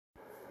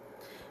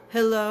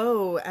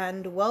Hello,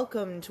 and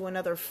welcome to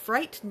another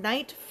Fright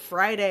Night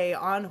Friday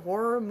on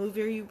Horror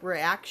Movie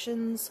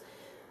Reactions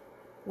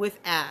with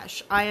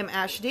Ash. I am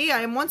Ash D.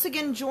 I am once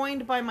again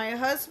joined by my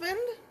husband,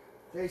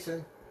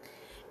 Jason.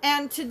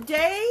 And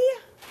today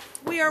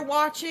we are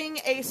watching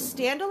a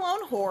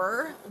standalone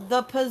horror,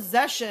 The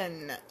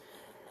Possession.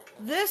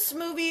 This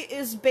movie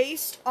is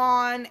based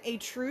on a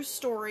true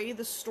story,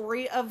 the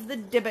story of the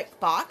Dybbuk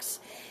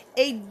box.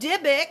 A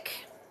Dybbuk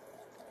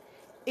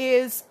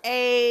is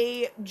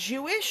a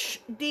Jewish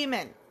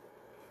demon.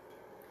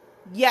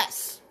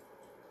 Yes.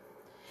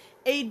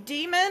 A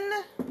demon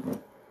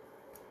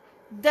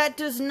that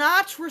does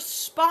not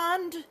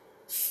respond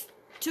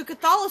to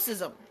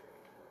Catholicism.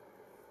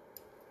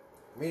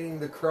 Meaning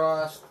the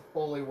cross,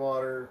 holy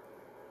water,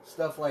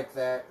 stuff like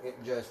that,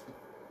 it just...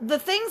 The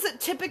things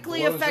that typically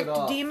blows affect it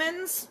off.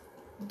 demons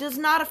does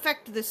not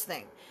affect this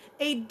thing.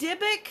 A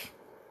Dybbuk...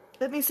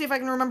 Let me see if I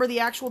can remember the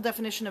actual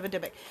definition of a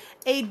Dybbuk.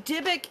 A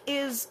Dybbuk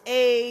is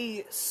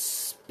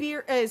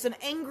an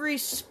angry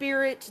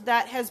spirit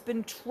that has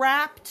been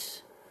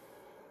trapped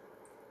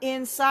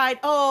inside.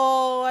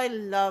 Oh, I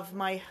love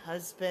my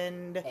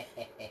husband.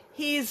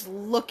 He's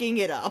looking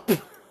it up.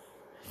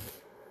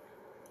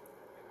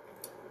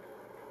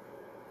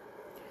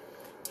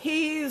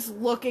 He's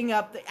looking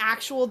up the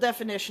actual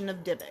definition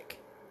of Dybbuk.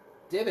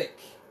 Dybbuk.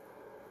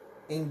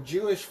 In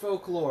Jewish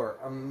folklore,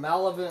 a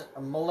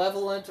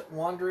malevolent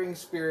wandering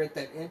spirit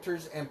that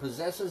enters and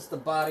possesses the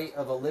body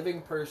of a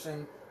living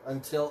person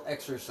until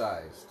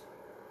exorcised.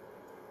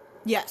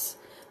 Yes.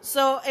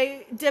 So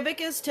a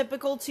Dybbuk is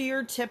typical to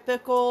your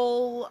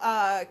typical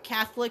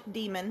Catholic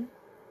demon.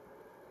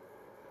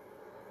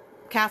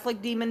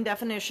 Catholic demon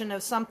definition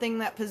of something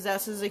that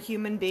possesses a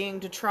human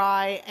being to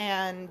try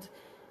and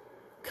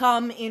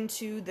come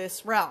into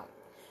this realm.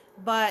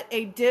 But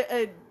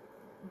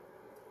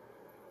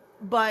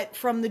but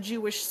from the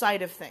Jewish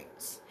side of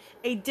things.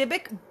 A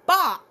Dybbuk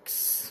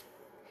box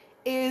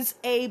is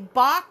a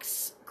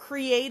box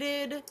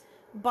created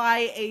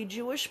by a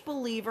Jewish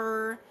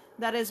believer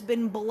that has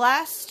been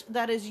blessed,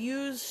 that is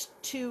used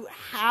to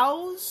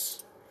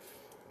house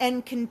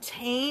and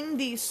contain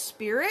these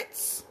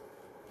spirits.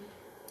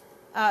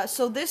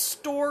 So this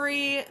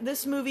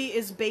movie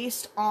is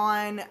based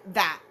on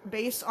that.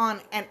 Based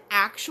on an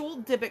actual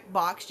Dybbuk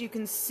box. You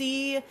can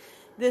see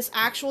this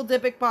actual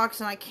Dybbuk box,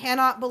 and I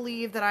cannot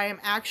believe that I am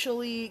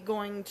actually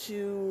going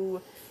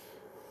to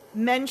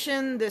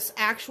mention this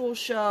actual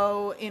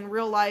show in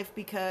real life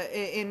because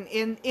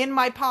in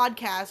my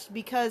podcast,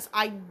 because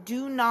I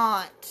do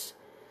not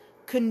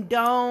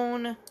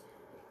condone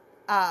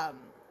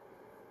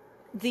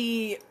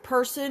the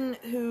person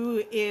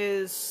who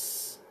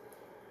is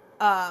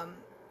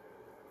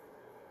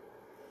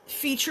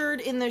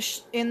featured in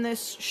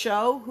this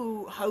show,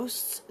 who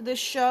hosts this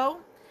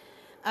show.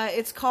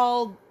 It's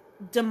called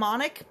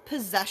Demonic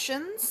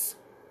Possessions.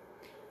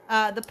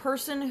 The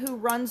person who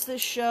runs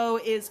this show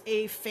is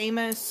a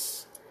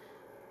famous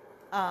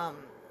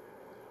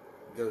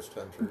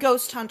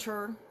ghost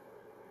hunter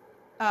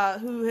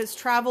who has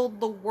traveled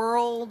the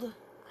world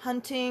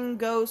hunting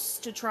ghosts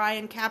to try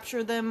and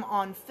capture them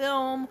on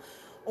film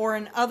or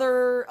in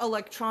other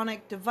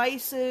electronic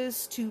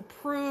devices to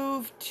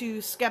prove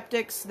to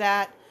skeptics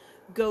that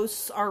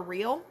ghosts are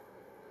real.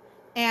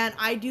 And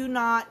I do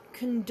not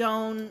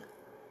condone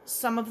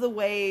some of the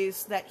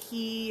ways that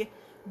he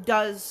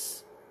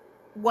does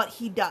what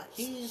he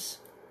does.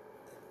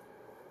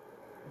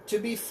 To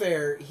be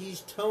fair,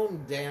 he's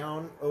toned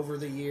down over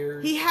the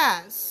years. He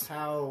has.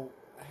 How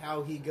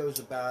he goes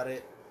about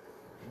it,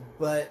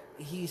 but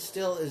he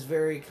still is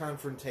very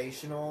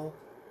confrontational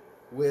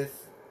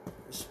with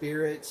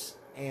spirits,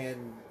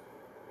 and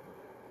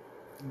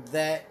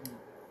that...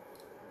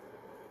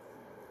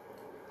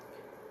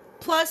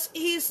 Plus,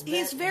 he's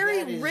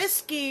very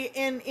risky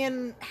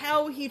in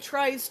how he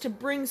tries to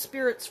bring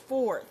spirits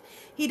forth.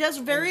 He does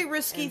very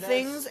risky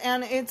things,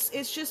 and it's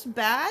just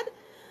bad.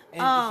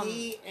 And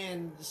he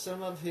and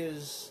some of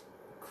his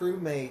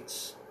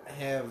crewmates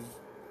have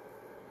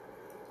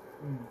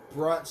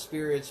brought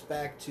spirits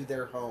back to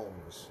their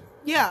homes.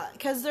 Yeah,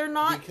 because they're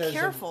not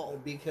careful.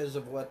 Because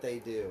of what they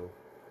do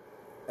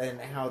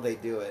and how they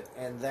do it.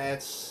 And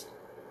that's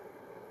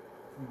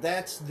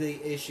the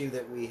issue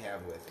that we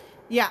have with him.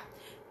 Yeah.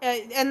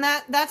 And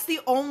that's the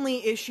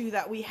only issue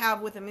that we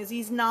have with him, is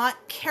he's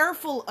not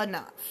careful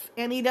enough.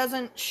 And he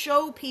doesn't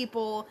show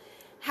people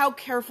how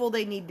careful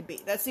they need to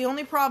be. That's the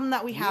only problem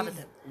that we have with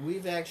him.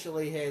 We've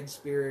actually had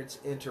spirits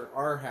enter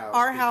our house.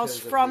 Our house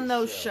from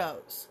those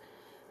shows.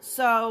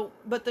 So,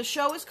 but the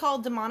show is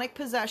called Demonic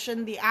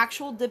Possession. The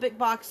actual Dybbuk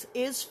box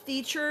is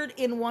featured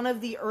in one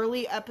of the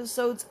early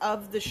episodes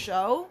of the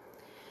show.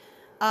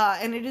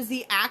 And it is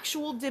the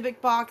actual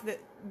Dybbuk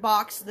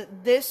box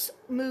that this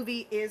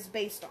movie is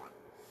based on.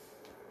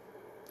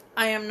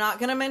 I am not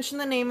going to mention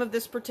the name of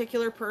this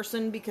particular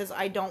person because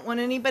I don't want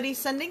anybody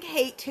sending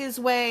hate his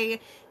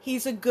way.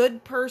 He's a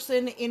good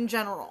person in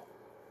general.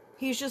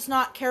 He's just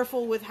not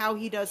careful with how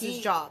he does his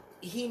job.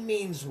 He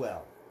means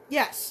well.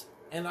 Yes.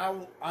 And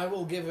I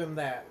will give him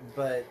that,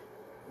 but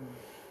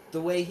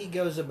the way he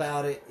goes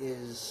about it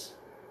is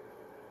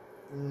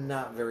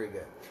not very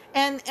good.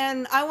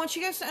 And I want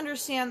you guys to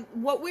understand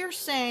what we're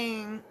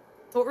saying.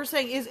 What we're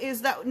saying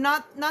is that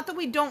not that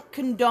we don't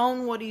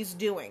condone what he's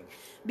doing,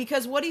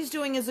 because what he's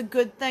doing is a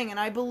good thing, and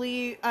I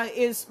believe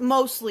is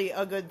mostly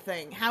a good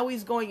thing. How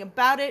he's going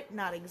about it,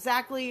 not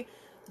exactly,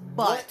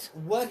 but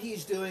what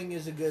he's doing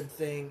is a good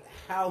thing.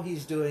 How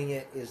he's doing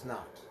it is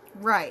not.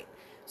 Right.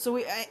 So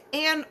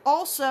and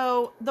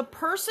also the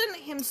person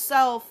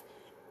himself,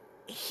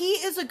 he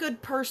is a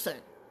good person.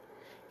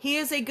 He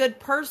is a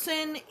good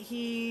person.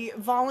 He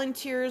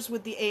volunteers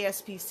with the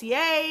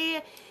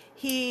ASPCA.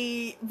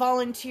 He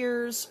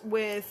volunteers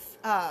with,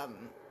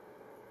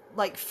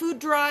 like, food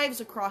drives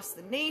across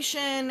the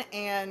nation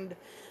and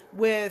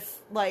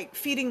with, like,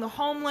 feeding the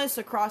homeless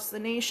across the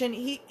nation.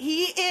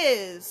 He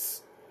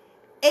is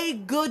a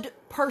good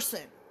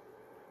person.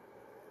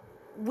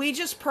 We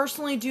just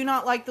personally do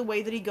not like the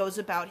way that he goes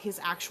about his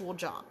actual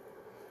job.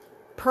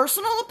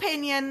 Personal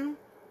opinion,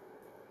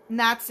 and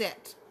that's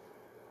it.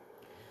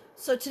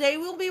 So today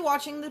we'll be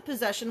watching The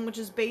Possession, which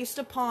is based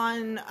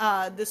upon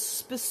this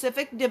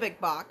specific Dybbuk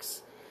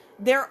box.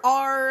 There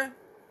are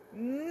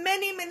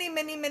many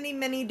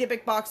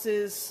Dybbuk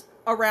boxes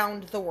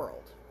around the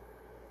world.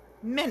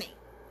 Many.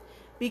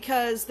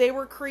 Because they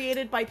were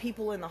created by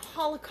people in the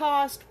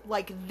Holocaust,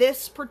 like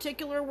this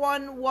particular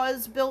one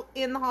was built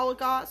in the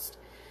Holocaust.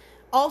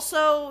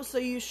 Also, so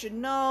you should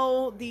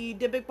know, the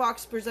Dybbuk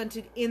box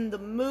presented in the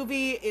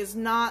movie is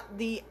not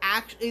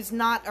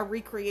a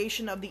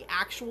recreation of the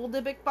actual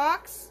Dybbuk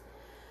box.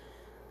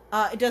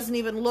 It doesn't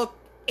even look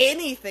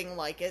anything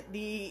like it.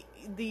 The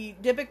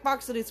Dybbuk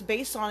box that it's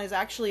based on is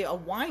actually a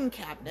wine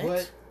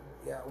cabinet.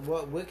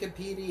 What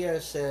Wikipedia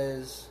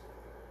says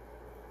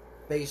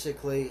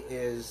basically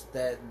is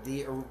that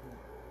the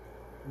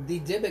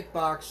Dybbuk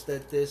box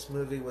that this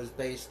movie was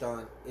based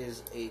on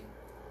is a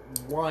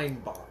wine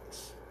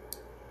box.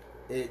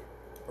 It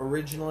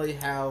originally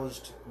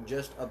housed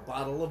just a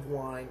bottle of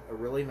wine, a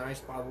really nice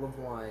bottle of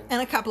wine.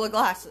 And a couple of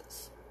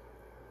glasses.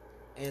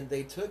 And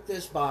they took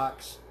this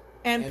box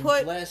and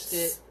blessed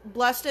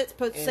it,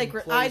 put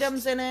sacred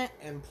items in it.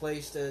 And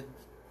placed a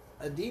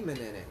demon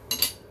in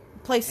it.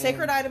 Placed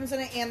sacred items in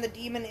it and the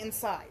demon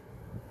inside.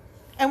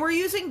 And we're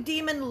using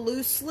demon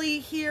loosely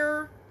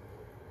here.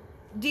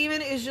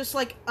 Demon is just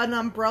like an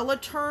umbrella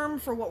term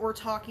for what we're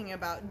talking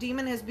about.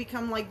 Demon has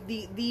become like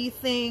the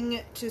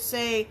thing to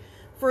say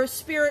for a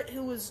spirit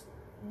who was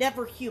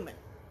never human.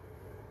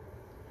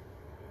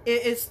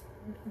 It is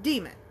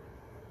demon.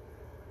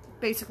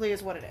 Basically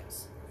is what it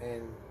is.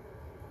 And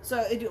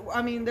so,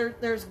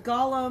 there's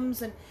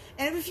golems, and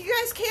if you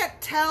guys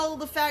can't tell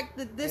the fact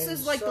that this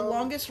is like the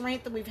longest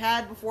rant that we've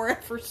had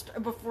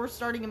before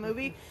starting a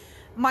movie,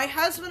 my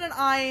husband and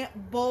I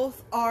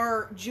both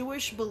are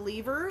Jewish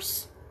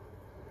believers.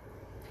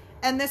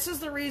 And this is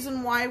the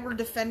reason why we're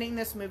defending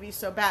this movie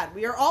so bad.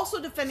 We are also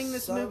defending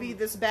this movie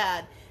this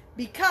bad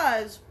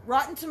because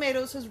Rotten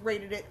Tomatoes has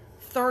rated it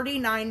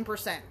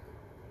 39%.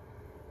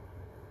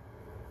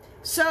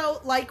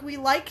 So, like we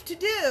like to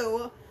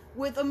do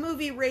with a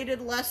movie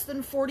rated less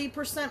than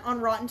 40% on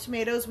Rotten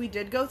Tomatoes, we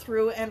did go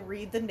through and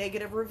read the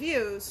negative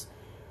reviews.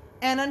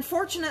 And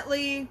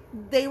unfortunately,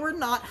 they were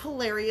not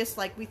hilarious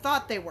like we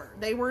thought they were.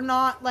 They were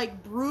not,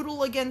 like,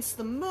 brutal against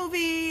the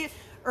movie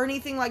or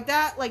anything like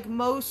that, like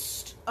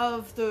most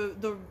of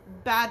the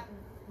bad,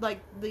 like,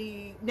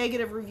 the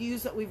negative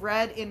reviews that we've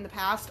read in the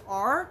past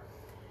are.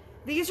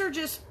 These are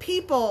just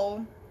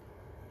people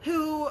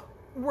who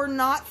were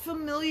not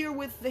familiar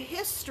with the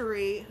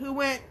history, who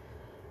went,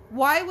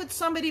 why would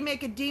somebody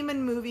make a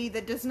demon movie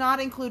that does not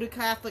include a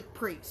Catholic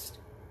priest?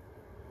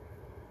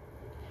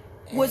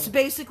 Was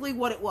basically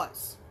what it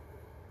was.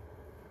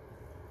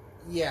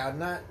 Yeah,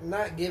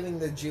 not giving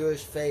the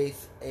Jewish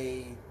faith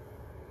a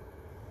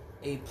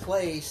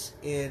place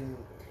in...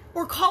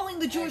 Or calling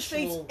the Jewish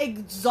faith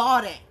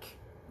exotic.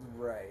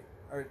 Right.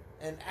 Or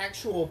an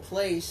actual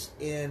place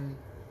in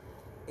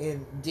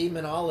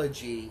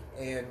demonology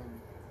and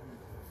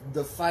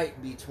the fight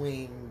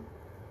between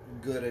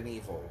good and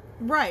evil.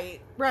 Right.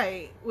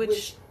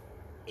 Which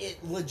it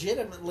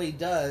legitimately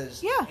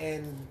does. Yeah.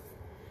 And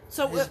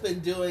so has been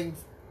doing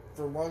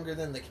for longer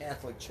than the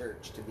Catholic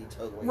Church, to be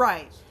totally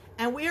right. honest.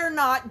 And we are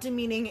not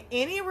demeaning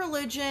any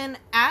religion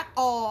at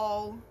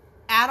all.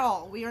 At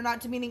all. We are not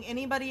demeaning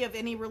anybody of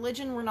any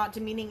religion. We're not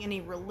demeaning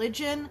any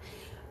religion.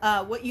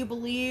 What you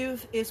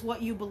believe is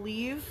what you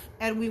believe.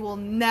 And we will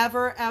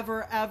never,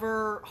 ever,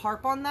 ever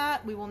harp on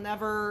that. We will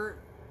never,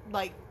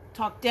 like,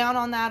 talk down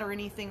on that or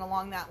anything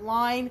along that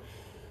line.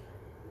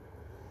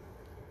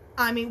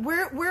 I mean,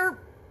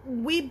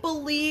 we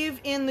believe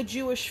in the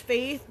Jewish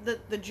faith,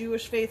 that the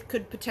Jewish faith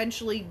could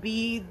potentially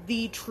be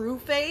the true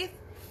faith.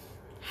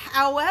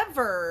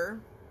 However,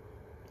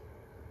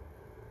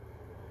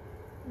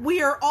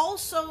 we are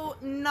also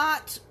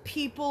not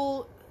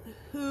people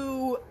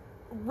who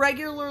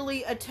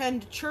regularly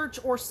attend church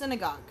or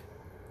synagogue.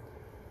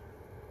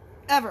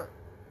 Ever.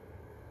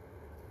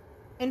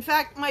 In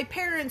fact, my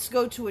parents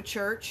go to a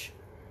church.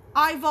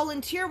 I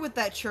volunteer with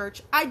that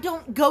church. I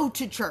don't go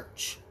to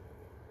church.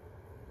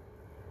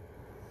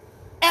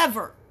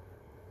 Ever.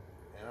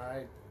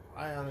 And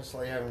I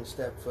honestly haven't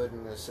stepped foot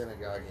in a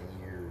synagogue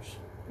in years.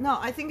 No,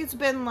 I think it's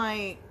been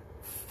like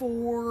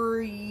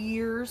 4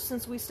 years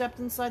since we stepped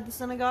inside the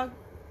synagogue.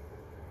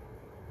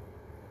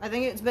 I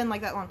think it's been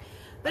like that long.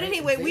 But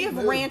anyway, we have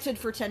ranted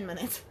for 10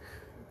 minutes.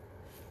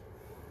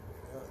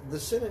 The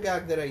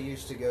synagogue that I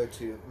used to go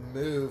to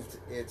moved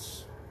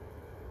its...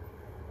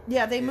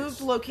 Yeah, they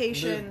moved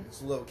location. Moved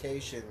its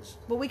locations.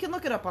 But we can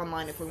look it up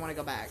online if we want to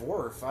go back.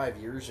 4 or 5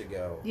 years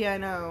ago. Yeah, I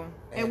know.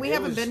 And we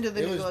haven't been to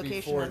the new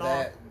location at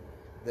all.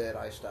 That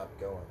I stopped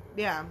going.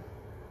 Yeah.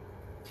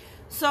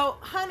 So,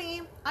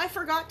 honey, I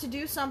forgot to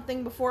do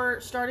something before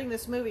starting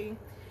this movie.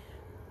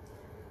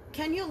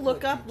 Can you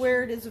look up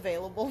where it is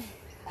available?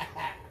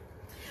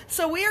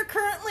 So we are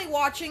currently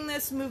watching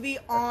this movie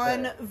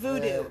on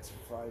Vudu.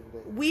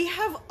 We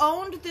have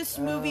owned this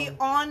movie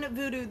on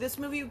Vudu. This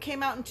movie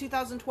came out in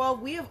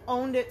 2012. We have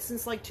owned it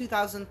since like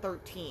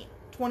 2013.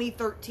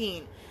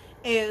 2013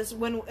 is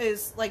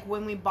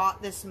when we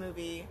bought this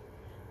movie.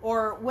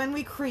 Or when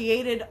we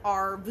created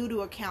our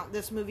Vudu account,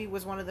 this movie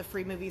was one of the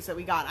free movies that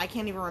we got. I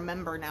can't even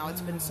remember now. It's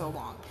been so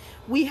long.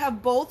 We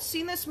have both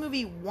seen this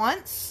movie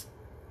once,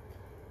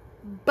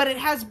 but it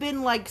has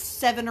been like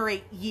 7 or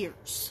 8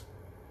 years.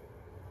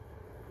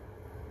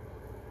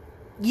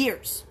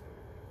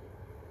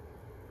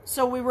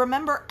 So we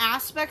remember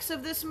aspects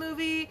of this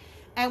movie,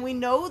 and we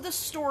know the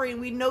story,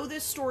 and we know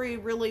this story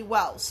really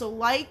well. So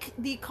like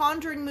the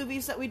Conjuring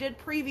movies that we did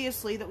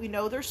previously, that we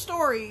know their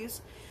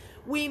stories,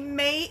 we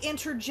may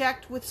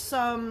interject with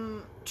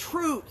some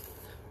truth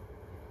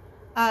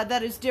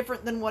that is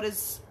different than what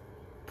is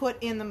put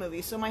in the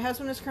movie. So my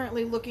husband is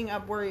currently looking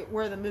up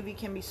where the movie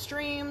can be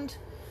streamed.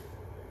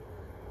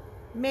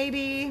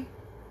 Maybe.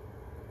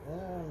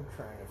 I'm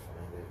trying to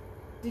find it.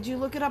 Did you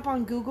look it up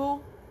on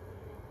Google?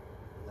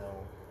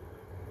 No.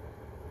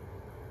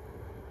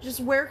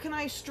 Just where can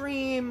I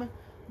stream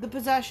The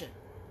Possession?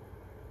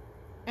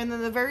 And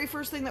then the very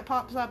first thing that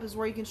pops up is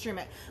where you can stream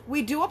it.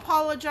 We do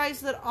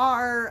apologize that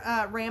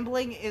our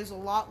rambling is a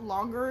lot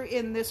longer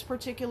in this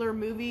particular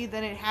movie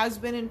than it has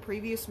been in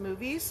previous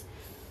movies.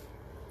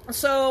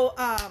 So,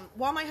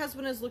 while my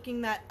husband is looking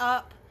that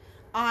up,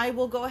 I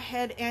will go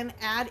ahead and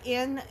add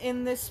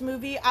in this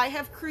movie. I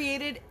have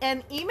created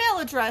an email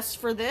address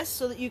for this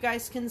so that you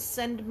guys can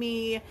send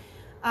me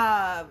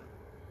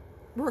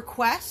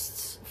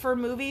requests for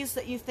movies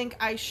that you think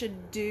I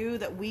should do,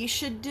 that we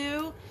should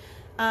do.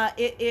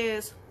 It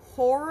is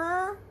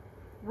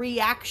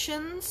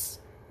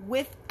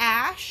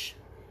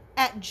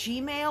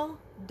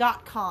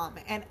horrorreactionswithash@gmail.com.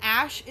 And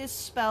Ash is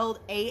spelled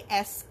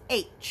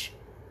ASH.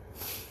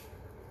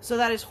 So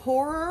that is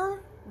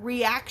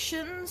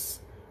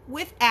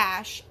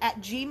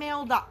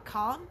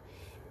horrorreactionswithash@gmail.com.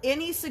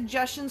 Any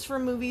suggestions for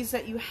movies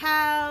that you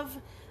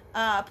have,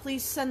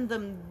 please send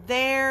them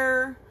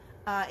there.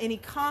 Any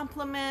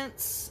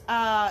compliments.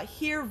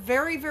 Here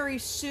very, very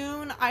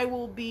soon I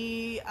will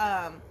be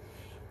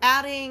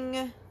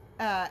adding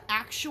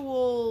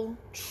actual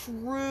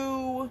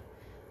true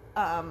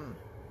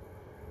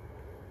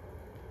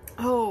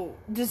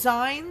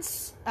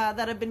designs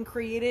that have been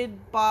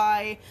created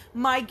by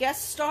my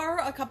guest star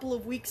a couple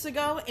of weeks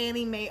ago,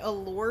 Annie Mae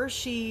Allure.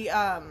 She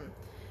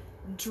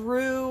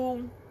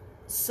drew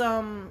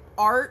some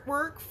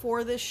artwork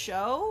for this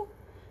show,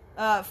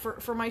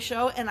 for my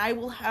show, and I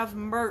will have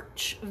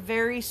merch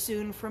very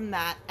soon from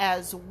that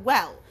as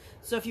well.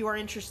 So if you are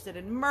interested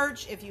in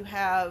merch, if you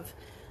have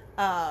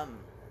a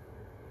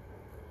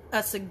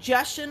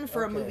suggestion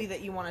for a movie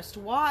that you want us to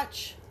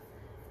watch,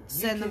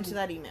 send them to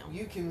that email.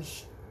 You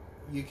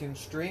can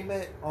stream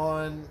it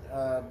on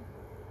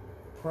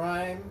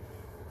Prime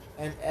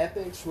and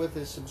Epix with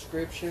a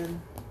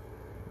subscription.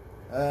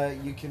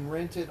 You can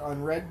rent it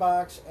on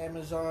Redbox,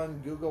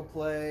 Amazon, Google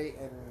Play,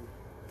 and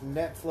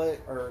Netflix,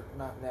 or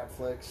not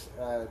Netflix,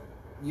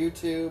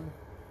 YouTube,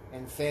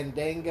 and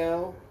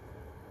Fandango,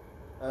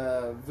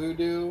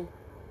 Vudu,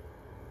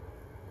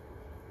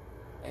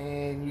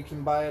 and you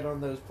can buy it on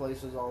those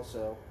places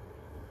also.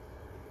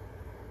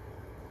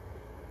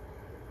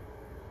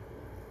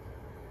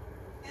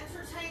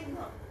 Entertain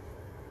them.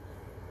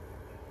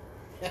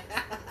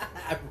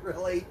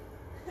 Really?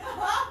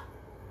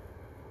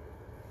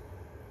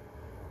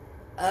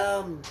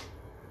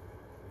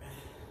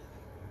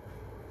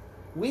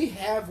 We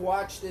have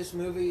watched this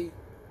movie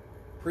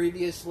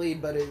previously,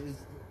 but it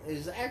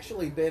has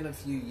actually been a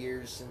few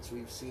years since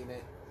we've seen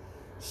it.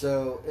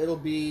 So it'll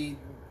be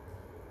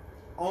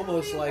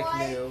almost like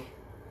new.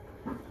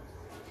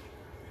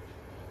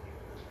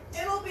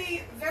 It'll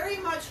be very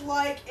much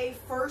like a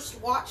first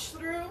watch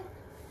through.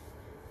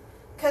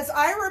 Because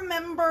I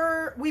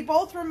remember, we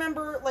both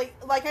remember,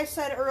 like I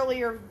said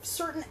earlier,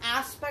 certain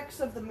aspects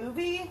of the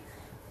movie,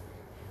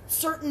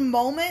 certain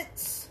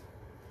moments,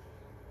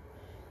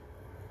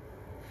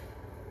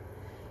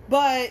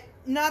 but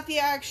not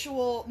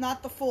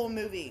the full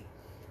movie.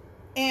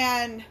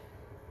 And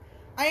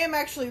I am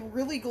actually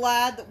really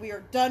glad that we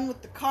are done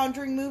with the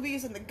Conjuring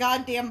movies and the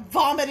goddamn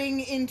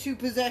vomiting into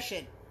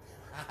possession.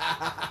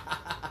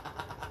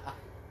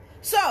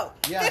 So,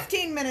 Yeah.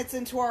 15 minutes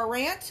into our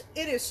rant,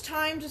 it is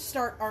time to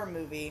start our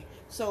movie.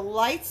 So,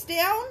 lights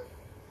down.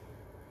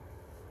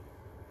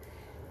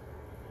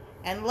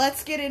 And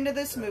let's get into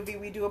this movie.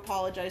 We do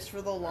apologize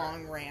for the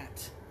long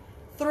rant.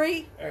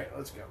 3, All right,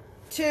 let's go.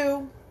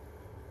 2,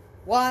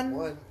 1,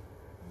 One.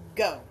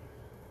 go.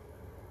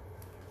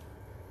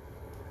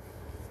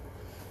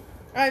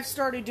 I've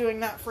started doing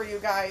that for you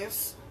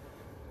guys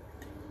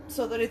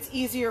so that it's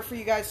easier for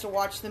you guys to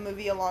watch the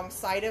movie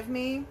alongside of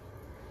me.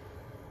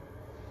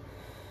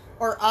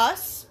 Or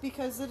us,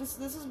 because this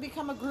has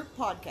become a group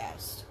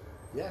podcast.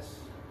 Yes.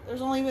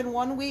 There's only been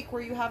 1 week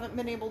where you haven't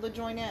been able to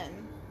join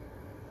in.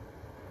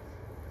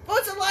 Oh,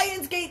 it's a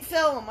Lionsgate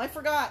film! I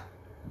forgot.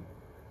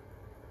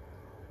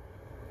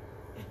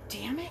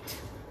 Damn it.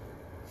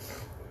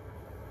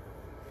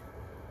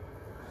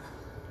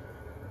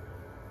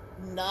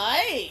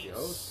 Nice.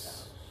 Ghost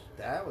House.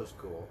 That was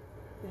cool.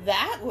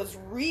 That was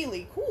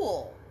really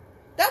cool.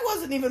 That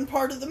wasn't even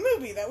part of the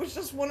movie. That was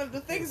just one of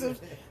the things of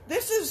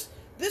this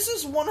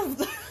is one of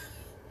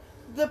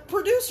the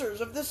producers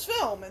of this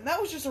film, and that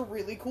was just a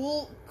really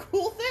cool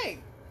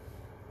thing.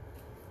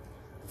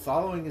 The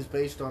following is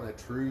based on a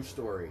true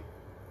story.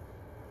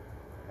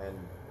 And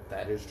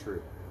that is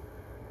true.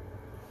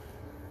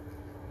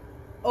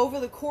 Over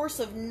the course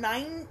of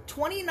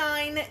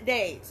 29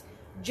 days.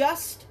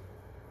 Just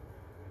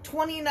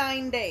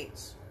 29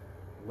 days.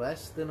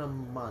 Less than a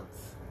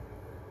month.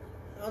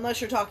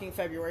 Unless you're talking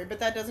February, but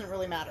that doesn't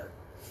really matter.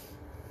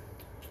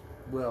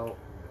 Well,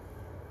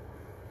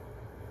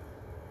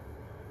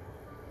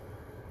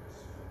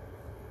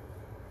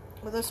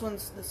 Well, this one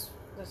is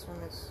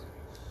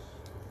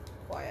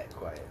quiet.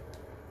 quiet.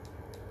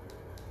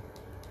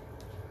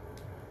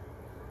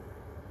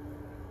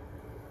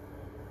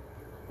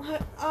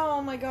 What?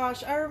 Oh my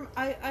gosh! I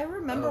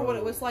remember what it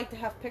Oh. was like to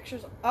have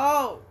pictures.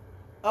 Oh,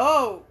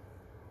 oh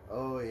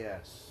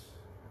yes.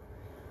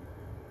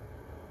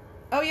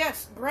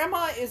 yes!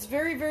 Grandma is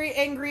very, very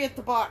angry at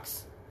the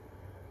box.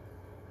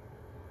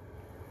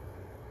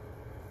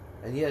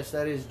 And yes,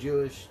 that is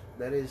Jewish.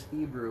 That is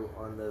Hebrew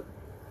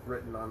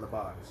written on the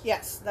box.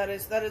 Yes, that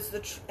is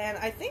and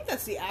I think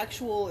that's the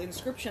actual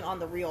inscription on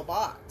the real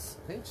box.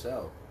 I think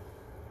so.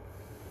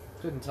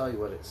 Couldn't tell you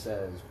what it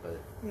says, but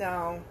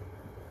No,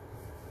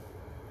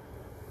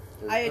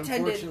 I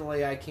attended-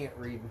 Unfortunately, I can't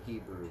read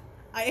Hebrew.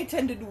 I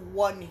attended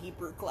one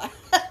Hebrew class.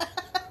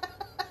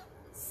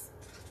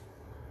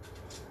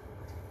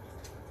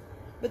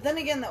 But then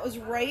again, that was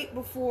right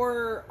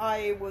before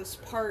I was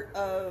part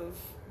of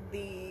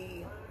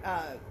the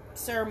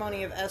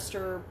Ceremony of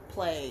Esther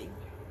play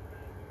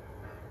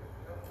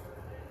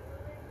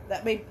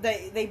that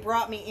they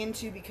brought me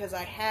into because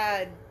I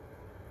had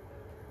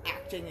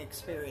acting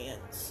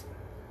experience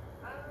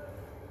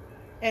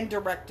and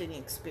directing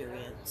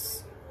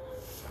experience.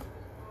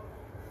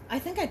 I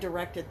think I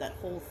directed that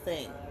whole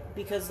thing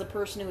because the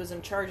person who was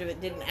in charge of it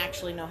didn't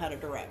actually know how to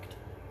direct.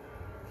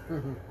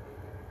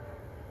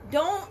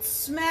 Don't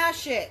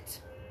smash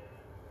it.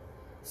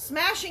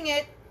 Smashing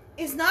it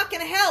is not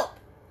going to help.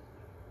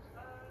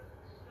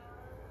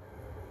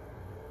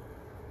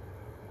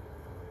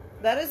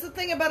 That is the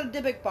thing about a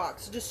Dybbuk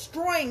box.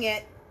 Destroying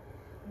it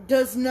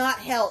does not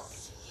help.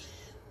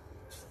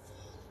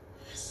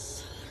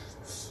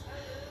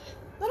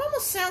 That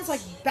almost sounds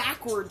like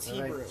backwards All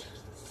right. Hebrew.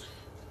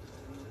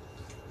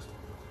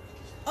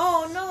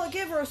 Oh no, it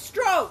gave her a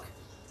stroke.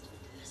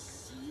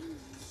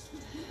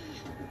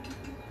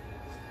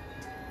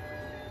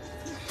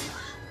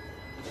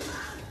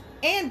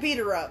 And beat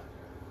her up.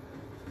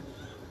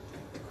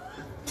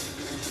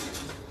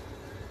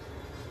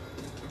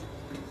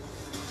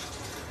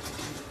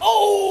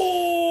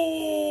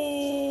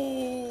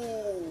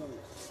 Oh!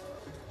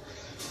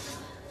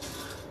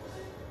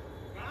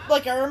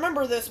 Like, I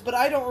remember this, but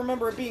I don't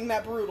remember it being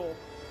that brutal.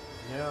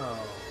 No,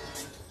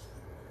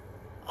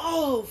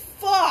 Oh,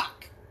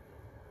 fuck!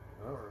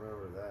 I don't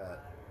remember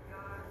that.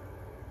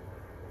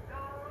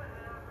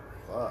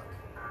 Fuck.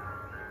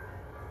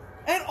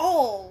 And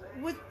all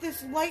with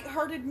this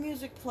lighthearted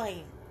music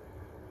playing.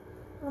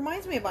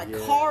 Reminds me of my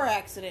Yeah. car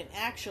accident,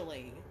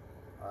 actually.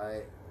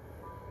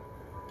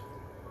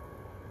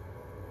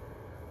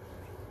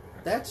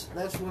 That's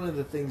one of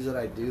the things that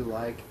I do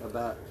like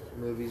about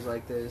movies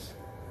like this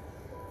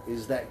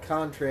is that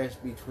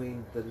contrast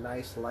between the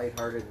nice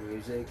lighthearted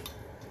music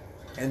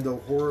and the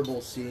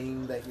horrible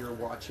scene that you're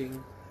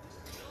watching.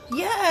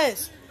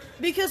 Yes!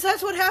 Because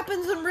that's what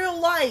happens in real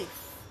life.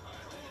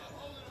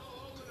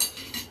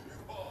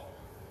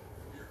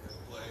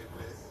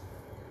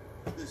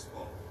 This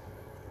ball.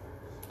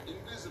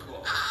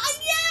 Invisible. Ah,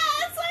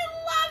 yes! I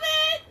love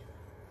it!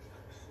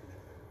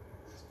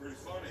 It's pretty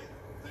funny.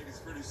 I think it's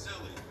pretty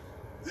silly.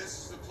 This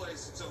is the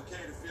place it's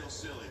okay to feel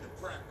silly.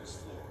 The practice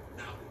floor.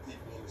 Now the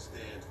people in the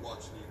stands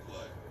watching you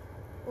play.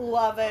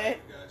 Love it.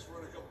 You guys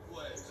run a couple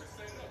plays. Let's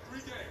stand up. 3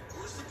 games.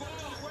 Where's the ball?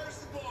 Where's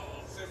the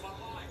ball? It's in my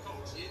mind,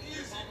 coach. It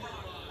is in your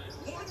mind.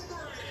 One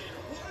brain.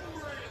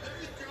 One brain. There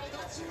you go.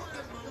 That's the way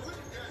to move it.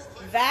 You guys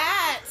play.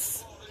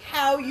 That's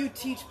how you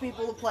teach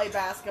people to play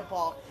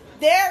basketball.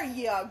 There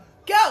you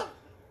go!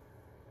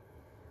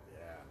 Yeah.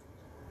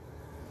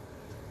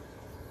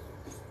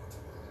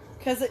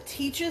 Because it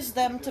teaches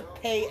them to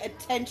pay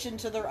attention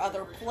to their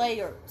other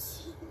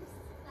players.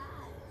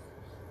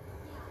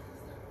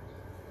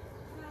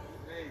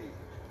 Hey,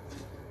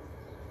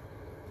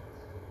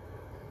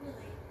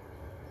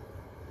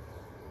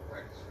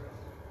 practice round.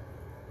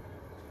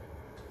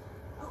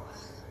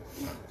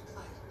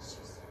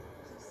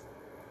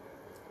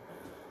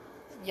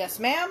 Yes,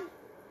 ma'am?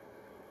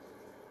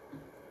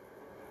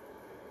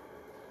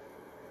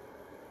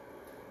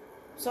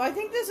 So I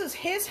think this is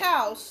his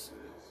house,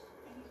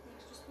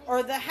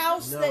 or the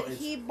house No, that it's-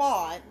 he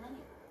bought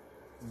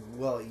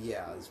Well,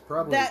 yeah, it's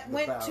probably that the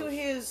went Bausch. to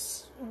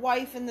his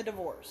wife in the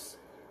divorce.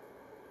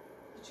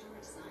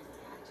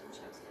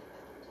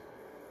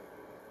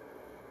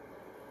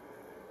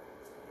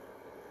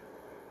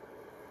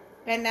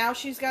 And now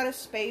she's got a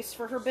space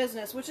for her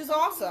business, which is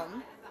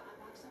awesome.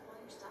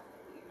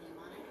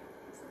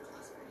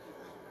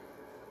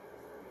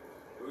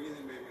 Don't you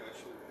think maybe I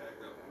should have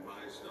packed up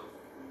my stuff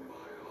in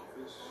my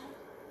office?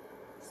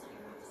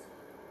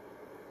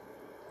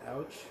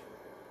 Ouch.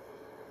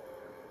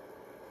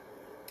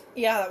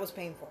 Yeah, that was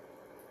painful.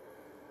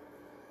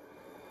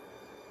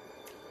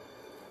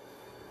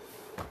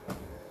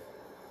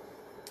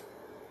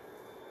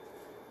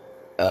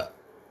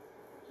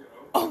 You know?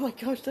 Oh my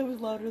gosh, that was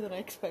louder than I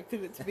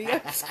expected it to be.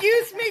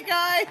 Excuse me,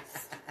 guys.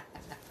 Which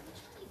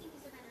one do you think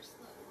is a better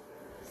slope?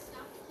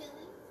 Stop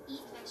killing,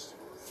 eat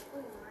vegetables,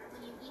 or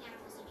when you eat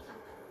animals you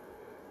become better?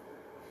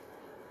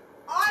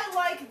 I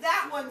like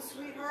that one,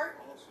 sweetheart.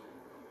 Also,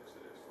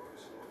 as far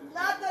as slogans,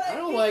 Not that I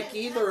don't like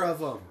either of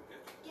them.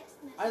 Guess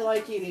the I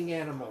like eating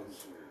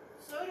animals.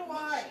 So do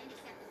I.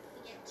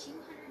 We get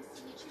 200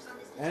 signatures on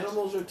this petition.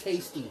 Animals are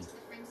tasty. To the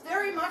Friends of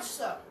Very the much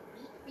so.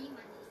 Meat-free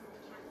Mondays in the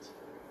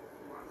cafeteria.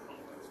 wow,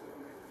 that's gonna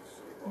make me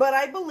so But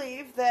I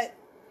believe that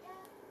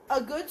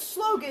a good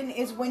slogan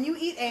is when you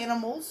eat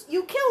animals,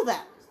 you kill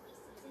them.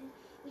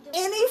 We don't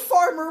Any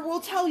farmer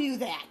will tell you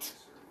that.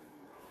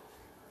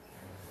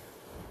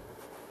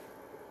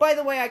 By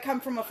the way, I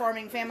come from a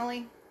farming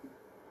family.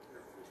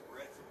 careful,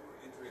 Brett.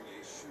 We're entering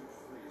a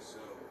shoe-free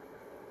zone.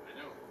 I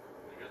know.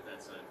 I got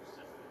that sign for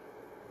Stephanie.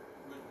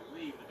 You wouldn't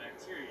believe the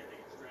bacteria that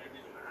gets dragged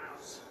into the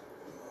house.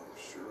 Oh,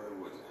 sure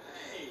I wouldn't.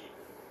 Hey!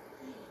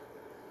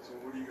 So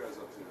what are you guys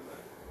up to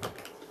tonight?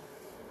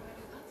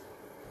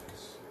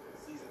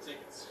 Season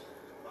tickets.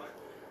 Bye.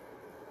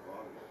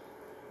 Bobby.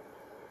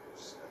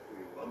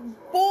 Stephanie loves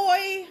Bobby.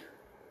 Boy,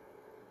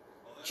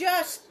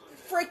 just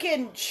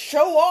freaking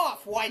show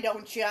off, why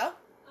don't ya?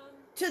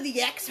 To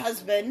the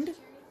ex-husband.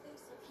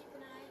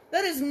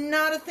 That is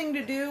not a thing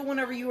to do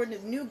whenever you are the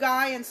new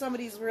guy in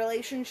somebody's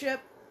relationship,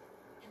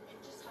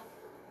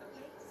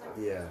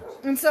 Yeah.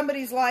 in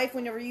somebody's life.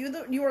 Whenever you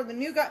are the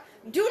new guy,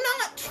 do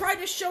not try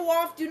to show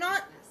off. Do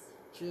not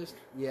Just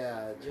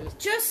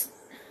just.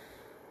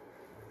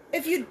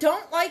 If you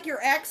don't like your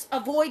ex,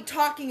 avoid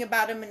talking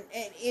about him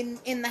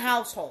in the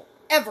household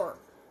ever,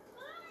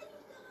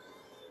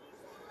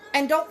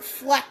 and don't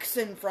flex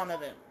in front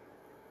of him.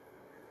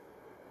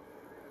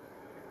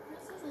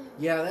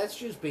 yeah, that's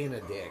just being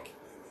a dick.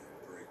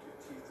 Break your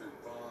teeth are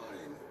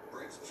fine.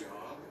 Brett's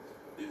job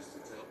is to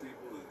tell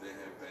people that they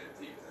have bad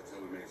teeth. That's how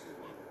he makes his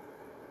money.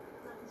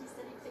 He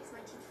said he'd fix my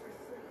teeth for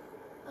free.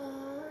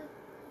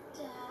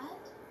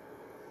 Dad?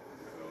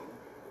 You know?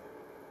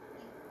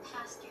 Like,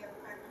 past your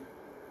apartment.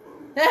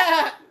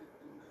 Ta-da!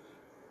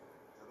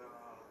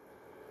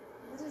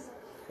 What is it?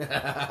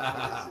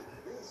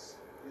 This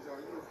is our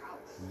new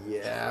house.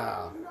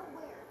 Yeah. You know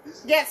where? This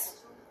is Yes. awesome.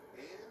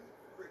 And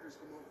critters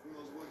come up from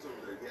those woods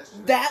over there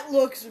yesterday. That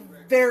looks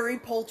very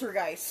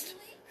poltergeist.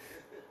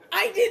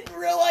 I didn't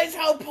realize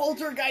how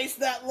poltergeist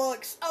that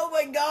looks. Oh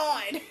my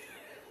god.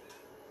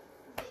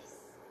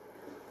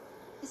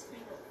 This is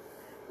pretty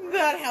good.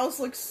 That house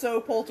looks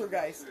so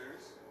poltergeist.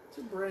 It's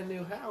a brand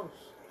new house.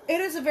 It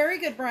is a very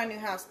good brand new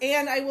house.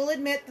 And I will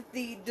admit that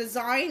the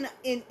design,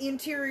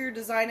 interior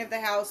design of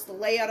the house, the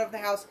layout of the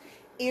house,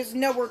 is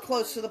nowhere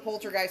close to the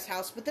poltergeist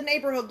house. But the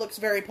neighborhood looks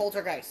very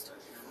poltergeist.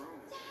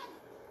 Dad!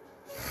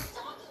 He's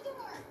talking to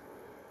her!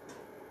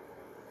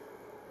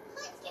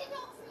 Let's get it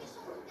off from your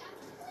shoulder,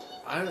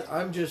 Dad. Please!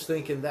 I'm just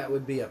thinking that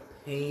would be a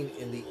pain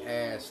in the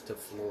ass to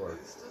floor.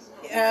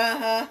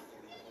 Uh-huh.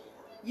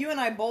 You and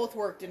I both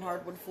worked in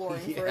hardwood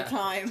flooring for a Yeah.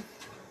 time.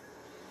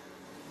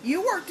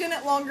 You worked in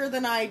it longer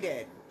than I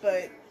did,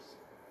 but...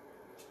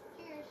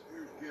 Cheers.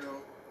 Here's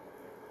Gil.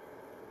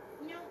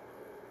 You know,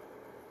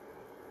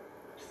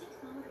 I think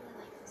Mom would really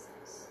like this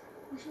house.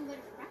 We should invite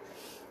her for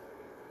breakfast.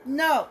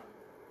 No.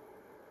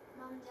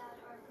 Mom and Dad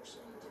are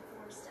officially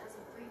divorced as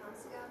of 3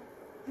 months ago.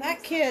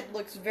 That kid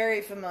looks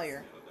very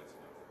familiar.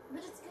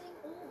 But it's getting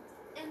old.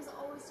 Em's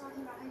always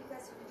talking about how you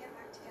guys are going to get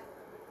back together.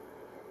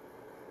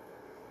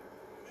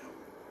 If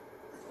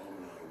all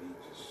now need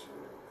to sort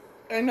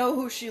of I know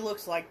who she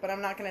looks like, but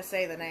I'm not going to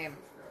say the name.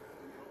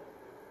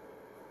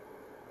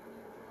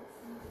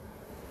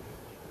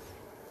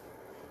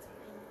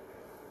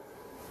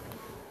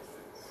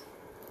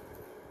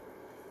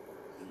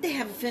 They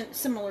have a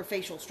similar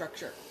facial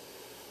structure.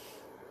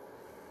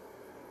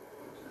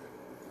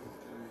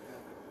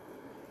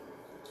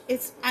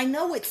 I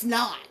know it's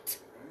not. Okay,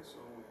 so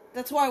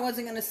That's why I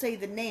wasn't going to say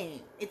the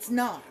name. It's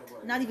not.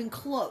 Not even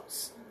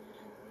close.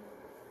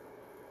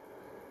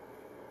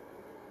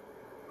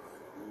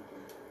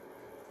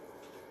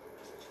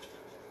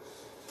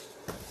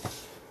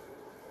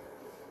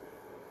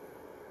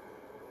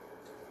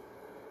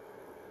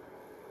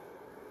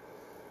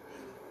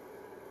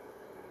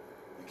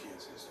 You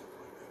can't say stuff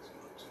like that. So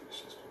I'm saying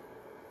it's just.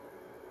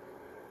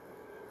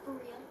 For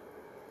real?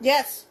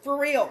 Yes, for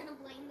You're real. gonna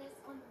blame this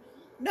on me?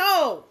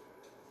 No!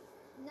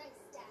 Nice,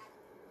 Dad.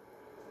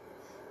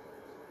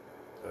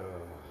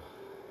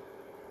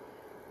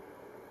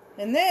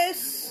 And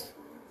this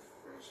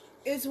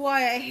is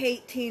why I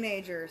hate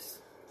teenagers.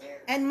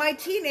 And my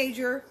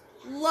teenager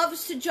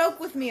loves to joke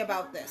with me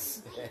about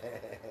this. How's your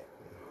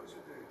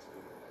day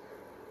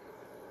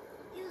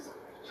today? It was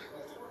alright. How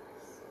was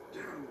yours?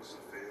 Darren was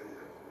a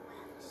failure.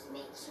 Well, just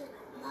make sure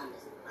that Mom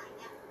doesn't find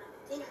out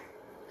about dinner.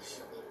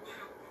 She'll be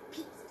mad that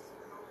pizzas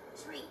were all on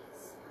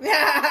trees. Making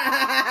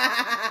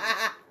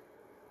 35.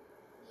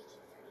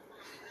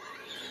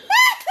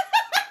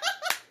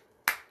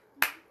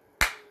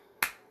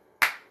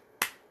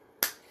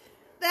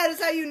 That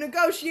is how you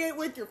negotiate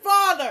with your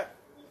father.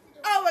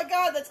 Oh my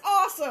god, that's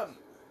awesome.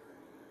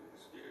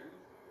 Scared?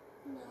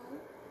 No.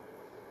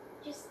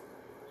 Just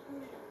a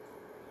little.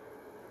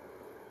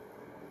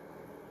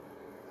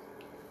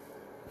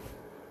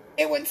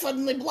 It went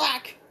suddenly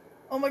black.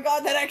 Oh my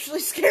god, that actually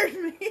scared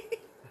me.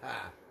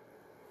 Ha.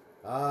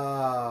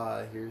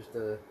 Here's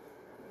the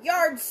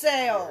Yard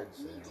sale. yard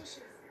Need sale. dishes.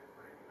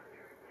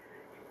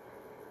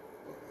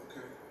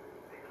 Okay.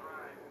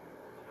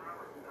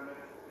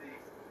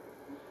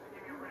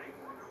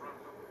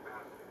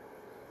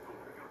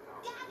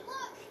 Dad,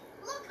 look!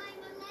 Look, I'm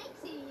a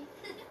lady.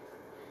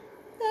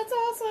 That's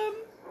awesome.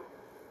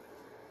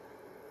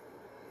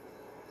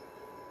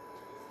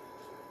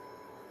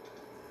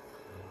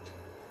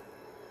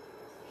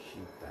 She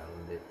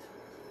found it.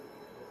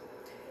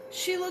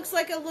 She looks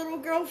like a little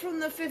girl from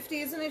the 50s,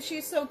 isn't it?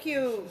 She's so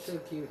cute. She's so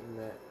cute in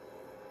that.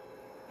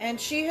 And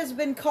she has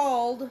been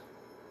called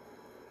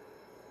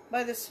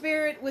by the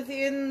spirit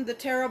within the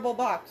terrible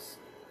box.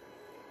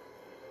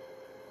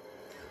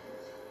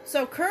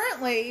 So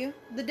currently,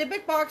 the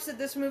Dybbuk box that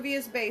this movie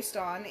is based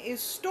on is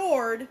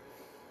stored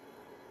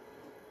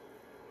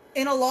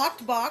in a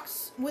locked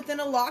box, within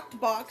a locked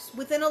box,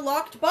 within a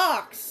locked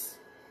box,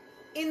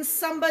 in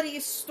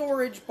somebody's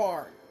storage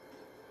barn.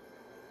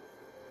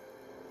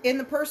 In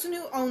the person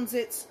who owns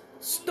it's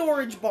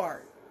storage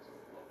barn.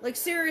 Like,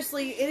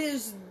 seriously, it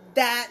is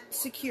that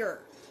secure.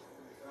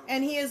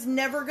 And he is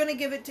never going to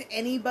give it to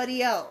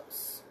anybody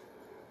else.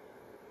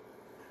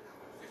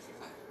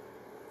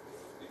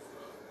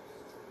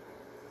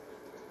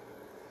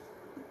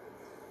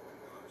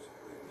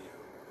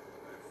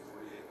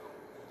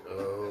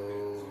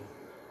 Oh.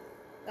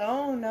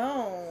 Oh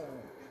no.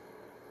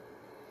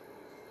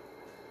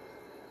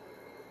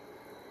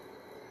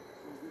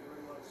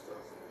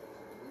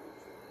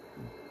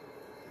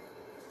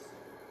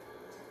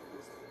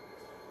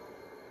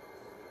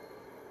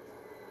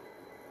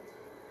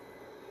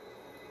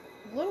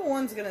 The little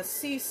one's gonna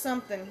see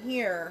something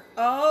here.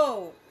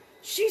 Oh,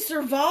 she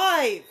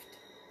survived!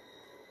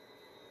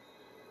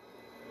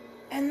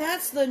 And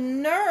that's the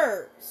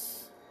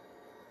nurse.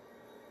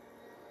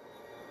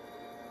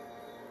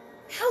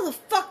 How the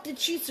fuck did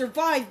she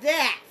survive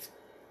that?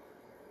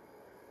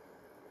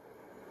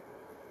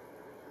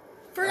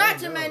 Forgot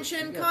to know.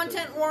 mention, She got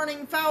content the-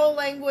 warning, foul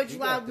language, She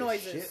loud got the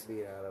noises. shit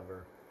beat out of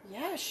her.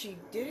 Yeah, she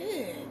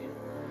did.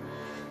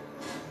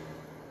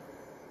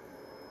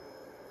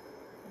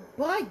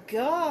 By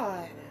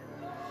God.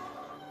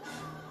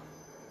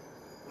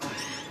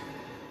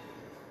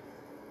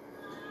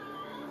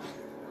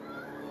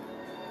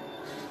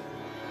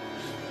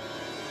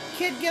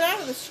 Kid, get out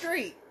of the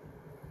street.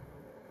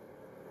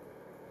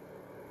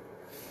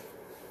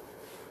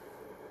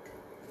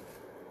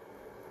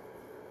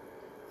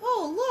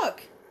 Oh,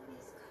 look.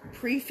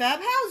 Prefab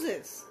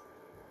houses.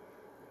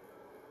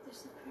 They're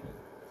so pretty.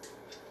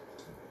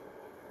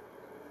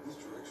 These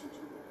directions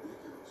are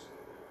ridiculous.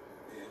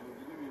 And will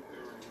you do me a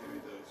favor and give me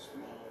the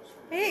small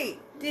Hey,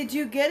 did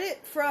you get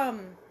it from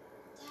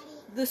Daddy,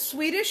 the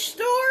Swedish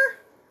store?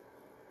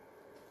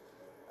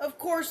 Of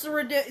course,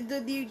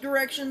 the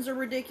directions are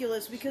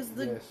ridiculous because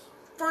the Yes.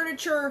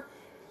 furniture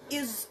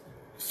is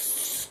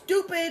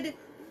stupid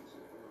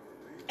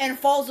and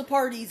falls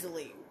apart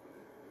easily.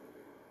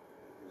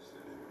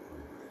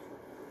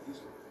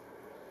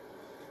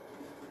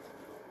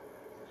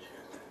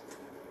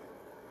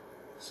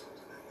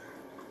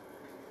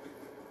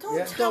 Don't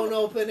Yeah, tell don't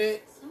open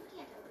it. somebody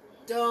had to open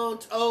it.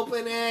 Don't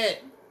open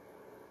it.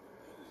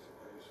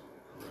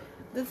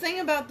 The thing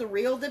about the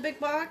real Dybbuk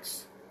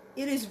box,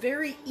 it is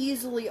very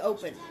easily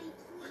opened. Daddy,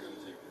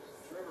 please.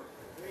 Trevor,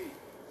 hey.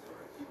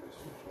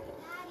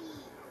 Daddy.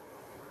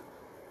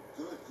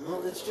 Good.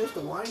 Well, it's just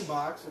a wine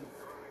box. And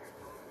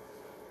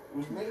it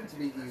was made to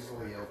be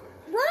easily opened.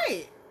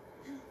 Right.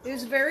 It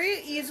is very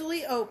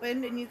easily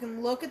opened, and you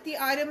can look at the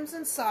items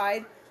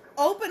inside.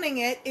 Opening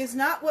it is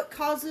not what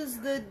causes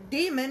the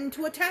demon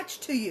to attach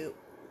to you.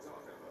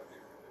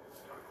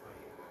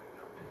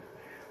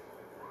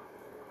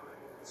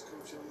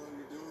 Don't you know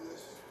you're doing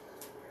this?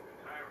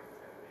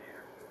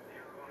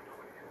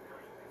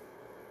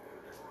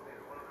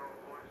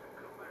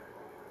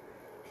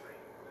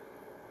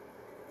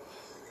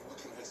 What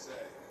can I say?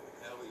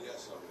 Hell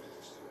yes, I'm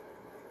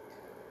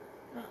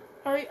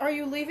interested. Are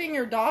you leaving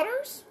your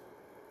daughters?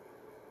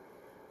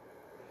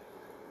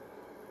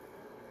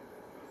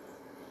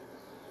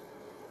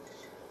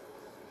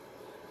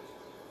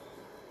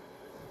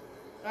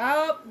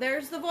 Oh,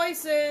 there's the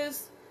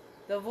voices.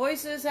 The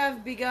voices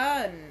have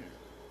begun.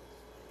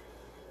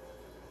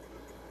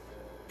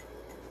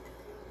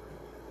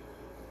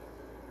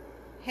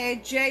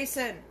 Hey,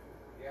 Jason.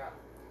 Yeah.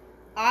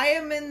 I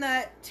am in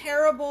that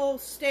terrible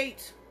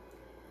state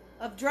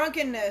of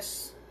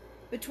drunkenness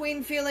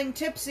between feeling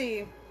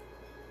tipsy.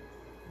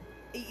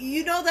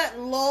 You know that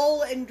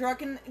lull in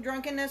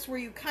drunkenness where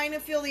you kind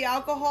of feel the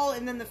alcohol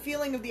and then the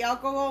feeling of the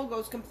alcohol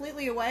goes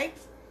completely away?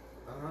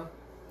 Uh-huh.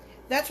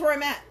 That's where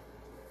I'm at.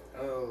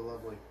 Oh,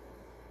 lovely.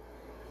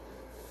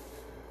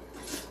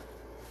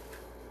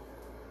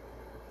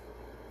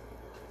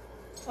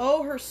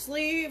 Oh, her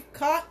sleeve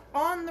caught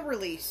on the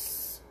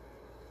release.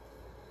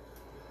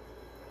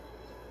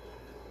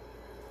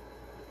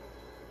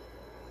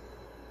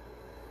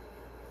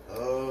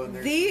 Oh, and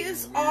there's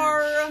These some weird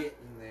are- shit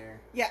in there.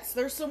 Yes,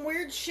 there's some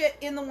weird shit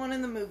in the one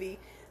in the movie.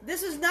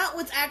 This is not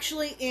what's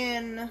actually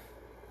in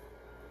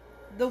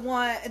the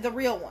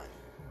real one.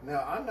 No,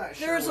 I'm not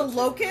sure. There's a what's in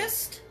there.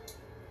 locust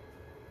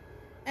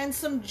and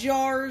some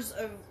jars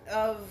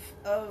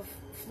of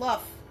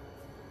fluff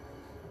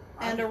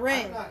and a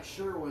ring. I'm not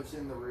sure what's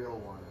in the real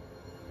one,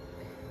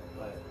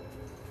 but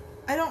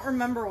I don't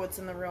remember what's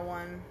in the real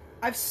one.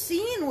 I've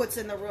seen what's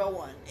in the real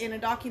one in a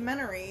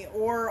documentary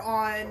or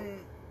on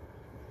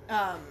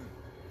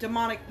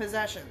demonic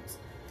possessions.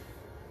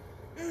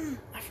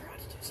 I forgot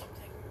to do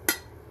something.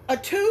 A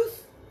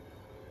tooth?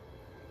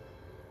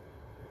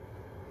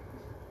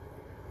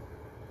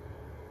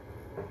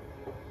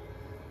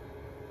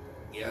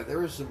 yeah, there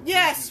was some.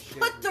 Yes, creepy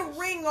shit put in the this.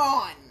 ring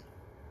on.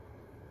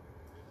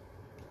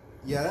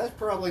 Yeah, that's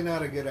probably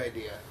not a good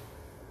idea.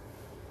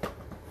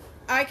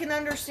 I can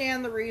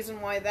understand the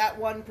reason why that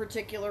one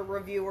particular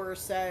reviewer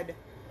said,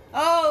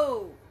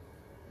 "Oh,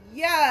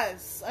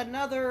 yes,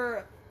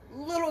 another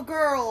little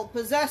girl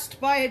possessed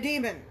by a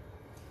demon."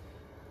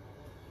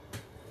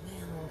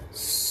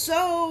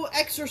 So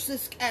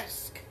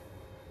Exorcist-esque.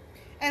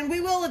 And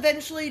we will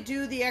eventually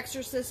do The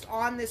Exorcist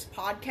on this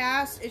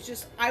podcast. It's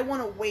just, I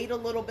want to wait a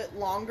little bit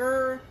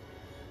longer.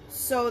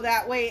 So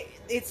that way,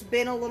 it's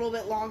been a little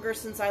bit longer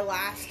since I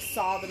last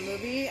saw the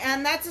movie.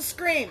 And that's a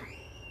Scream.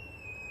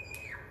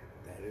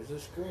 That is a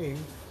scream.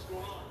 I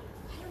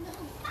don't know.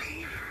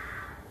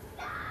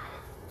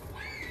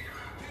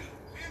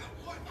 Hannah,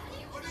 what?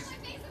 What is it?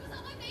 It was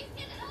on my face,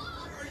 get it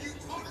off. What are you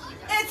talking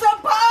about? It's a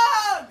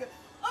bug!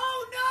 Oh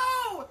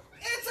no!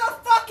 It's a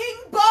fucking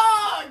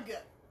bug!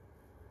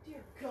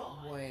 Dear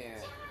God. When?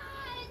 Dad!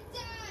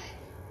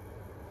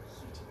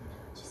 You didn't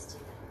know. Just do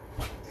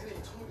that. Daddy,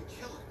 you told me to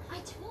kill it. I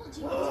told you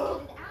to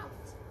get it out.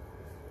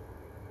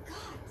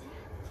 God,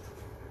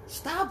 Dad.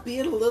 Stop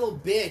being a little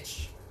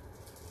bitch.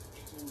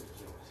 You told me to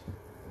kill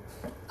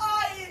it.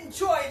 I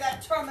enjoy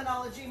that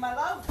terminology, my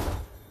love.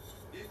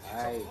 It's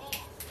Aye.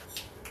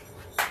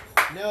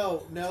 a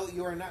No,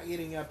 you are not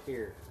getting up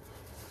here.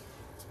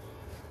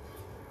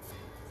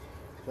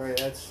 Sorry,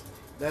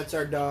 that's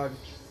our dog,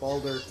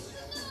 Balder.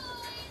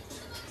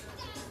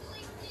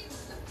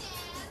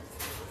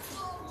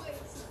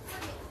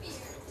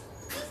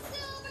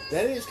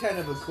 That is kind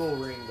of a cool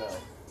ring, though.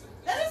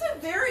 That is a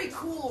very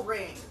cool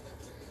ring.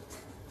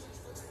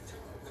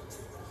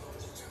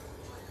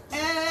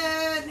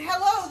 And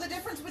hello, the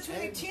difference between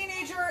a And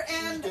teenager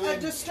and she's a doing-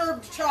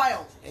 disturbed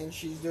child. And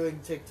she's doing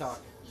TikTok.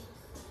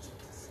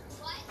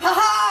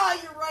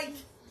 Haha, you're right.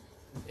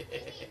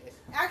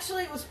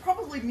 Actually, it was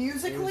probably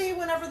Musically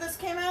whenever this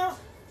came out.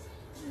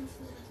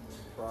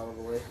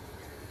 Probably.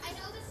 I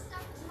know this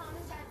stuff is mom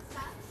and dad's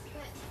stuff,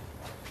 but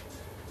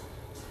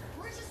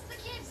we're just the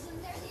kids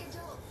and they're the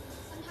adults.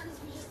 Sometimes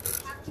we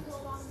just have to go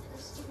along with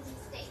their stupid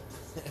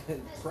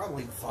mistakes.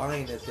 Probably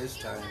fine at this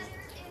time. If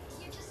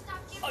you just stop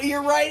giving Oh,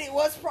 you're right, it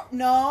was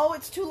no,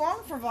 it's too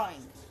long for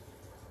Vine.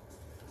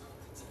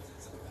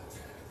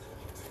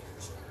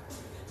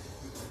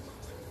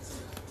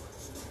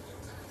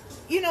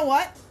 You know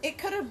what? It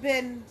could have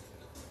been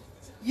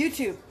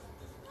YouTube.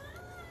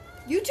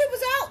 YouTube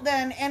was out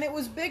then, and it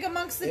was big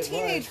amongst the It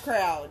teenage was.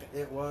 crowd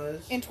It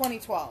was. in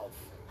 2012.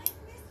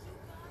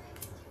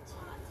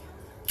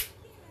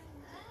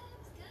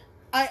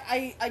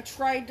 I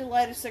tried to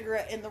light a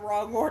cigarette in the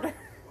wrong order.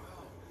 wow.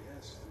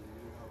 Yes, the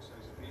new house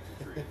has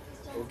a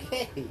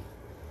pizza tree.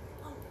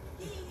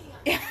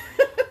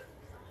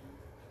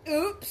 Okay.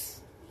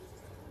 Oops.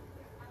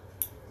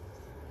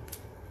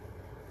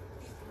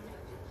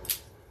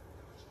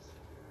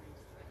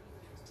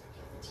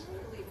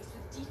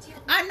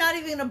 I'm not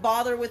even going to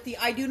bother with the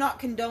I do not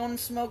condone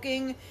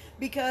smoking,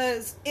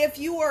 because if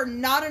you are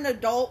not an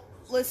adult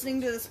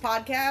listening to this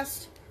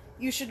podcast,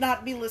 you should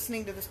not be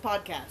listening to this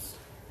podcast.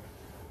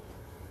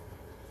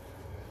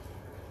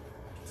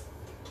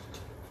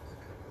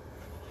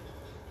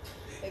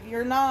 If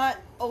you're not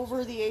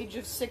over the age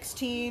of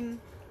 16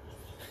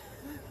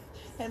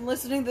 and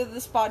listening to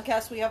this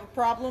podcast, we have a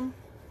problem.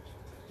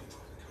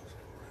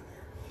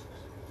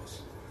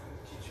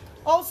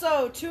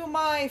 Also, to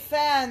my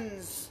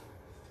fans,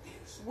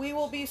 we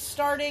will be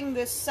starting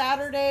this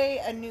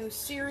Saturday a new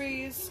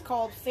series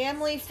called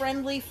Family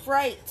Friendly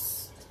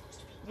Frights.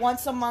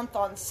 Once a month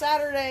on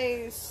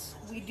Saturdays.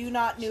 We do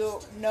not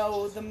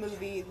know the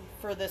movie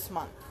for this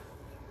month.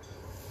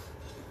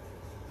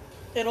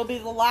 It'll be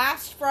the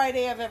last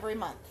Friday of every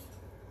month.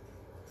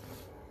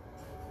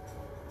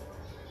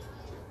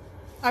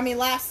 I mean,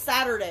 last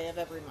Saturday of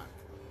every month.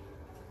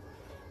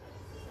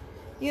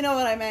 You know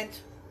what I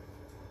meant.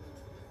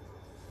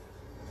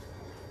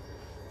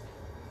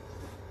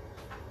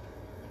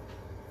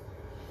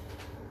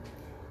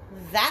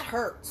 That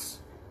hurts.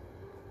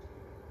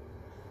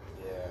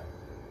 Yeah.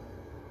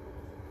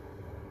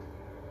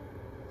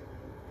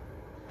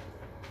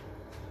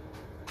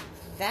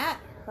 That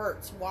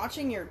hurts.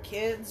 Watching your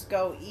kids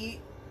go eat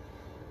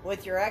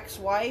with your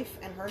ex-wife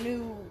and her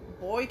new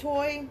boy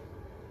toy.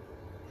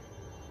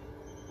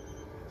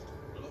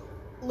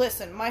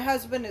 Listen, my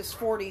husband is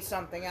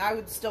 40-something. I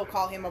would still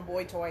call him a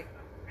boy toy.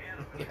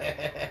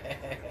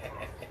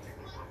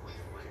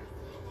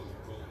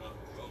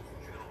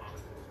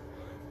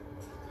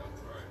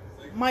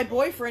 My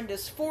boyfriend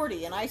is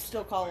 40, and I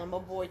still call him a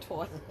boy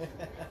toy. Hey,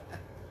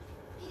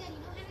 Dad, you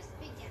know Hannah's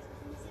big dance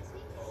performance this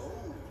week?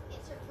 Oh,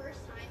 It's her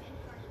first time in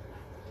front of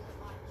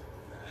a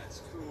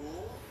that's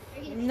cool.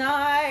 Are you gonna be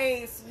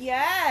Nice!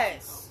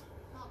 Yes!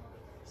 Mom will be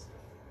there, so-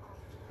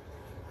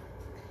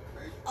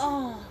 Hey,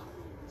 Oh.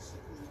 this is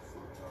really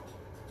fun,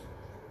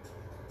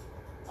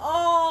 though.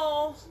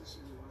 Oh! What's this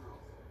in your mouth?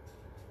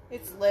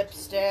 It's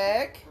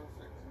lipstick.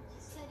 Perfect. You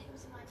said it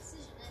was my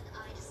decision, and I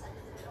decided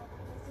that I don't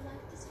want to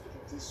like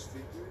disfigured.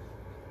 Disfigured?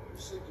 You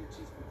said your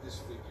teeth were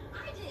disfigured. I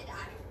did.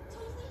 I'm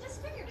totally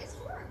disfigured. It's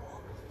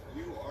horrible.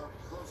 You are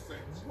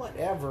perfect.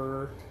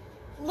 Whatever.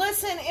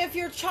 Listen, if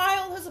your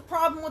child has a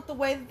problem with the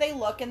way that they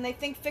look and they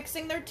think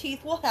fixing their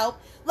teeth will help,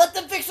 let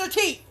them fix their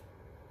teeth!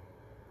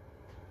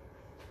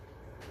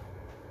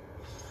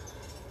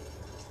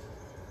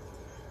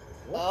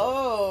 What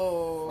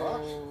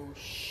Oh,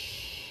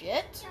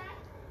 shit.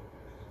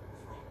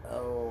 the-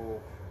 Oh.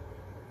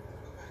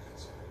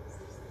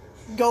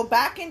 Go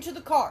back into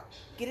the car.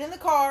 Get in the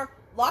car,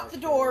 lock the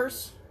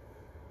doors.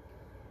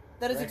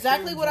 That is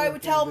exactly what I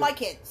would tell my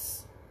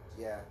kids.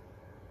 Yeah.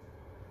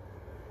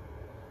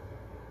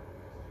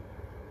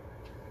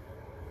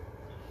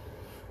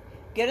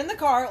 Get in the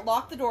car,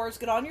 lock the doors,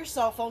 get on your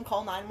cell phone,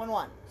 call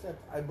 911.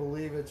 Except I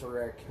believe it's a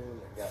raccoon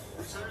that got me.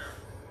 Who's there?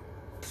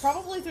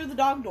 Probably through the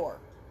dog door.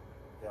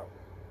 Yep.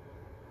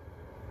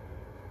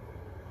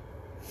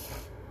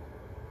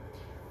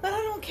 But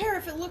I don't care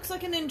if it looks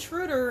like an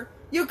intruder.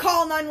 You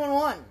call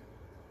 911.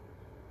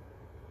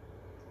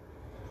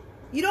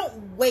 You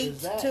don't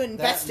wait 'Cause to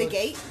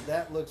investigate.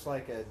 That looks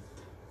like a.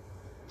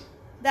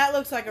 That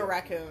looks like a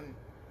raccoon.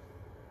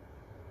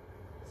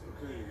 It's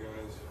okay, you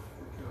guys.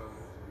 We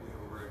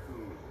have a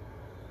raccoon.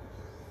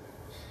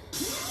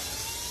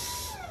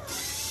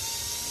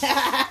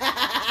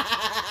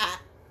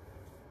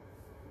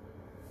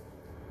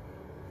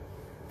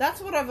 That's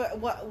what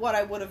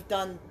I would have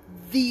done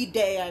the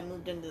day I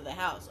moved into the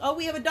house. Oh,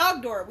 we have a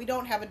dog door. We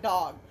don't have a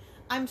dog.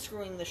 I'm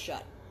screwing this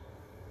shut.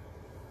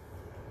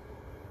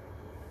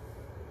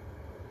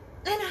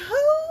 And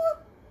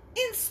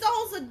who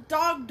installs a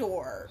dog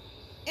door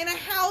in a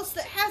house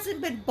that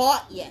hasn't been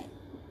bought yet?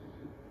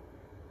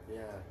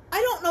 Yeah.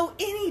 I don't know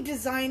any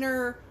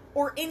designer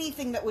or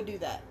anything that would do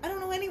that. I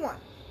don't know anyone.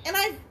 And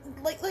I've,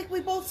 like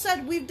we both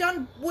said, we've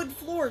done wood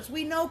floors.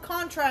 We know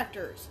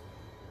contractors.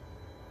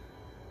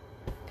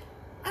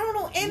 I don't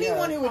know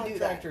anyone who would do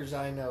that. Contractors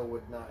I know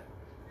would not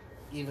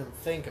even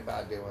think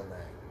about doing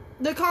that.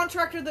 The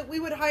contractor that we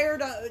would hire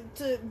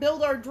to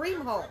build our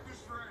dream home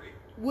Breakfast ready.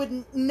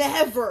 would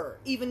never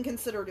even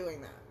consider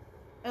doing that.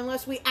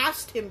 Unless we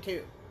asked him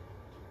to.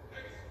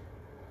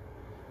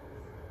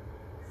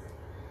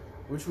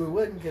 Which we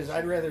wouldn't, because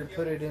I'd rather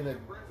put it in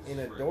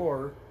a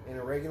door, in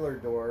a regular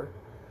door.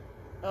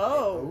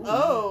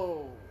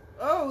 Oh,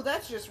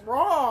 that's just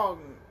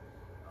wrong.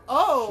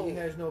 Oh. She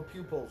has no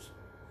pupils.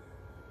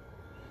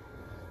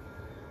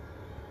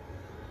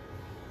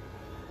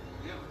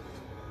 Yeah.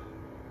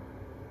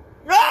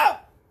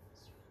 Ah!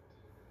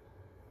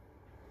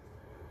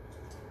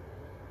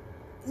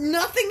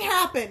 Nothing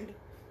happened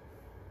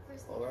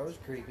Oh, that was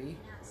creepy.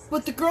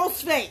 but the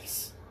girl's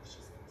face.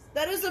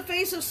 That is the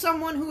face of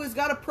someone who has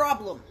got a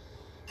problem.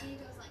 And he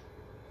goes like,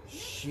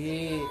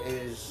 She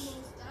is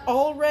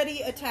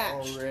Already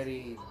attached.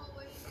 already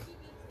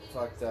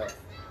fucked up. I mean,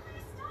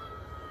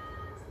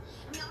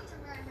 I'll tell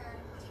her I heard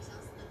him when he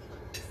tells that they look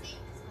the same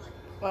as blood.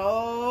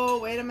 Oh,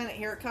 wait a minute.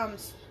 Here it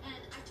comes. And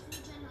I told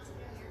Jen not to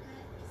get a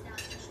haircut because now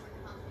it's too short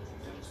and off because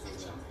getting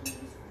extensions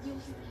and these real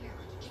human hair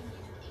like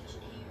Indian and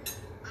Asian hair.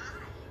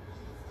 I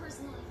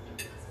personally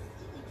think that's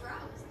completely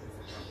gross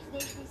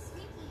because they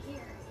sweep the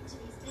hair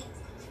into these bins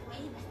and they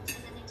weigh them and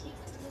then they take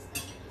them to this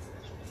thing and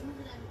they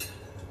move them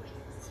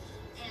ways.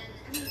 And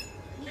I mean,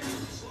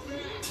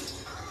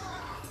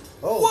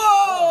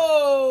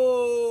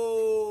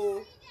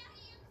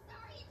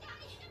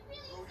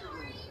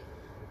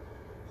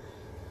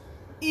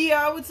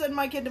 send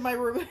my kid to my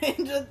room,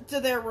 to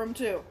their room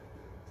too.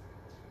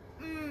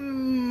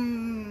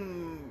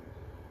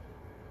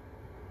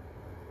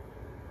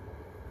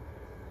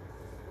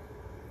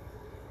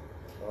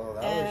 Oh,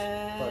 that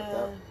was fucked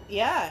up.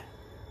 Yeah.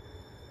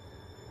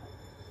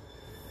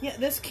 Yeah,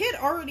 this kid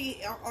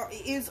already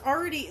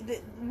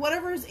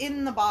whatever's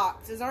in the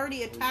box is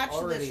already attached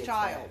to this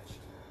child.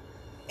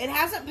 It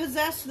hasn't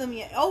possessed them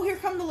yet. Oh, here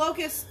come the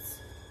locusts.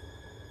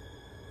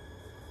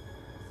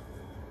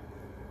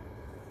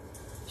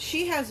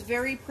 She has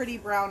very pretty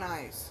brown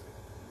eyes.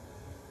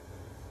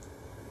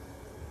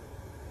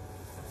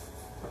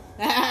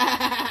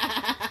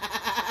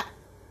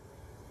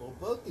 Well,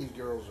 both these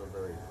girls are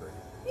very pretty.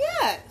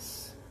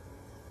 Yes.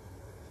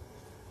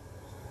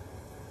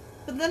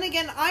 But then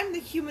again, I'm the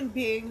human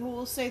being who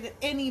will say that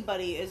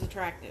anybody is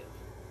attractive.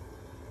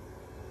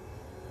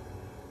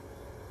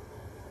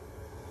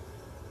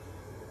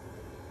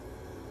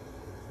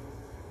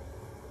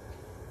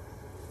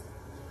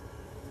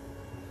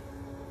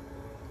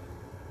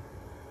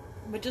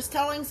 But just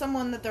telling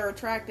someone that they're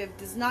attractive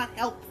does not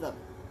help them.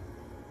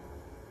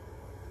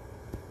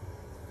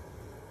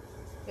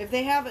 If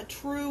they have a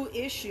true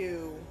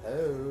issue...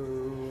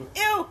 Oh.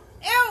 Ew!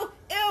 Ew!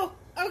 Ew!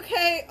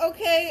 Okay,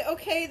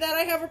 that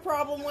I have a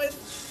problem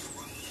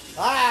with.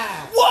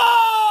 Ah!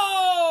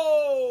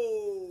 Whoa!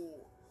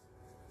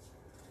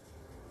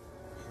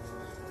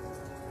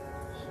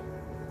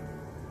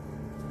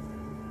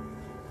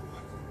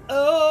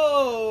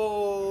 Oh.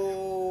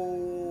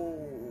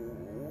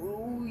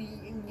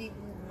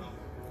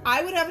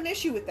 I would have an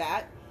issue with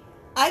that.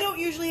 I don't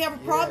usually have a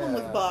problem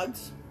with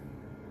bugs.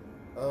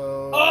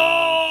 Oh.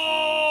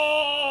 Oh!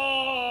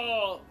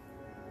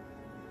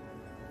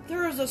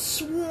 There is a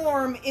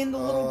swarm in the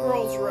little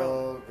girl's room.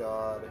 Oh,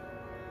 God.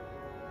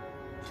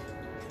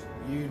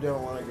 You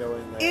don't want to go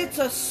in there. It's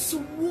a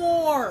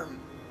swarm.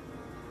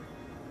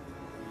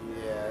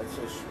 Yeah, it's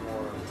a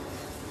swarm.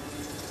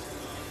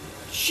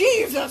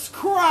 Jesus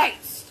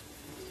Christ!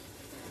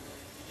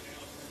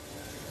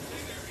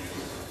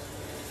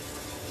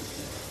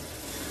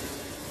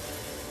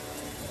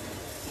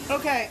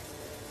 Okay.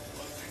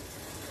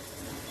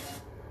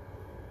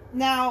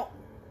 Now,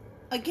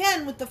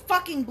 again, with the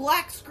fucking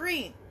black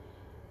screen.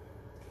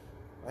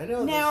 I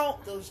know, Now-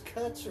 those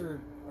cuts are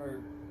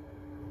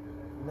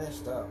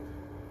messed up.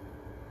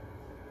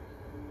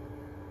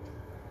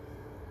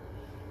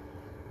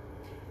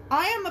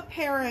 I am a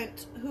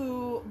parent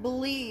who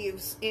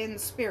believes in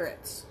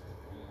spirits.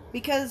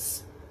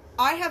 Because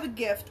I have a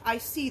gift, I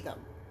see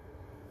them.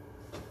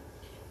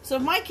 So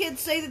if my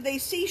kids say that they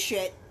see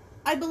shit,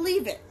 I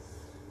believe it.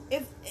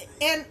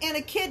 And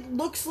a kid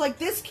looks like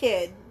this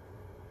kid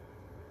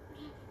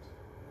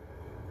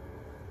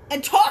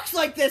and talks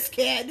like this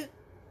kid,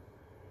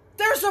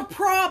 there's a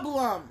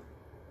problem.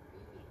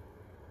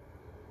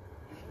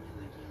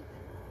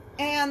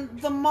 And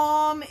the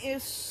mom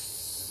is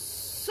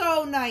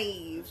so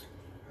naive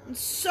and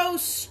so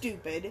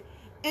stupid.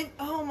 And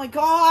oh my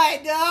god!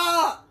 Take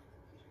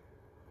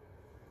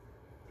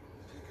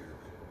care of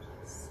it.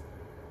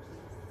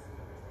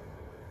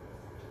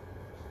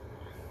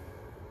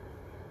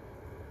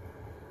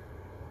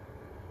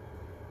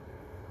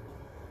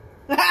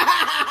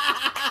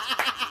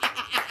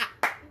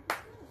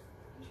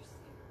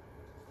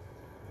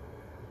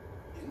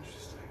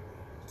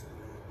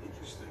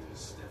 Interesting is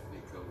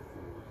Stephanie go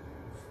forward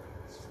with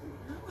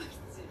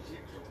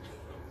your friends.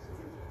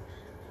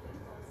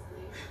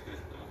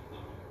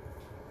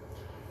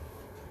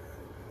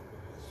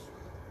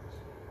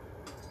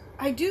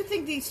 I do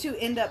think these two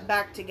end up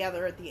back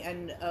together at the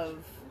end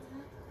of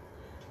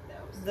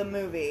the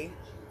movie.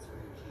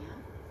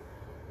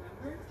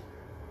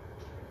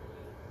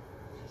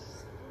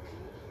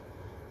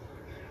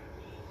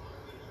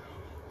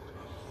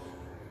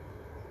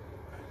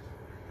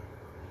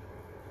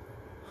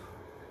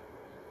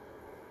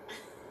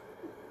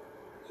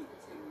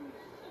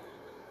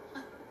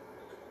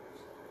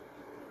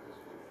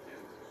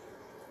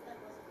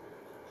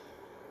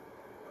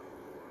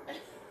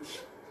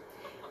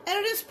 And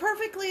it is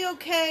perfectly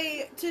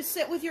okay to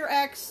sit with your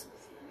ex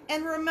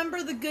and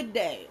remember the good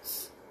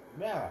days.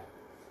 Yeah.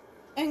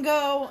 And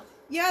go,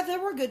 yeah, there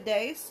were good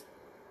days,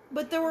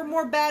 but there were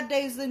more bad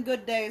days than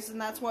good days,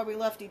 and that's why we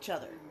left each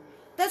other.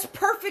 That's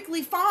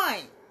perfectly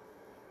fine.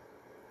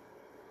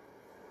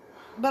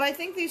 But I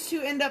think these two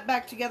end up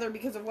back together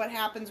because of what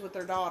happens with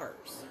their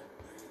daughters.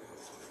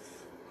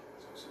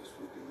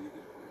 Successfully deleted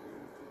from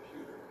your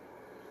computer.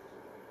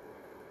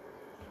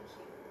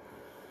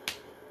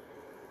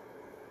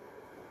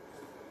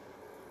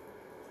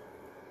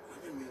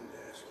 I've been meaning to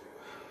ask you,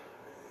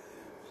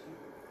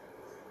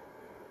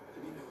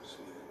 have you noticed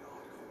anything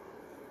odd going on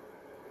with you?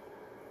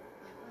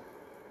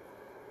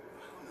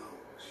 I don't know.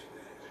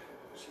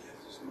 She has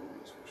these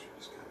moments where she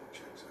just kind of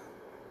checks out.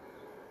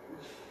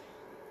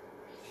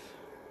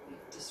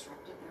 We've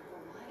disrupted their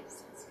whole lives.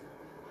 It's going to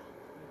be a while.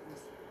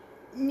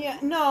 Yeah,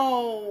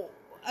 no.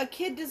 A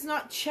kid does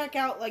not check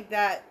out like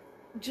that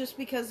just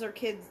because their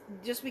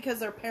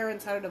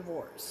parents had a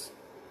divorce.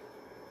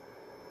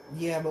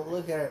 Yeah, but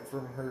look at it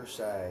from her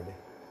side.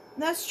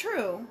 That's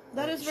true.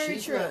 That is very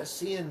she's true. not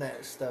seeing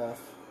that stuff,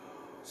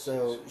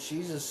 so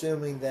she's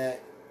assuming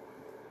that,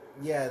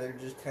 yeah, they're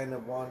just kind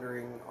of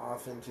wandering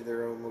off into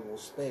their own little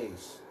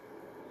space,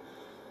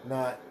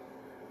 not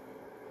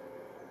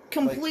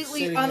Completely like,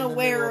 sitting in the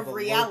unaware middle of a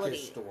reality.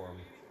 locust storm.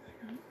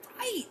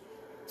 Right.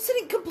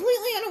 Sitting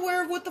completely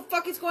unaware of what the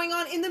fuck is going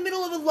on in the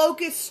middle of a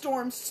locust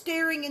storm,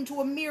 staring into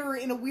a mirror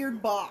in a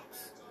weird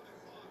box.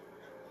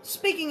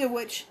 Speaking of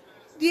which,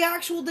 the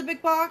actual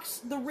Dybbuk box,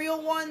 the real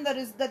one that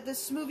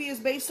this movie is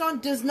based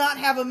on, does not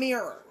have a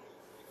mirror.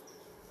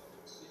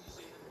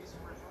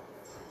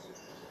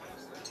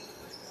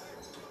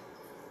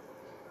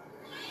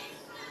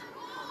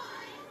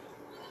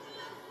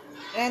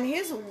 And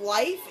his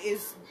life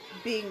is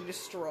being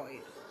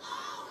destroyed.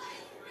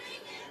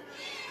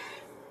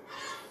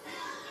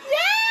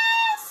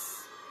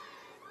 Yes!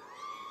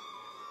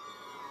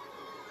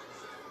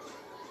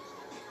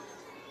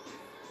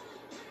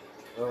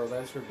 Oh,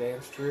 that's her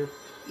dance troupe?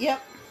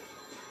 Yep.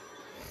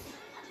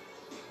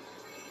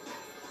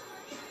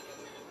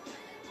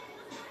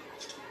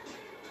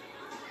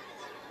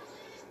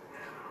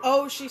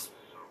 Oh, she's...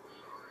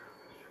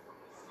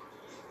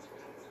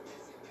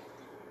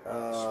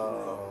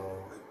 Oh.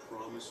 I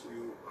promise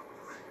you.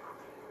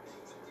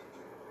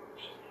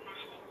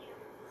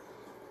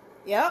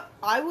 Yep,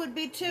 I would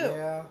be too.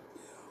 Yeah.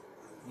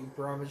 You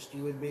promised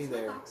you would be Is my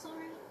there. box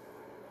alright?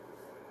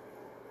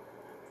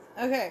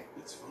 Okay,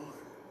 It's fine.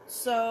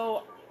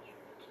 so...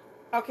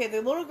 Okay,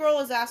 the little girl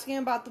is asking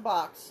about the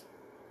box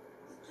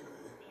Okay.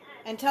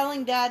 and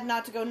telling Dad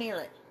not to go near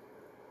it.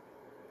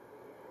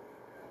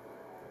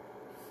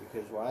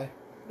 Because why?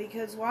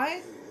 Because why?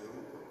 Hey,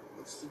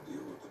 what's the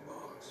deal with the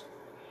box?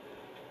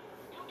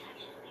 Okay.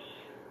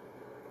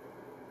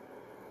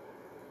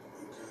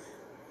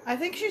 I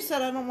think she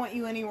said, I don't want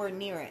you anywhere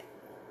near it.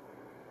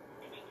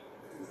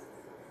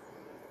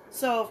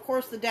 So, of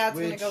course, the dad's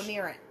going to go Which-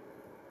 near it.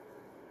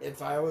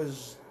 If I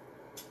was,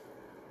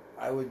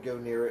 I would go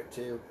near it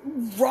too.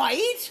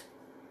 Right?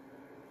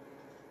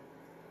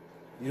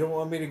 You don't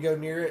want me to go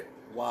near it?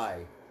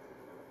 Why?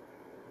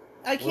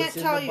 I can't What's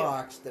tell in the you.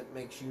 box that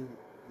makes you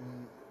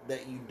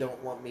that you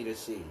don't want me to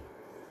see?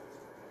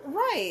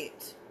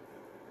 Right.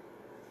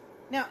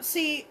 Now,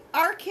 see,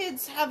 our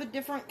kids have a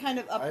different kind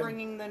of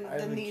upbringing than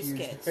these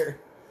accused kids.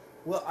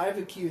 Well, I've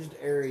accused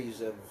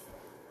Aries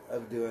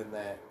of doing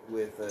that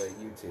with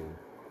YouTube.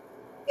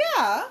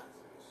 Yeah.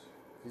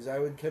 Because I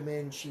would come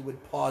in, she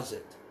would pause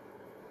it.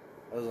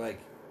 I was like,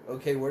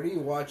 okay, what are you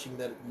watching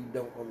that you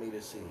don't want me to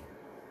see?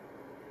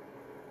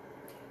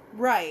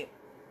 Right.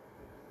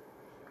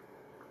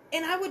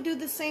 And I would do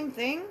the same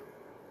thing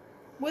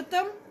with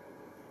them.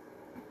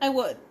 I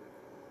would.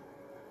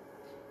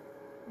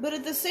 But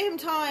at the same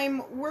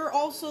time, we're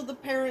also the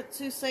parents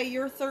who say,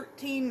 you're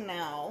 13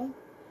 now.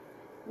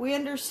 We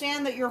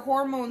understand that your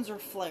hormones are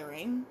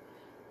flaring.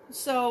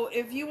 So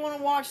if you want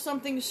to watch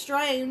something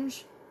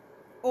strange,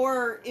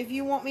 or if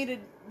you want me to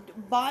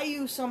buy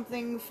you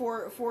something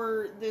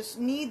for this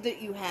need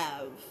that you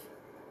have,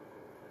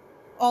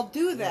 I'll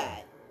do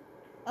that.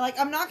 Like,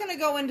 I'm not going to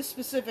go into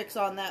specifics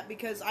on that,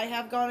 because I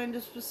have gone into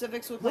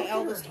specifics with my Look at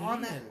eldest her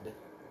on that. hand.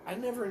 I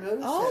never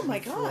noticed Oh that my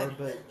before, God.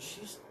 but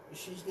she's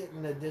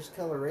getting a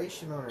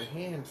discoloration on her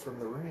hand from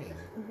the ring.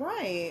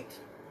 Right.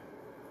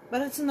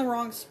 But it's in the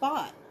wrong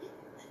spot.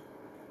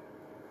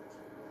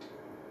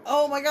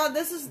 Oh my god,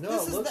 this is... No,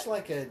 this it is looks the-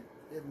 like a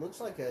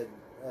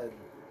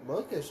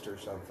locust or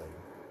something.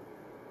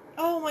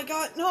 Oh my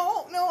god,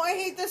 no, I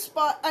hate this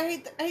spot.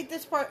 I hate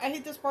this part. I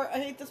hate this part. I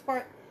hate this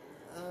part.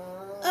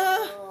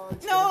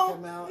 It's gonna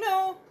come out.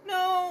 No.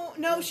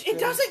 It's It gonna-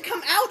 doesn't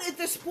come out at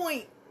this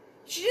point.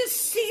 She just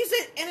sees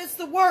it, and it's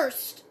the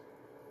worst.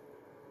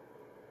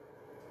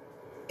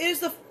 It is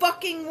the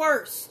fucking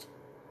worst.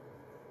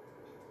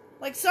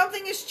 Like,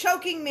 something is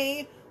choking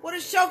me. What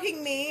is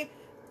choking me?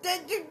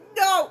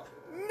 No.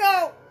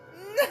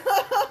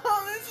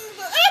 This is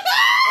the...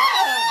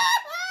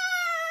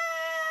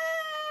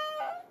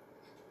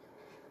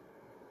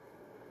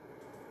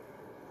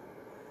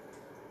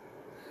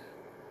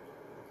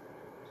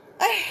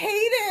 I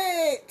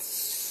hate it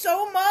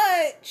so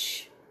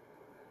much.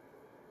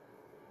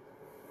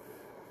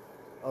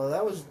 Oh,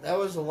 that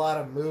was a lot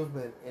of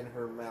movement in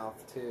her mouth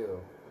too.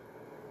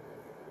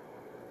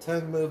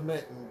 Tongue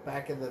movement and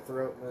back of the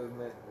throat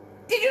movement.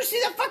 Did you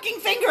see the fucking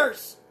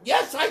fingers?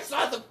 Yes, I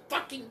saw the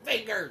fucking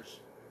fingers.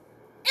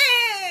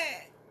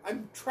 Eh,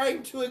 I'm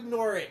trying to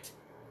ignore it.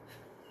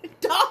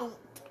 don't.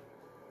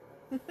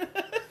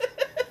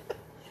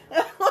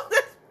 That's what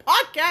this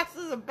podcast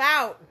is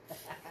about.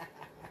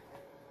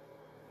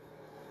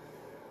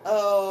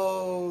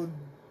 Oh,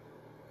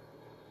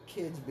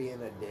 kid's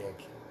being a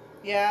dick.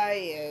 Yeah,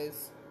 he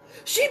is.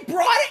 She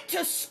brought it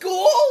to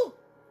school?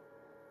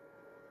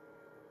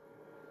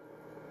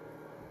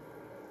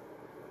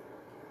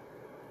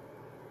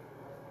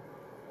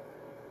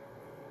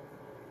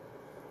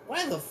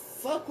 Why the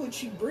fuck would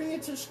she bring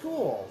it to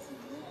school?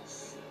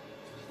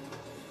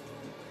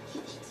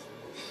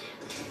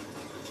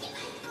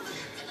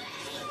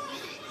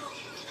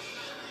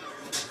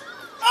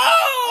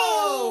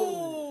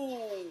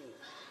 Oh!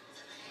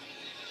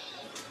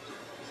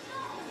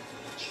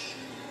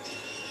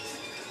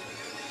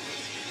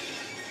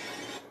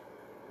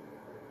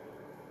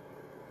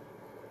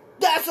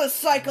 That's a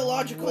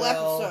psychological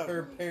well, episode.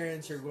 her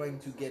parents are going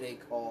to get a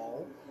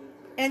call.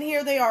 And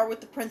here they are with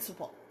the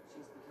principal.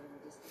 She's becoming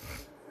distant from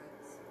her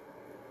friends,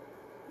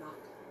 not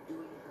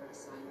doing her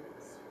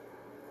assignments.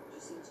 She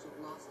seems to have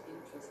lost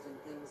interest in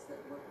things that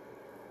were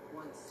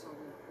once so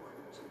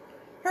important to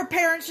her. Her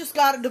parents just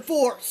got a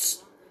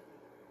divorce.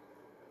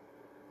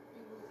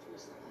 You moved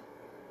recently.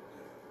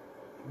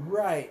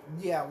 Right.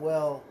 Yeah,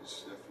 well,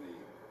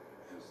 Stephanie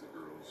has the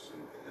girls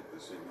at the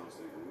same house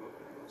they grew up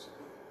in,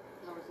 basically.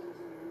 How are things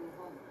in your new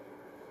home?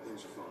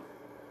 Things are fine.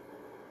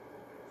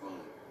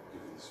 Fine,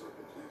 given the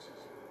circumstances.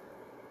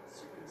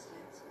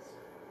 Circumstances.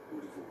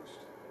 We're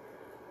divorced.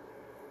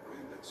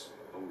 Right? That's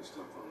always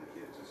tough on the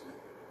kids, isn't it?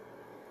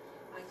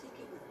 I think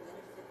it would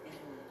benefit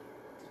anyone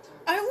to talk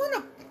I to want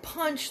someone. to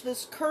punch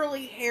this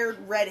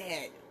curly-haired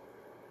redhead.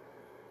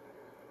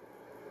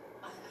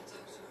 I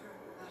talk to her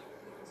about her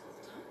feelings all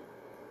the time.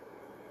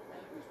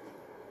 Everything.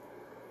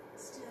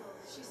 Still,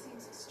 she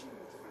seems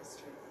extremely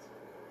frustrated.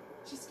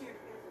 She scared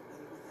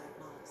everybody with that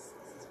box,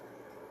 Mrs. Blake.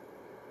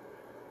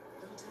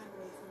 A little time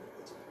away from it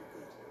will do her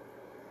good.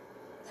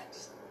 That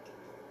just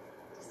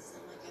doesn't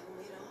sound like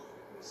Emily at all.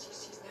 I mean,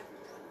 she's never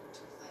gotten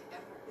into a fight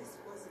ever. This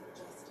wasn't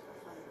just a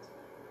fight.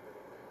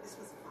 This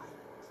was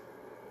violent.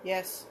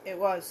 Yes, it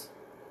was.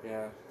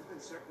 yeah. We've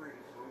been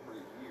separated for over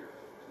a year.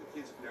 The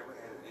kids have never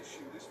had an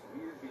issue. This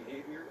weird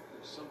behavior,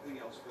 there's something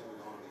else going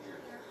on here.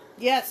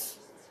 Yes.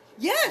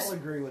 Yes! I'll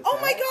agree with Oh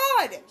that. my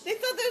god! They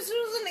thought this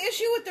was an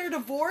issue with their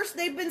divorce.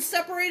 They've been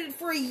separated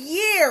for a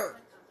year.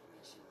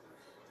 Confirmation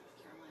for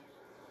Carolina.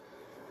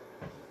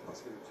 I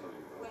was going to tell you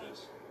about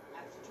this.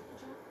 After triple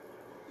job?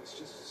 It's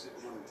just to sit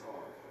down and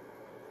talk.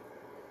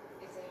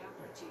 If they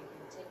offer it to you,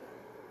 you take it?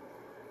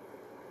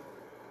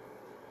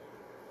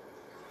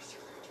 Of course you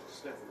are.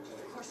 Stephanie,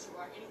 Of course you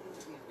are. Anything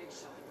to be a big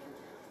shot again.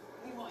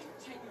 Meanwhile, your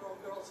 10-year-old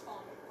girl's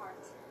falling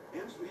apart.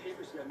 Em's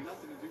behavior's got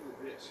nothing to do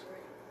with this.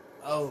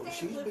 Oh,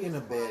 she's being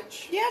a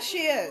bitch. Yeah, she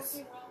is.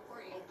 Working well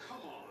for you. Oh,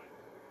 come on.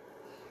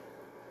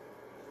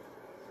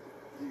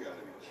 You gotta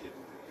be kidding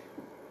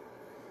me.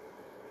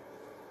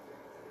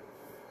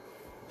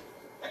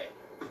 Hey,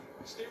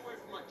 stay away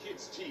from my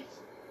kid's teeth.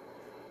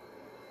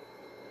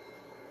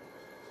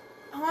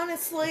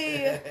 Honestly,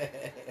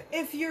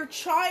 if your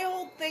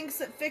child thinks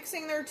that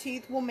fixing their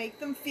teeth will make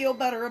them feel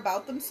better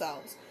about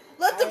themselves,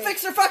 let them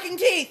fix their fucking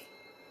teeth!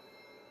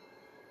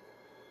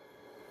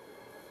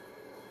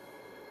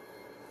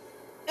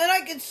 And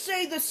I could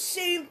say the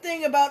same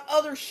thing about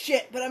other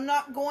shit, but I'm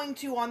not going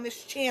to on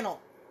this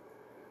channel.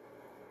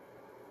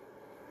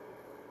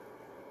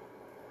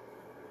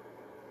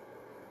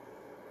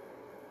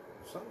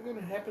 Something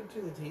gonna happen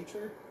to the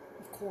teacher?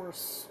 Of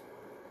course.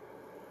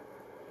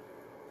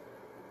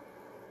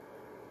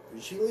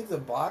 Did she leave the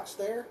box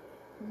there?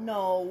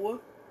 No.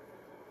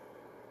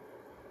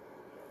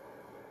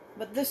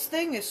 But this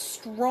thing is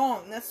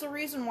strong. That's the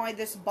reason why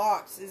this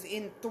box is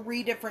in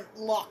 3 different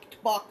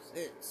locked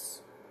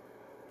boxes.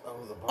 Oh,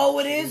 the box. Oh,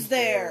 it is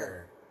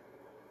there.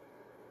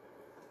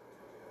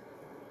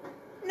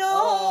 No!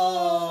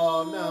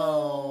 Oh,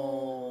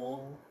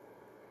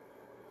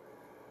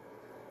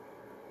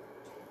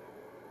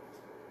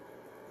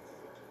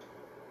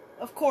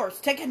 no. Of course,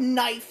 take a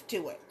knife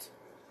to it.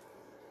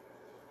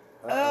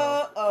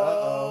 Uh-oh.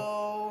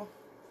 Uh-oh.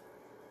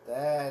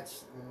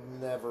 That's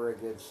never a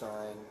good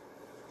sign.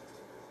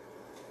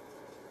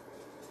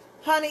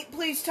 Honey,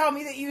 please tell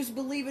me that you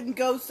believe in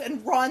ghosts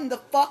and run the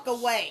fuck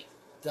away.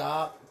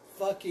 Stop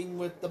fucking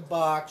with the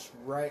box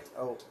right...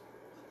 Oh.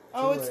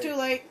 Oh, it's too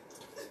late.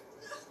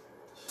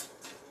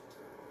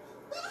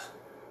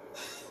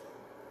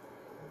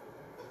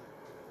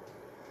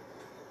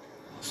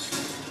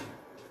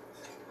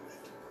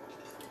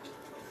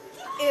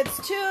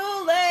 It's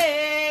too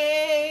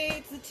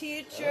late. The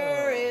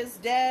teacher is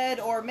dead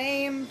or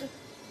maimed.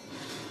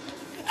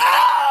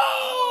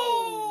 Oh!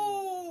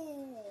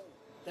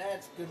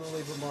 That's gonna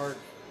leave a mark.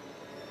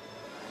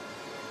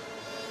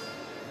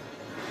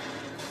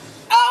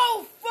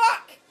 Oh,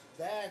 fuck!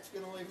 That's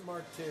gonna leave a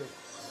mark too.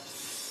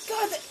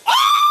 God, ah!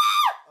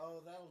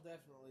 Oh, that'll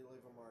definitely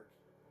leave a mark.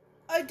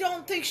 I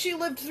don't think she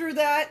lived through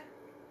that.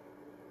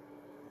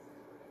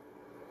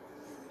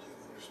 Do you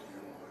understand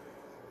why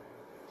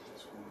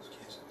this one was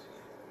canceled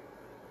today?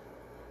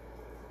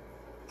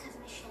 Because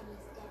Michelle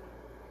is dead.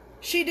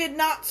 She did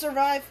not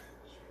survive.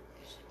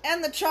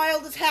 And the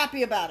child is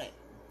happy about it.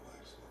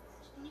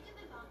 Can you get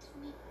my box for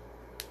me?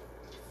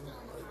 It's still in the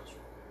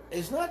classroom.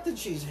 It's not that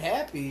she's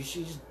happy,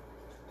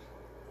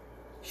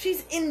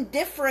 She's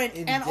indifferent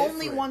and only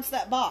Indifferent. wants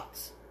that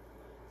box.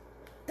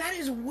 That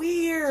is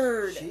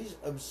weird. she's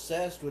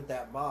obsessed with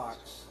that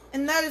box.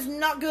 And that is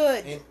not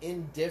good. And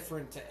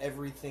indifferent to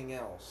everything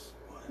else.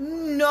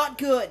 Not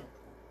good.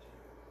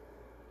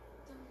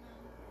 Don't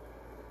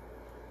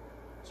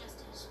know.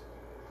 Justice.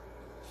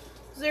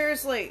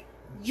 Seriously.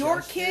 Your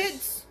Justice?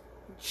 kids?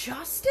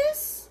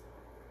 Justice?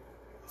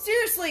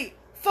 Seriously.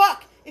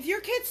 Fuck. If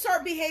your kids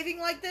start behaving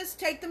like this,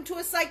 take them to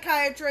a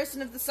psychiatrist.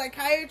 And if the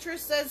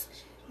psychiatrist says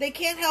they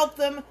can't help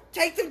them,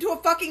 take them to a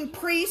fucking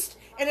priest.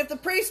 And if the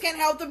priest can't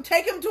help them,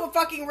 take them to a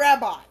fucking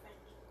rabbi.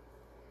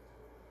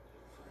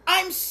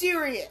 I'm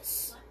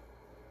serious.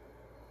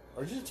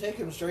 Or just take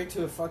him straight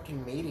to a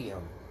fucking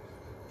medium.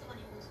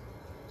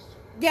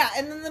 Yeah,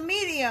 and then the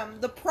medium,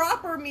 the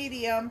proper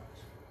medium,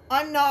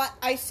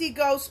 I see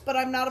ghosts, but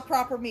I'm not a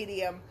proper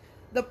medium.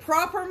 The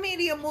proper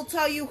medium will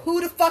tell you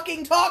who to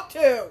fucking talk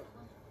to.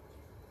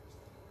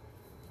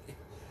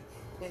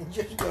 And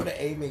just go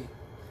to Amy.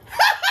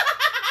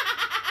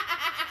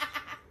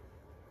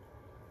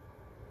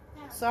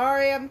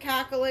 Sorry, I'm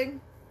cackling.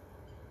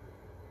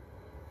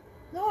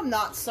 No, I'm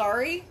not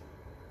sorry.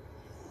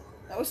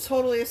 That was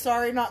totally a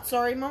sorry, not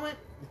sorry moment.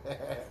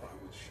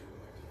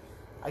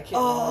 I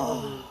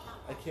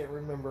can't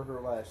remember her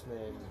last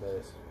name,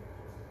 but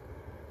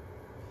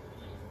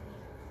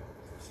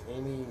it's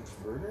Amy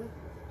Bruner?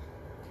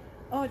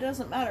 Oh, it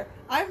doesn't matter.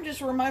 I'm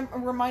just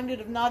reminded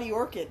of Naughty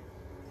Orchid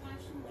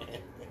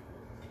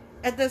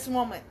at this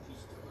moment.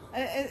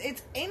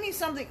 It's Amy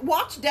something.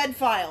 Watch Dead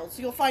Files.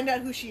 You'll find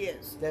out who she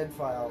is. Dead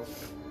Files.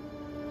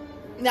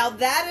 Now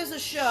that is a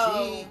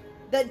show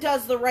that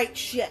does the right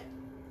shit.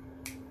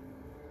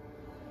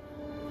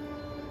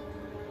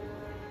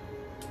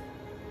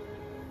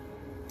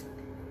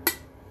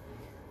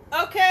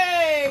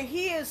 Okay,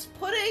 he is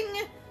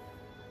putting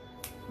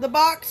the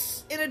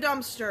box in a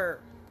dumpster.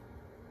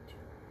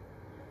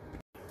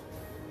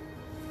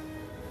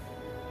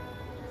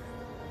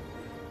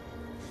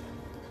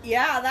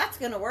 Yeah, that's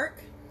gonna work.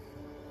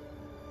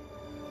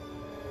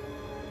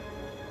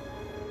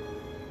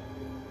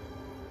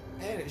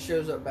 And it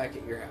shows up back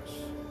at your house.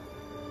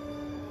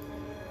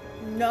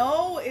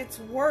 No, it's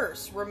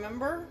worse,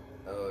 remember?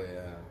 Oh,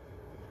 yeah.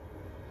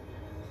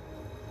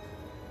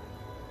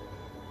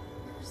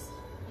 Where's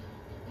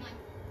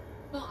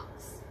my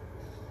box?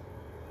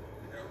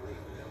 You got rid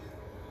of him.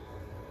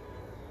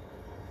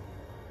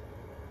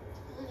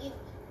 Tell me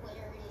where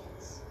it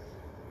is.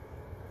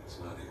 It's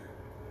not here.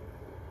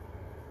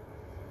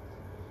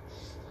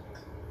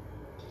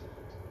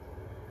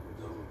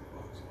 We're done with the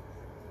box.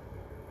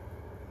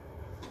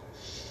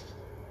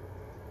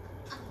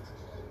 I'm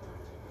calling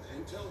her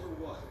And tell her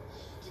what?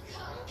 to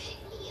come pick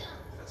me up.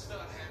 That's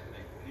not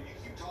happening. And if you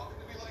keep talking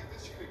to me like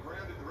this, you're gonna be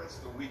grounded the rest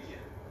of the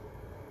weekend.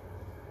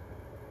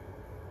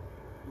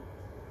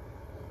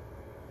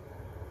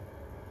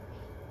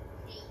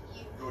 Hey,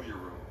 you. Go to your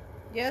room.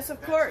 Yes, of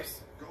That's course.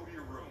 it. Go to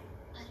your room.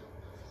 I don't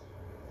love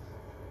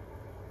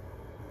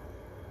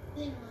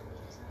you. Then mommy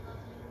doesn't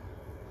love you.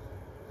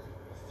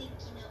 You think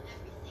you know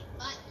everything,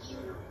 but you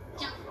Better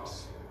knock it don't.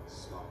 off.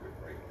 Stop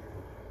it right now.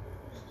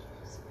 Mommy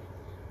loves me.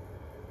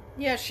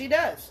 Yes, she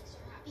does.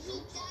 He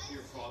Your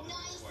does father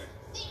nice this way.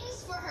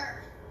 things for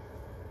her.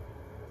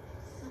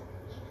 So, you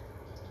know.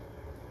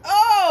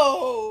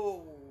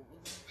 Oh!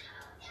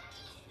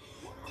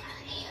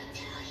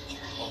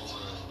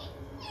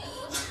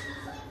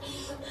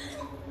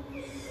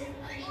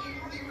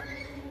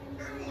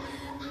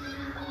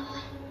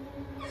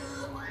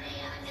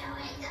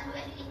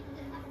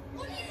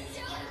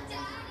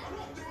 I'm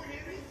not doing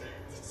anything.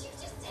 Did you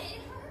just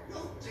hit her?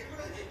 No, did what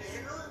I did to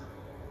hit her?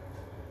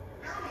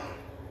 Emma!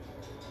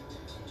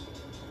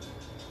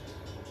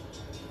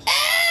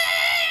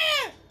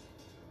 Ah!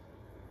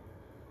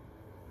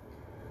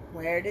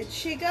 Where did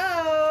she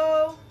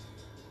go?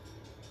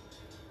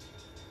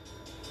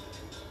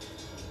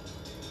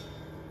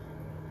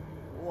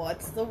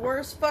 What's the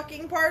worst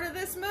fucking part of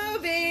this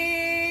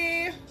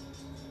movie?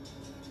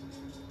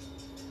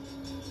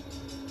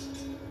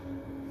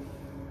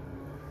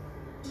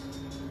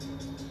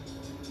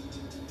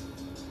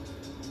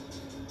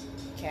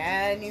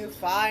 Can you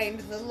find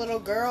the little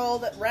girl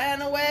that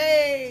ran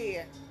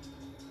away?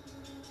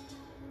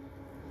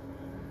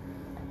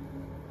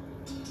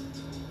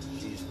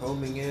 She's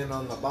homing in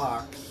on the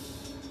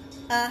box.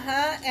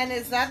 Uh-huh, and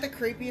is that the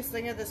creepiest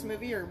thing of this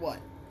movie or what?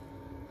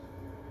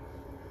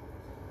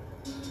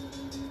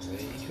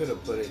 He could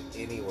have put it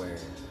anywhere.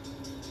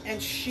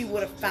 And she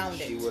would have found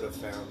She it. would have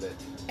found it.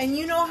 And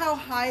you know how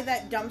high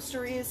that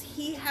dumpster is?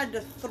 He had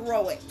to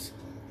throw it.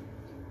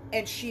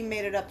 And she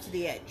made it up to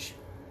the edge.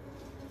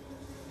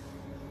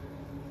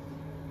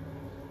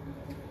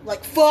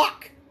 Like,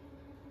 fuck!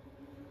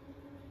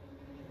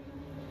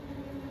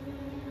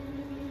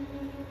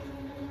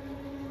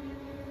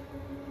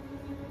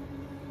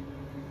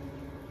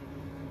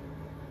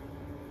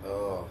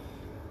 Oh.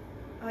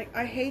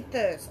 I hate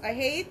this. I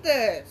hate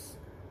this.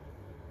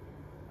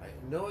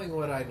 Knowing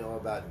what I know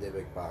about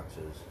Dybbuk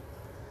boxes,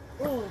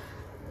 Oh.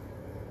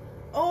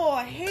 Oh,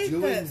 I hate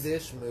doing this.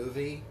 this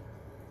movie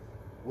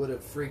would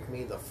have freaked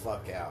me the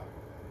fuck out.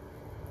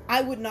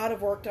 I would not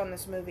have worked on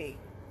this movie.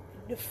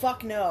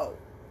 Fuck no.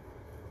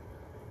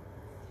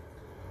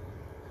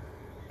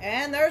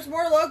 And there's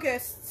more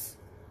locusts.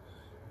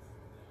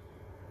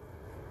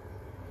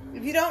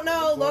 If you don't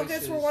know, The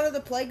locusts were voices. one of the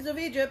plagues of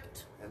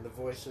Egypt. And the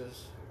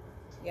voices.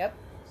 Yep.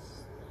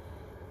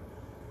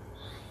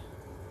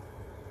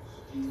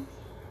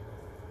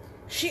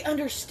 She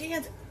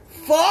understands.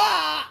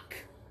 Fuck!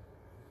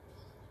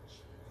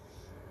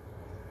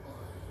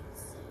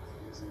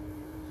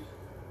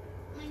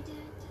 My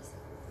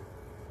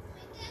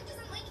dad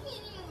doesn't like me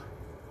anymore.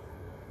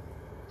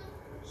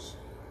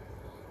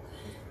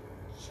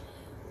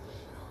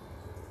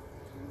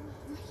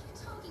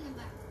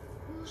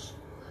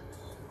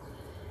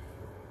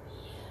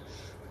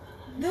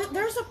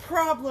 There's a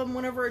problem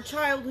whenever a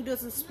child who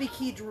doesn't speak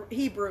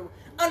Hebrew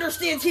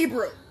understands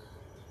Hebrew.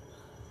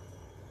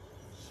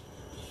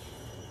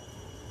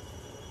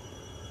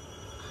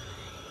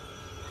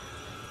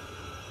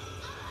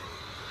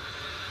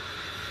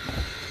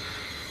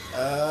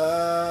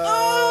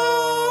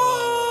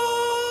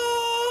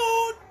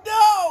 Oh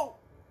no!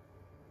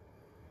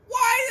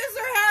 Why does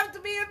there have to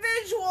be a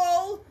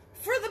visual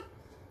for the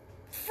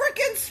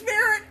frickin'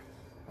 spirit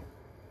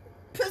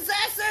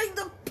possessing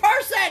the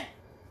person?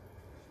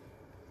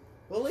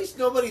 Well, at least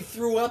nobody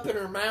threw up in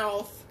her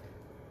mouth.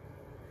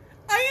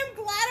 I am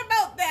glad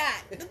about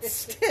that, but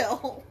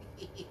still.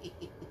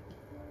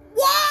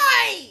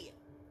 Why?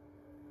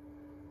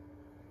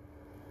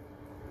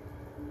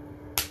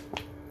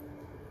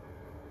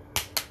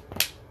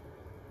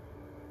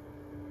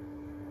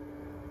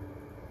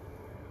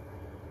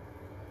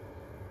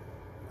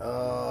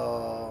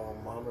 Oh,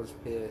 Mama's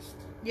pissed.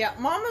 Yeah,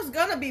 Mama's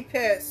gonna be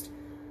pissed.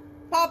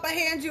 Papa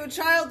hands you a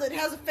child that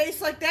has a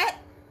face like that?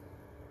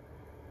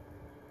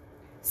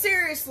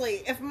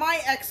 Seriously, if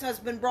my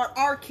ex-husband brought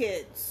our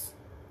kids,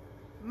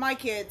 our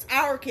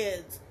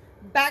kids,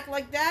 back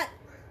like that,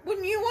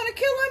 wouldn't you want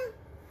to kill him?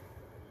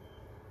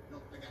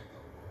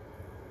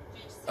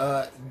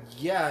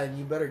 Yeah, and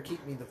you better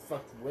keep me the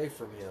fuck away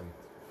from him.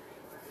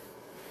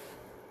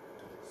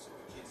 So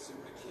I can't see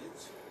my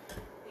kids?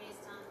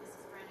 Based on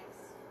Mrs.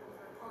 Brennick's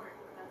report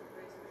about the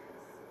bruises,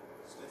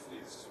 Stephanie,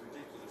 this is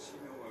ridiculous.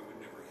 You know I would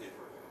never hit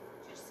her.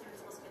 Judge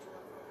Simmons will schedule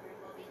a full hearing.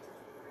 We'll be in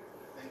touch with her.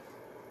 Thank you.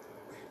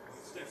 Wait,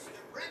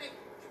 Stephanie. Brennick!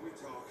 Can we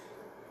talk?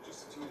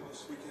 Just the two of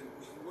us. We can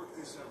work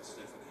this out,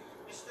 Stephanie.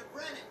 Mr.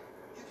 Brennick,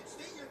 you can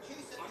state your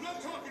case at I'm not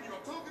talking to you.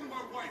 I'm talking to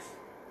my wife.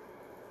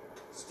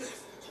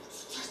 Steph.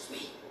 Trust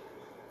me.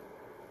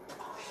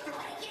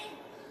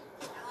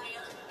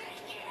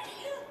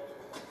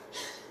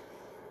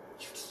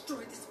 You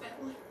destroyed this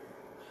family.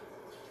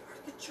 You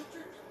hurt the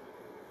children.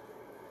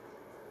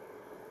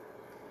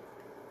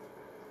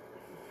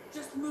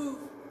 Just move.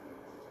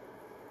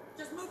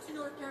 Just move to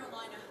North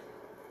Carolina.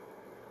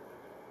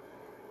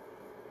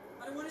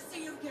 I don't want to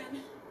see you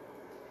again.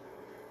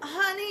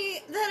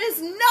 Honey, that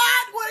is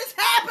not what is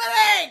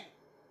happening!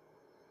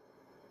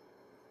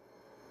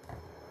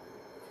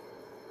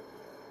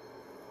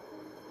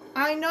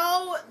 I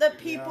know that Yeah, but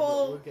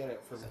people... look at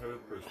it from her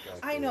perspective.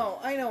 I know,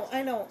 and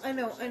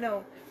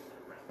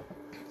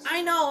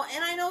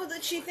I know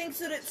that she thinks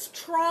that it's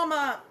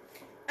trauma,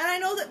 and I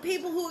know that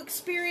people who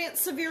experience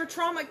severe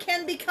trauma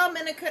can become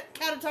in a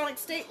catatonic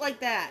state like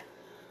that.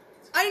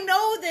 I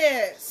know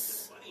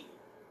this, Funny.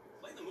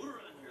 Play the mood around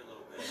here a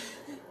little bit.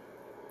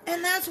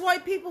 and that's why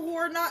people who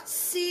are not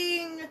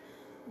seeing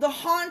the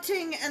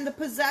haunting and the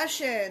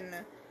possession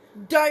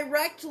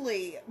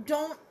directly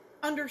don't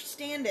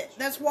understand it.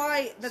 That's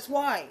why.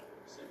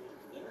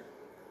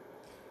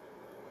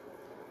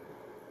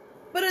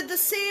 But at the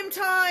same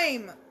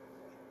time,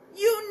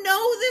 you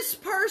know this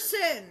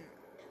person.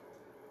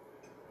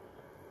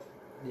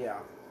 Yeah.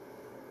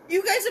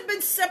 You guys have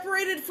been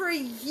separated for a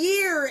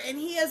year and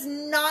he has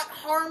not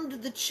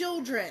harmed the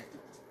children.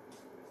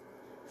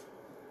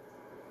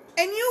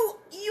 And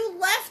you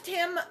left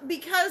him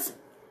because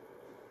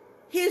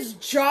his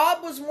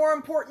job was more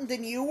important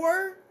than you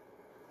were?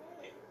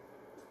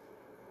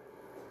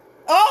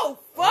 Oh,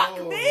 fuck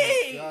Oh,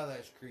 me! God,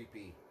 that's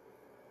creepy.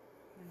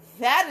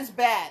 That is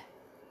bad.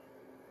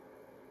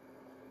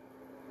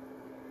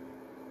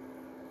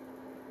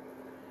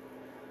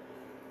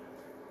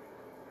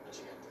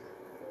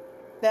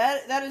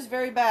 That is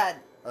very bad.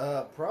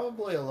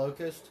 Probably a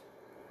locust.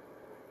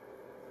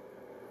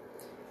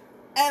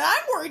 And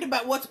I'm worried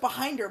about what's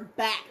behind her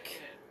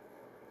back.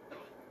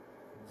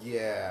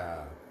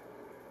 Yeah.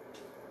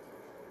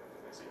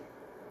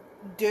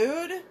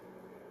 Dude.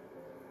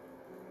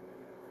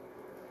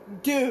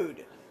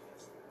 Dude,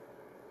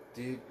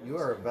 you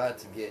are about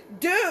to get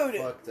Dude.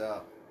 fucked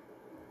up.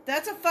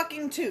 That's a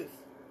fucking tooth.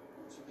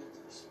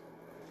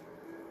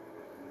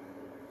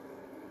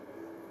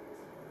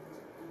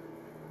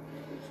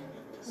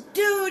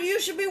 Dude, you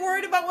should be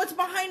worried about what's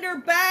behind her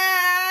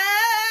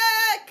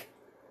back.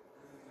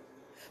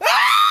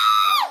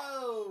 Ah!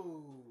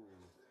 Oh!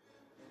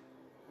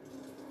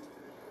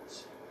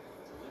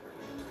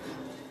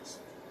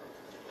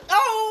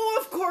 Oh,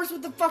 of course,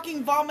 with the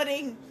fucking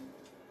vomiting.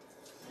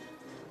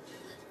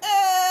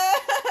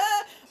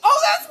 Oh,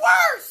 that's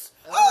worse!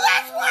 Oh,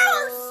 that's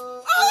worse!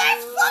 Oh,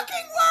 that's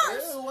fucking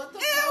worse! Ew, what the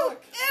Ew,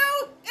 fuck?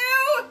 ew,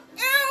 ew,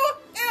 ew,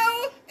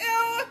 ew,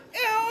 ew,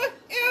 ew,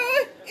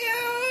 ew,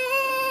 ew.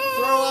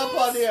 Throw up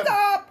on him.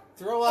 Stop.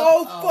 Throw up.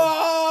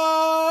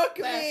 Oh, fuck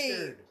me.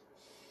 Bastard.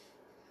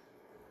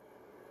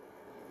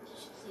 You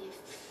should leave.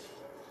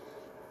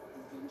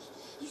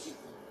 You should leave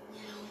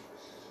now.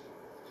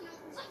 I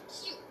don't like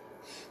you.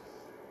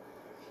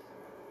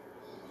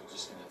 You're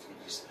just gonna have to get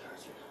used to that,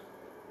 aren't you?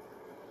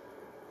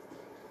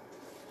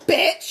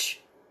 Bitch.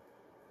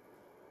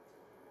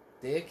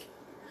 Dick.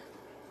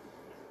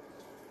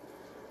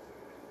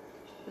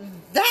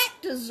 That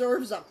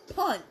deserves a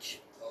punch.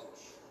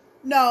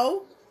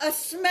 No, a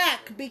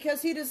smack,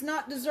 because he does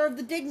not deserve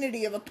the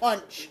dignity of a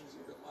punch.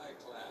 Things are my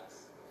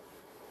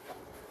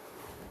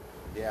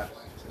Yeah.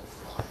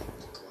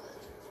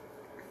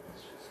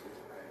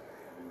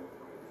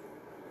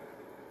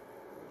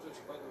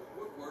 Judging by the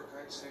woodwork,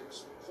 I'd say it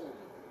was Pullman.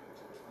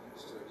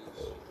 Studies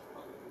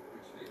probably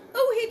originated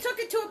Oh, he took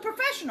it to a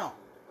professional.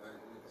 by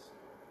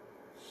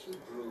these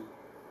Hebrew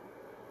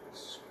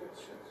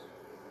scriptures.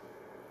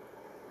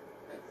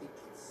 I think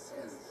it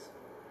says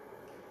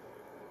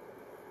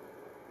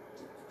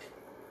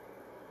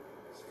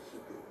it's the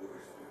Hebrew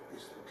word for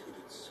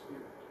dislocated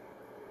spirit.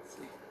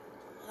 See?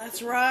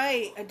 That's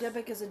right. A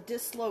Dybbuk is a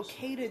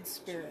dislocated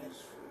spirit.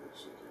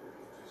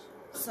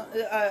 So,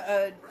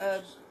 Judaism,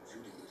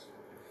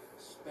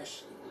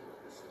 especially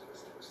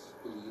Hasidics,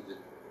 believe in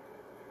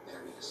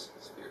various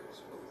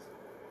spirits, both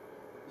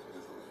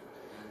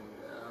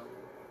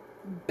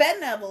benevolent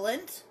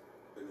benevolent.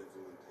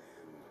 benevolent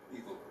and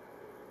evil.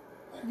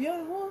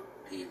 Yeah, well,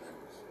 Demons.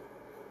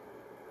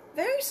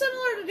 very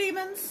similar to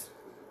demons.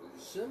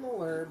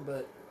 Similar,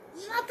 but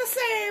Not the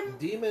same.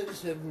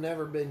 demons have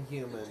never been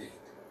human.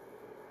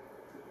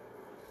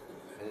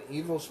 And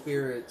evil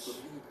spirits.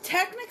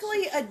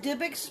 Technically, a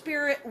Dybbuk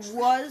spirit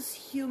was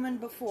human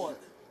before.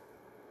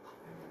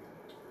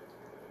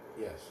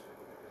 Yes.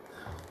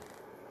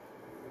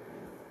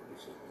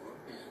 There's a more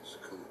man's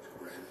Coach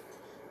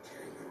Brannick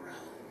carrying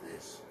around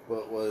this.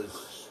 What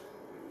was.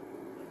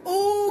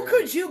 Ooh,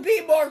 could you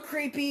be more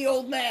creepy,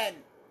 old man?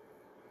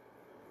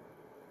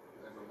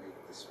 Never made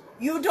this one.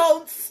 You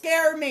don't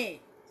scare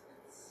me.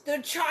 The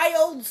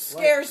child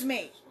scares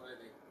me. That's why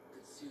they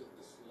concealed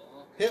this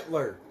law.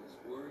 Hitler. His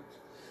words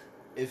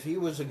If he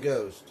was a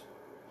ghost,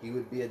 he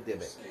would be a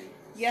Dybbuk. say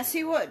Yes,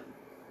 he would.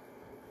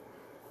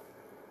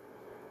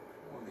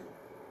 warning.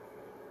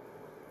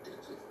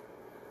 Deadly.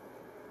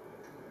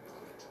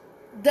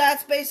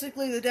 That's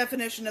basically the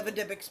definition of a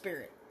Dybbuk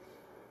spirit.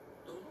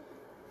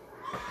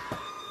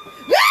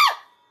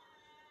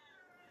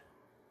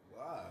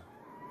 Wow.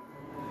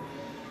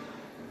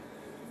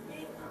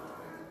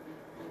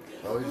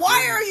 Oh,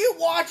 Why are you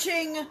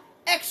watching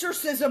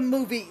exorcism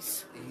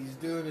movies? He's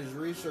doing his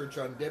research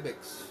on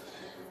Dybbuks.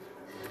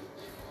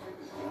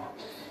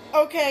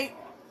 Okay,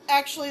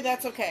 actually,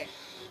 that's okay.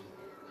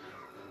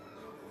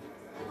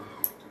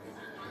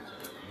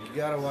 You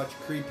gotta watch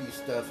creepy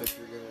stuff if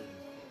you're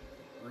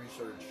gonna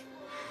research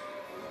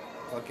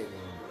fucking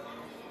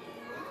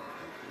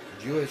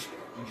Jewish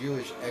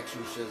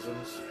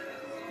exorcisms.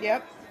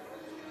 Yep.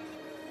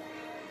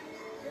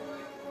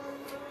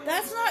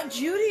 That's not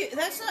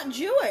That's not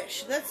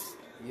Jewish. That's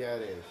Yeah,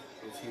 it is.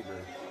 It's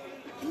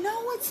Hebrew.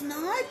 no, it's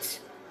not.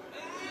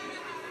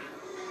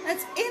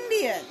 That's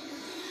Indian.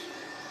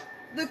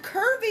 The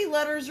curvy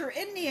letters are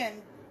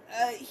Indian.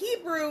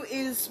 Hebrew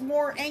is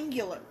more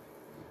angular.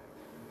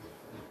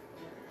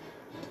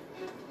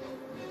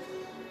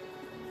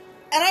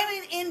 And I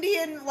mean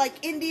Indian, like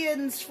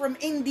Indians from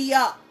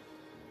India.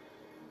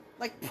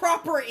 Like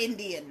proper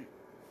Indian.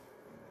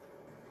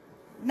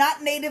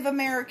 Not Native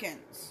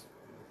Americans.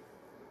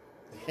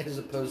 As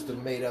opposed to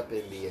made-up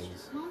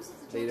Indians.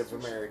 Native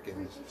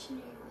Americans.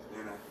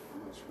 They're not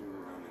much moving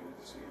around. I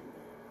need to see him.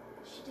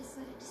 She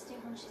decided to stay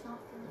home. She's not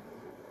feeling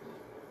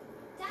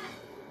well.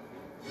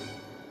 Dad!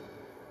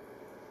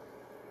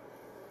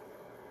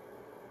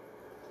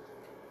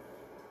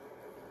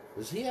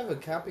 Does he have a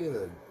copy of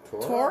the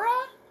Torah?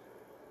 Torah?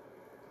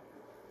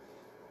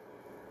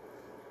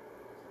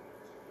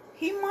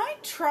 He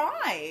might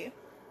try.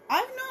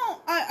 I've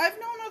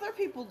known other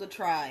people to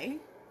try.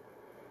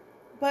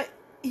 But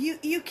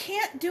you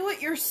can't do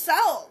it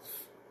yourself.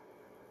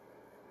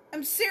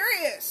 I'm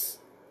serious.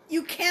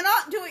 You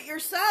cannot do it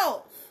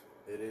yourself.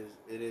 It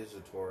is a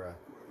Torah.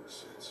 Whoever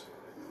sits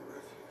in the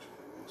refuge of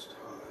the Most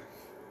High,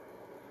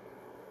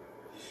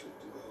 he should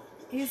dwell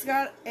in He's the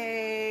got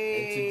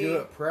And to do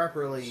a it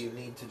properly, you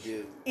need to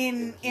do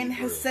in Hebrew.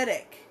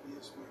 Hasidic. He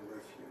is my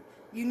refuge.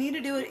 You need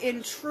to do it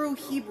in true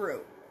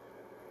Hebrew.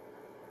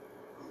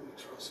 Only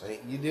trust I him.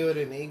 mean, you do it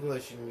in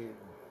English, and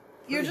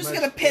You're pretty just much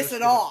gonna piss just it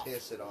gonna off.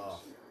 Piss it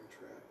off. Iron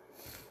trap.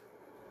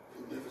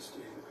 He'll never stay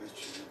in my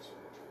chance.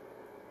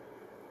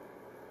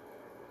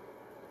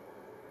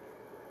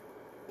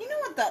 You know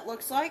what that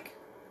looks like?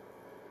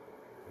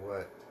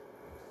 What?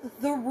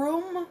 The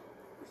room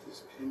With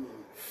his pinion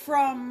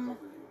from cover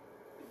you,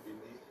 and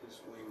beneath his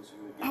wings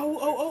you will be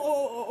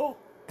oh.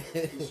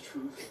 his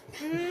truth.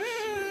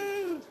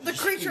 The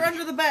creature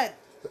under the bed.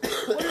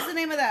 What is the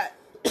name of that?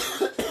 His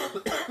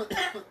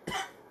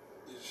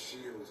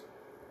shield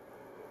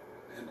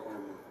and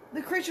armor.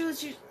 The creature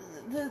that you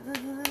Shall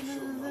not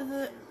fear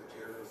the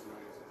terror of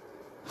night.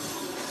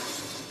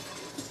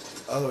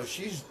 Oh,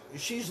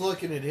 she's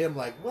looking at him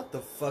like, what the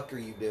fuck are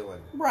you doing?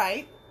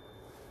 Right.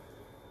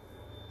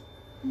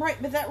 Right,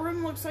 but that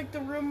room looks like the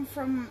room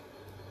from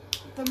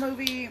the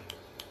movie.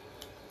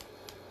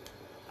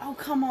 Oh,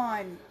 come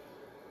on.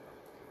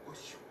 What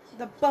is your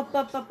The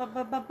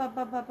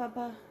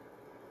ba.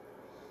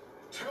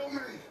 Tell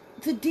me!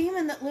 The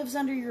demon that lives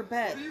under your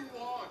bed. What do you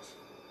want?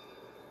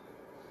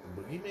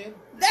 Boogeyman?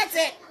 That's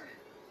it.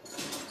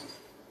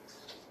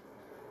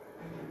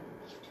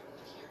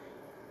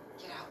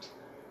 Get out.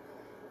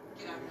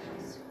 Get out of the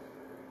house.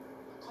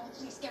 Call the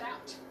police. Get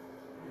out.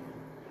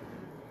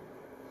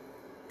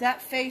 That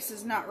face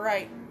is not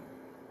right.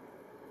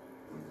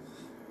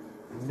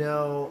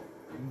 No,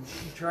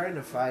 she's trying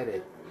to fight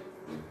it.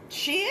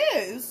 She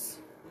is.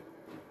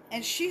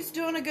 And she's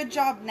doing a good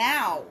job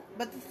now.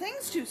 But the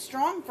thing's too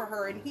strong for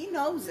her, and he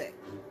knows it.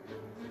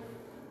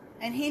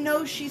 And he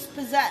knows she's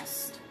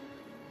possessed.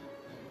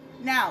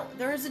 Now,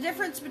 there is a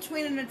difference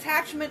between an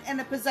attachment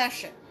and a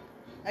possession.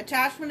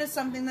 Attachment is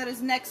something that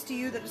is next to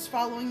you, that is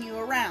following you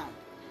around.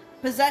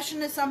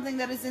 Possession is something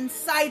that is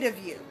inside of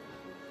you.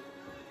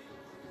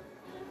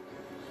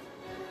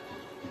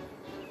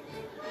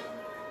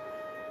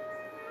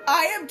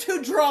 I am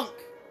too drunk.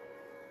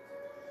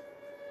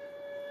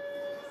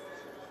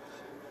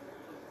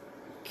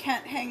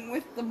 Can't hang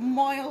with the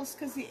moils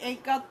because he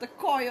ain't got the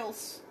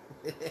coils.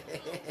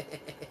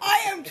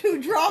 I am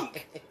too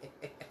drunk.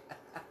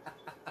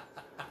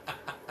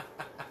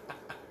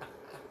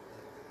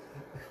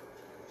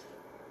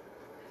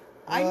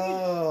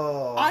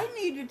 I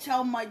need to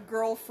tell my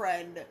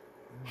girlfriend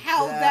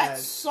how that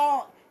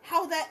song,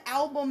 how that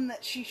album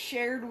that she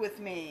shared with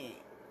me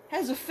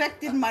has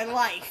affected my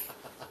life.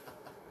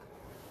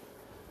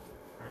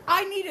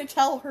 I need to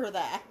tell her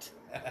that.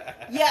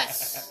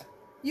 Yes.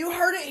 You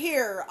heard it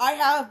here. I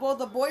have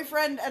both a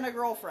boyfriend and a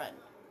girlfriend.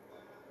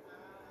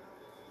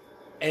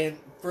 And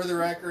for the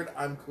record,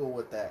 I'm cool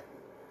with that.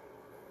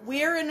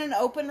 We're in an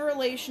open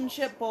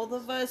relationship. Both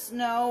of us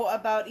know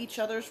about each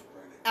other's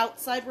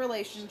outside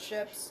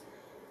relationships.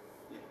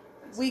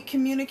 We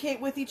communicate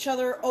with each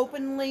other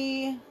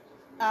openly.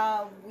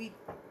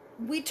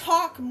 We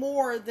talk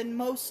more than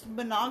most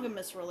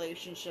monogamous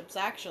relationships,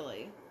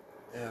 actually.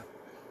 Yeah.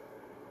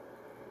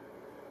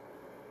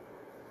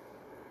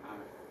 I'll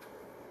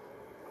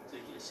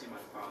take you to see my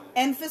father.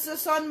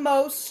 Emphasis on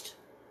most.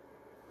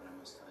 But I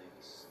must tell you,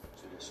 it's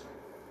traditional.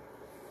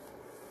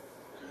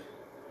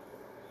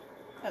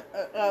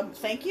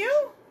 Thank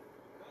you?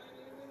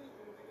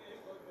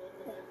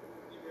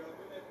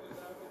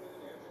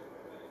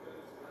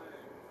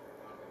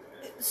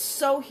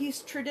 So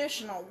he's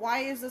traditional.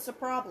 Why is this a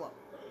problem?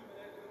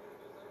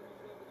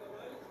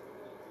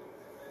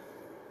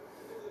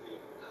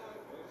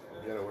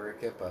 You gotta wear a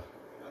kippah.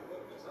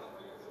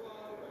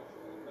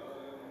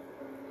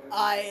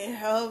 I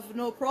have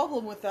no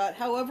problem with that.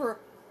 However,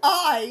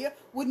 I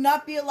would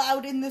not be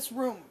allowed in this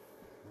room.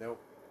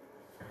 Nope.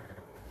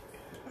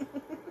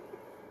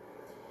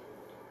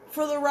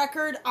 For the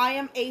record, I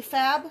am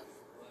AFAB,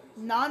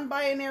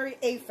 non-binary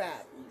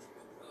AFAB.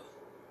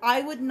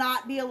 I would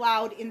not be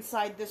allowed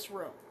inside this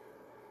room.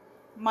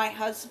 My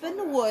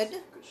husband would.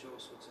 Could show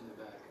us what's in the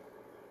bag.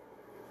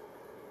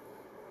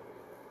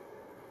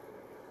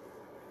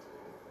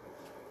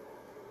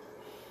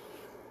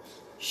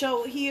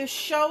 He is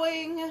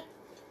showing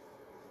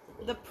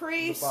the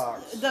priest, The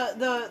box.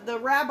 the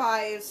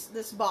rabbis,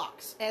 this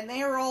box, and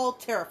they are all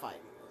terrified.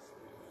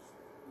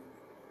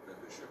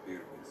 Rabbi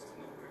Shapir wants to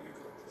know where you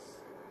got this.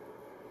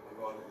 I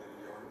bought it at a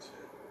yard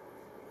sale.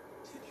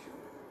 Did you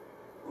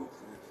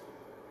open it?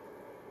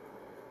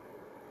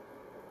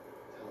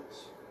 Tell us.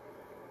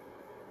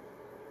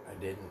 I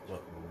didn't,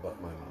 but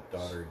my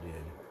daughter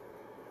did.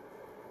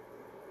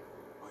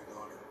 My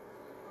daughter.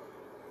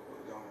 My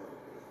daughter.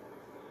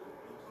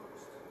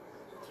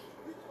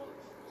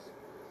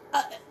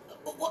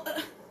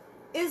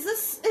 Is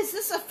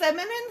this a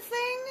feminine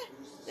thing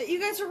that you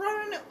guys are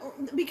running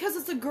because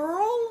it's a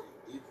girl?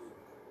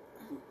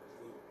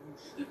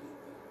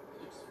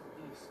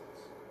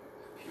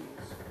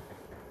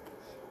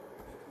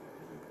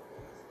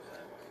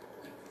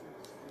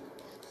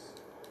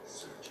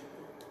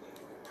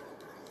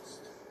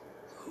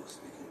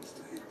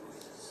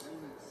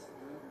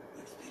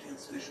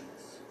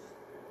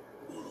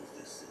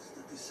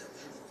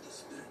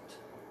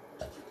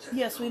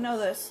 Yes, we know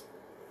this.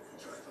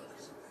 And drive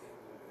others away.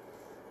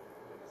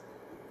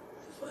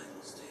 The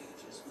final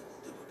stage is when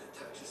the book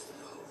attaches to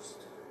the host.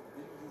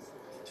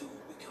 The two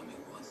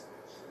becoming one.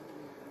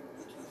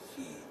 It will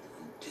feed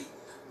and take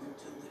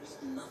until there's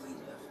nothing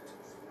left.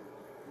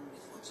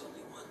 It wants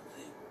only one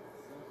thing.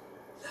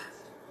 That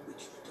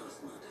which it does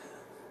not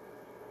have.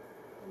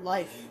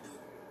 Life.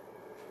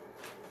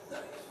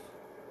 Life.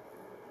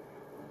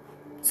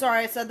 Sorry,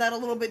 I said that a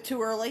little bit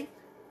too early.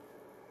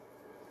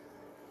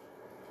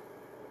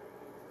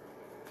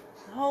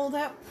 Oh,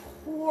 that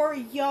poor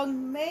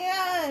young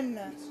man.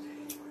 It's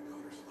changed my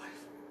daughter's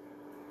life.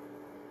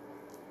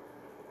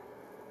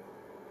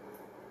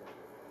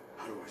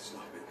 How do I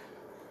stop it?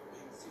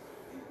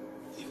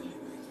 The only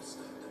way to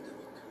stop the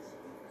book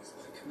is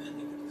by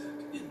commanding it back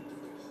into the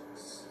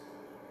box.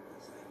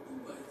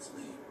 By its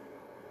name.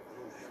 I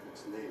don't have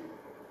its name.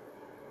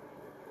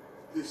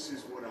 This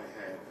is what I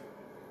have.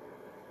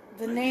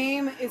 The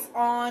name is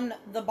on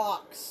the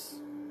box.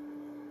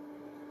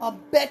 I'll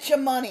bet you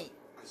money.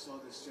 I saw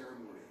this ceremony.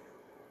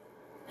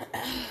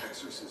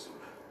 Exorcism.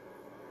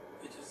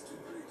 It is too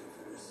great of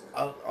a risk.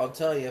 I'll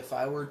tell you, if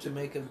I were to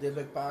make a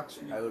Dybbuk box,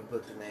 I would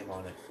put the name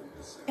on it.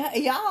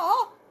 Yeah.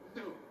 No.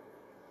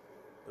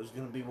 It was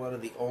going to be one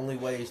of the only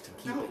ways to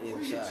keep it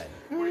inside.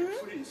 Wait,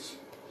 please.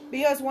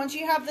 Because once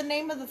you have the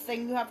name of the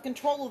thing, you have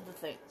control of the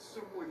thing.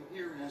 Someone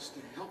here has to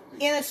help me.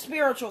 In a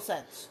spiritual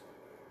sense.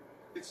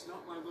 It's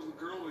not my little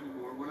girl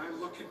anymore. When I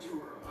look into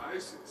her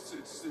eyes, it's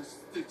this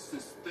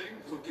thing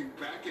looking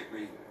back at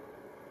me.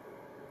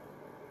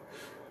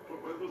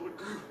 But my little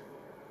girl,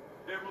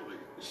 Emily,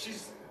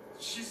 she's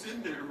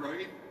in there,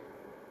 right?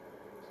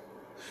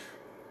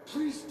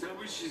 Please tell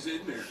me she's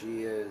in there.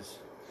 She is.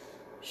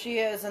 She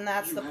is, and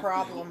that's You the have to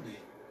help problem. me.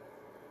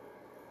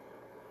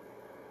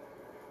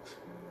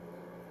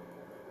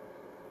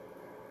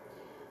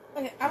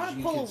 Okay, I'm gonna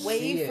You pull can see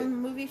away it. from the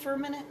movie for a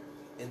minute.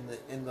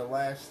 In the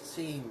last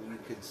scene, you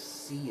could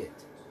see it.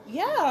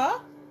 Yeah.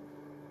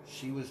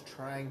 She was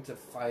trying to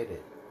fight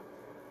it.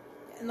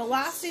 In the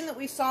last scene that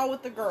we saw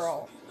with the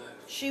girl,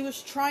 she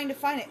was trying to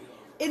fight it.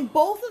 In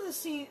both of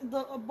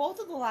both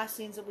of the last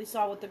scenes that we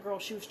saw with the girl,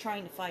 she was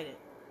trying to fight it.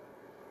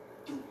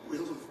 The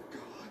will of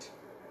God.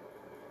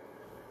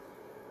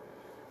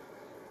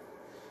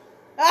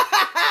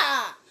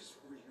 This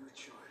were your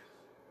child.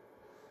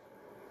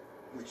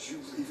 Would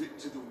you leave it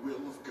to the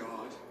will of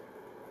God?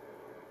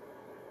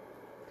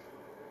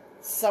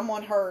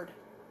 Someone heard.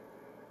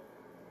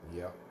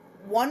 Yep.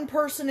 One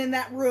person in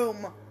that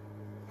room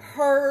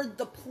heard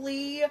the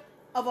plea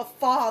of a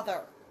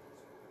father.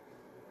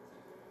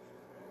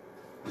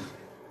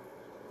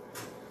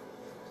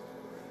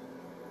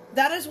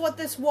 That is what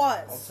this I'll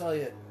was. tell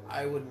you,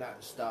 I would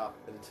not stop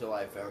until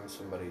I found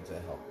somebody to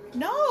help me.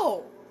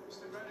 No.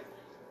 Mr. Reddick.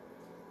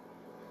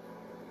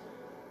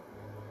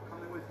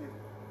 Coming with you.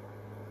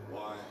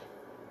 Why?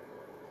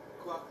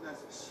 Kuak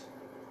Nefesh.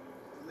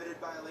 Committed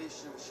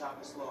violation of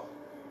Shabbos law.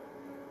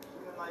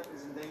 Human life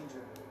is in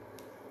danger.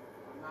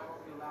 I'm not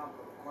only allowed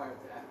but required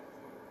to act.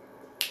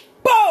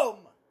 Boom!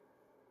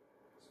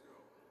 Let's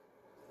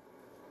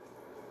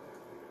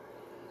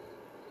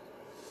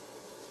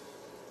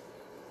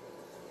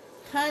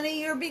go.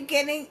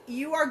 Honey,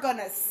 you are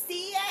gonna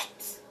see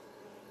it.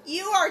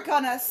 You are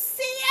gonna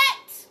see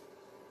it.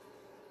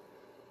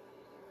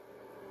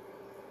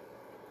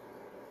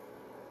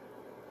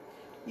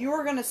 You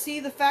are gonna see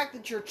the fact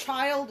that your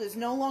child is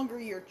no longer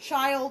your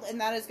child, and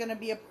that is gonna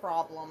be a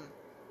problem.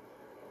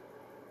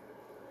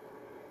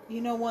 You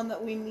know one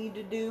that we need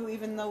to do,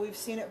 even though we've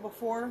seen it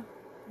before?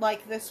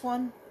 Like this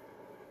one?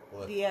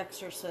 What? The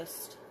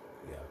Exorcist.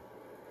 Yeah.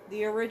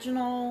 The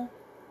original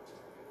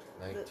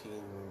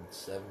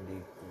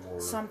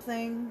 1974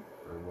 something.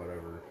 or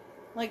whatever.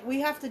 Like, we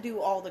have to do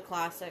all the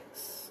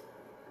classics.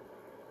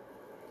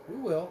 We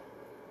will.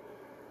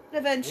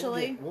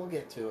 Eventually. We'll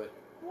get to it.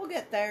 We'll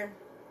get there.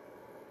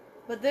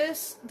 But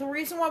the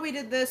reason why we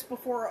did this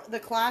before the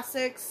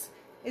classics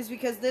is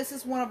because this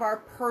is one of our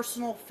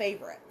personal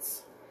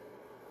favorites.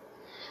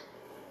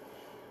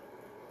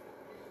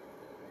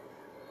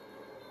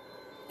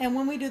 And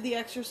when we do The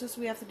Exorcist,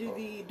 we have to do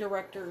the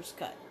director's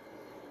cut.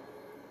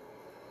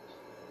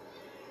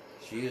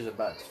 She is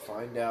about to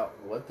find out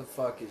what the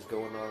fuck is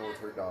going on with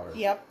her daughter.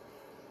 Yep.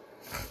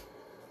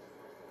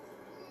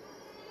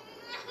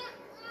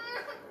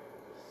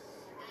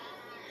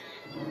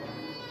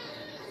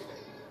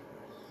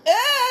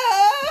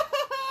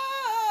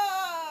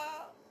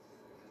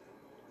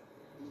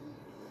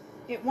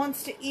 It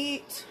wants to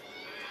eat.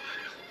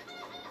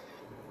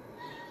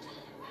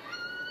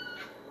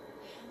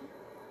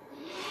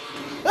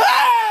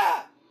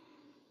 Ah!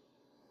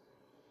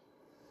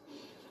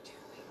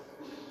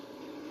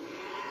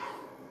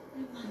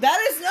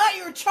 That is not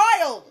your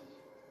child.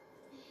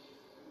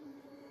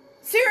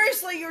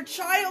 Seriously, your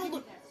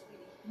child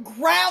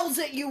growls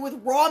at you with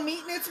raw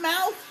meat in its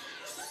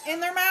mouth, in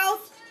their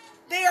mouth.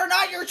 They are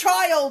not your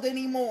child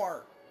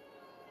anymore.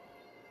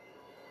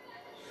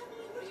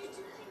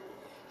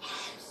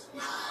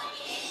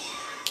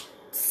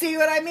 See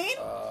what I mean?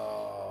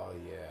 Oh,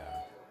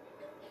 yeah.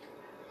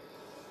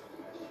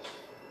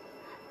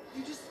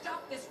 You just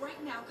stop this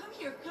right now. Come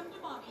here. Come to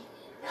mommy.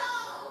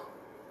 No!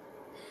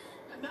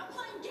 I'm not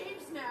playing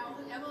games now,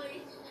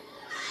 Emily.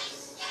 I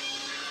said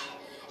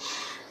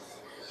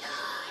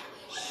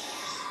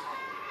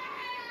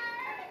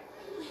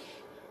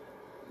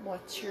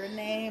What's your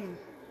name?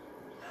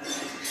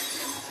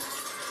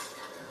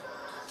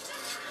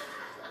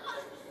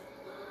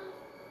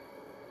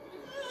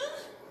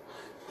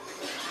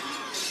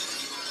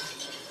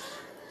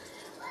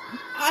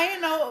 I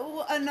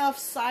know enough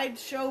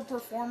sideshow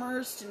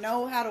performers to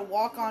know how to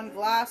walk on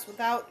glass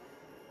without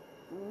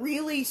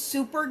really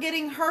super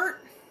getting hurt.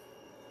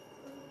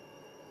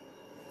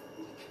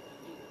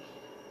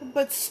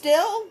 But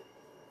still,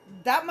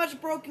 that much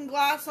broken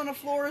glass on a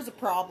floor is a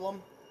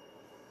problem.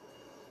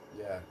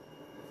 Yeah.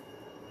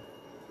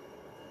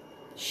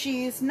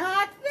 She's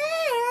not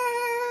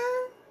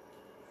there.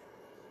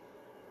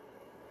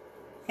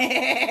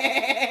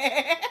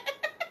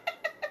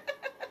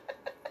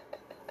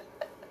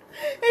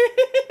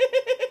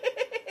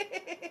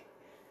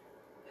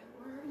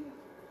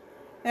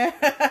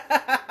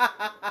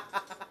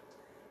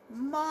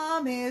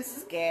 Mom is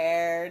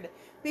scared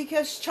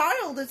because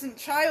child isn't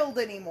child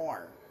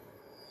anymore.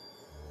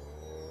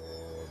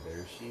 Oh,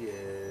 there she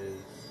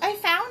is. I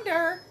found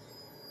her.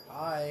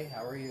 Hi,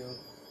 how are you?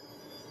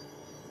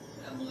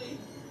 Emily.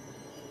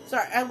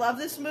 Sorry, I love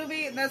this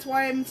movie, and that's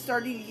why I'm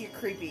starting to get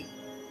creepy.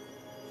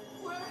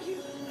 Where are you?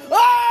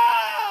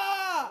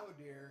 Ah! Oh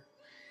dear.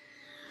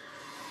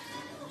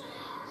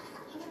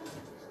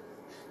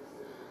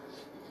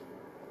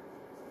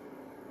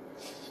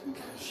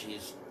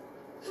 She's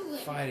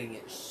fighting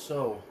it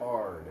so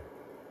hard.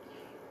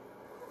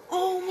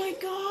 Oh my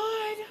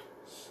god.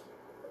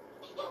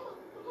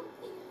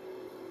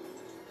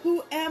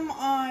 Who am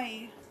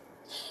I?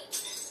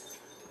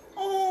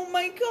 Oh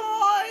my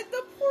god,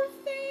 the poor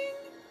thing.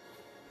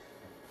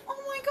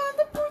 Oh my god,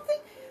 the poor thing.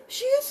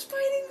 She is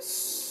fighting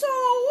so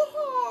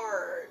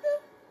hard.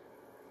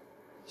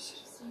 I should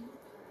have seen it.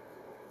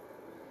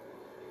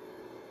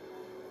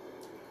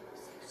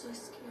 I'm so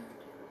scared.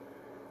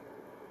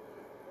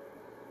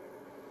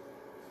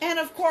 And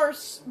of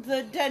course,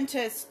 the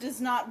dentist does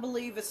not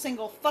believe a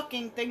single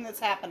fucking thing that's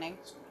happening.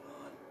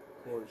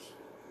 Of course.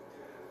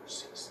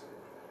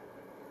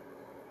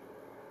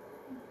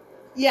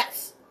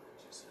 Yes.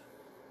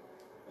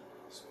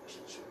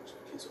 Special insurance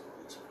for kids all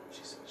the time.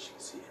 She said she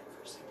could see it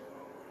first thing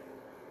tomorrow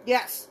morning.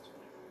 Yes.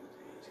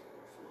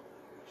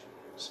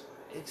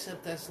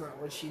 Except that's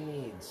not what she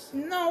needs.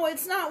 No,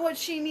 it's not what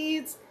she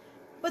needs,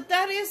 but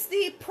that is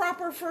the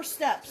proper first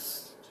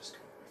steps.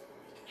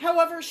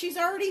 However, she's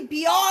already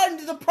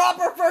beyond the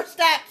proper first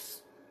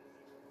steps.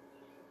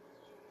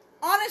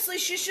 Honestly,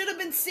 she should have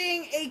been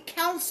seeing a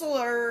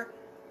counselor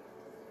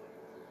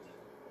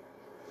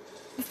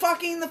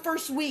fucking the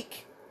first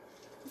week.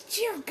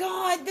 Dear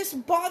God, this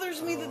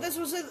bothers me that this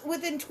was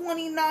within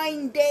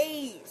 29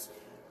 days.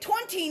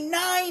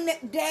 29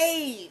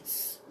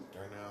 days.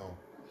 I know.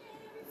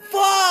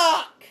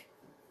 Fuck!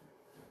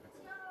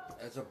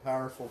 That's a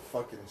powerful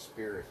fucking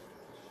spirit.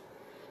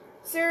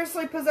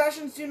 Seriously,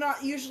 possessions do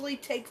not usually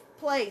take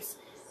place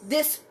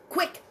this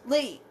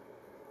quickly.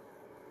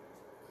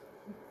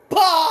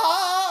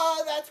 Bah!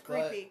 That's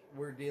creepy. But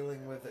we're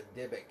dealing with a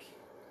Dybbuk.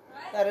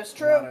 That is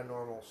true. Not a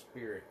normal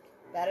spirit.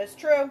 That is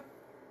true.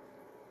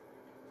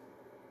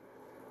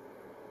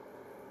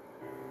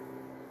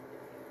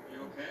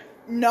 You okay?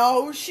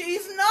 No,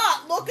 she's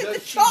not. Look at Does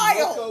the she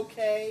child. look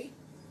okay?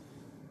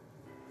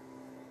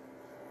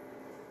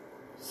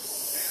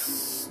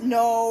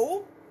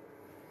 No.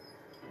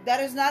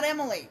 That is not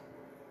Emily.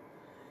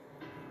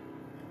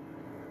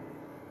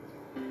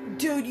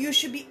 Dude, you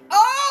should be...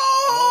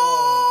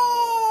 Oh!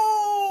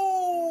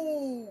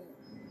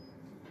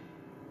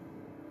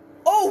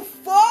 Oh,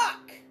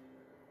 fuck!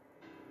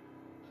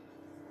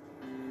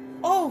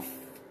 Oh,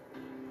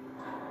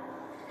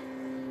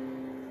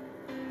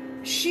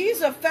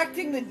 she's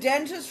affecting the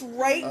dentist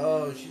right...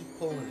 Oh, she's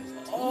pulling his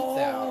teeth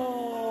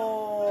out.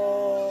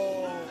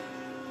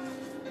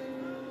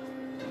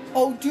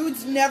 Oh,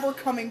 dude's never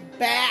coming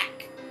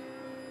back.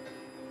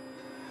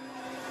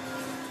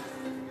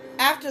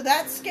 After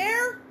that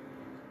scare,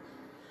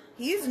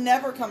 he's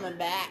never coming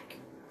back.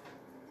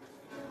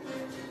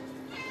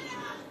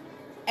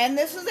 And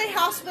this is a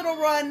hospital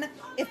run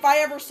if I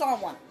ever saw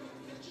one.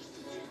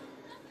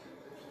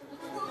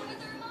 What's wrong with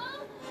her,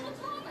 Mom? What's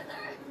wrong with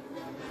her?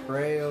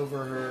 Pray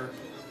over her.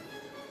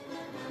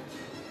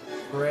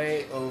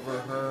 Pray over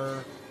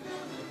her.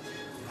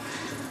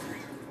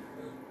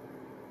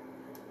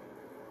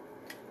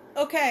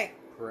 Okay,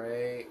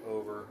 Pray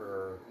over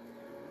her.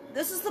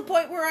 this is the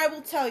point where I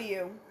will tell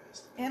you,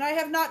 and I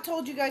have not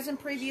told you guys in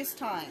previous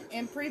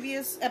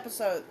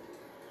episode.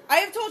 I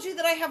have told you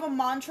that I have a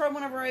mantra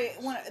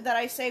that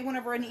I say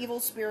whenever an evil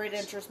spirit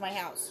enters my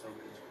house.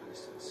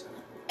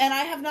 And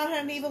I have not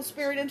had an evil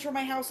spirit enter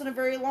my house in a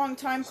very long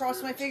time.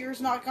 Cross my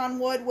fingers, knock on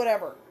wood,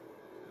 whatever.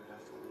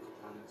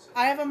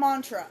 I have a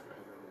mantra.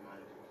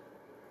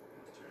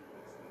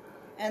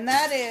 And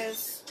that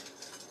is,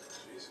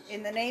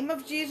 in the name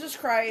of Jesus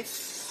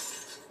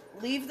Christ,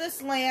 leave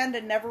this land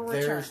and never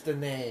return. There's the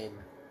name.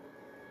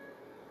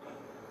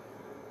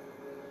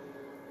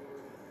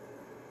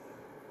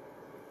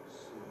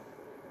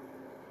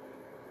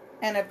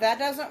 And if that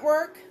doesn't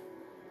work,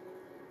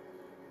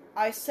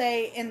 I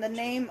say, in the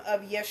name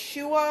of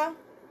Yeshua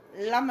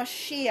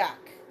LaMashiach,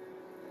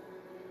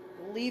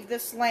 leave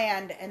this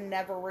land and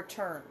never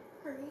return.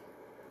 Hurry.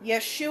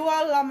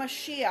 Yeshua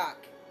LaMashiach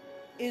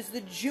is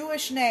the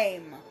Jewish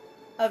name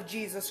of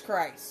Jesus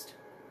Christ.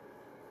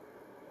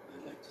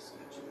 I'd like to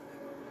schedule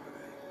an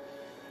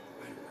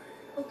MRI right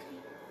away. Okay.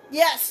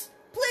 Yes,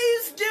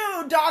 please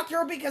do,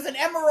 doctor, because an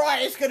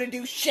MRI is going to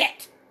do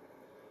shit.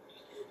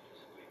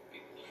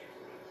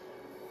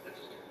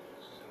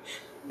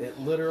 It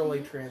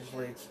literally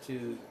translates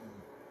to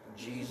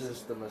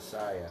Jesus the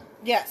Messiah.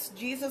 Yes,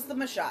 Jesus the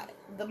Messiah.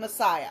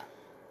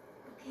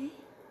 Okay.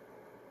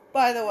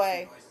 By the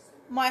way,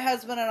 my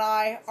husband and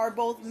I are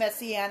both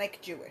Messianic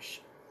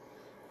Jewish.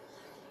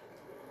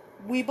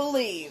 We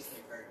believe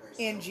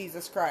in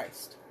Jesus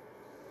Christ.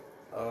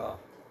 God,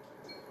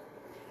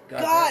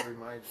 God. that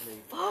reminds me.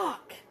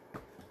 Fuck.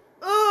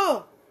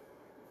 Ugh.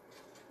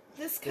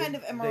 This kind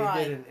of MRI.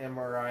 They did an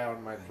MRI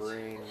on my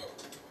brain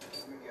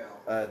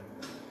a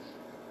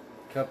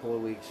couple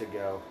of weeks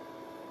ago,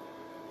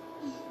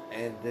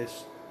 and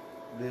this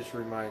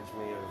reminds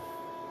me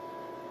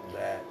of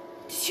that.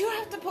 Did you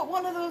have to put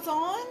one of those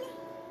on?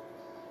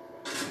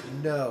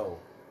 No.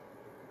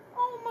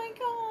 Oh my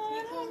Can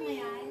I god, close my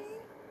honey. eyes?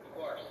 Of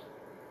course.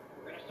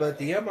 We're gonna start But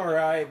the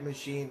MRI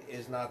machine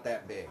is not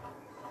that big.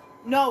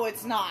 No,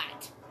 it's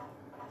not.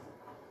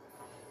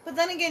 But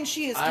then again,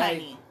 she is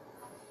tiny.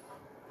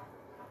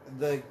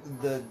 The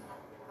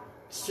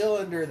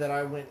cylinder that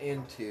I went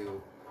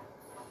into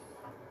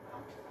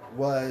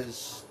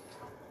was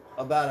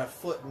about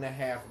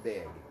 1.5 feet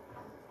big.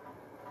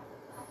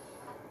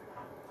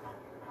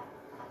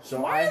 So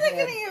Why I are they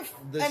had getting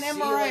the an MRI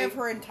ceiling- of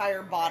her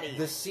entire body?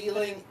 The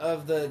ceiling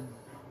of the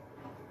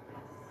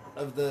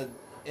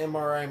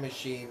MRI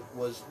machine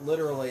was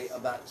literally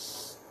about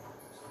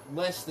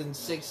less than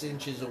 6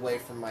 inches away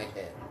from my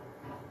head,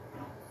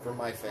 from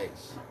my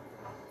face.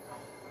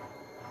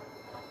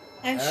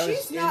 And I was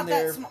she's in not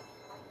there- that small.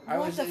 I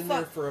What was the in fuck?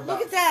 there for about.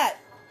 Look at that!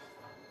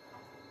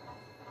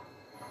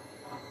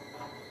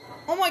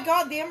 Oh my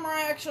god, the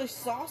MRI actually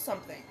saw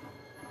something.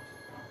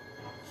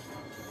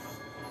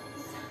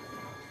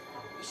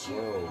 Is she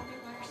Whoa. alone there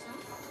by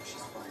herself?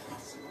 She's fine.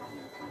 It's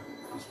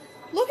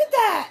Look at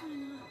that!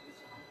 things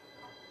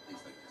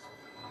like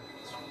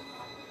this.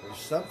 There's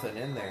something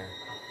in there.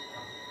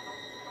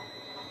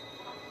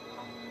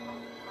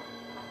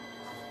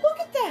 Look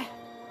at that!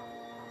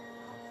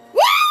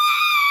 Woo!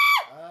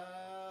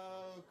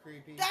 Oh,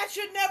 creepy. That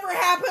should never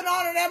happen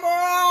on an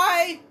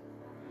MRI!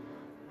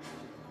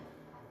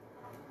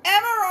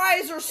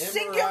 MRIs are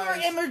singular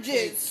MRIs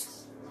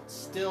images. take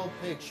Still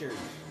pictures.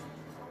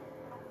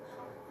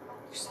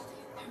 There's something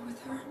in there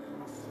with her.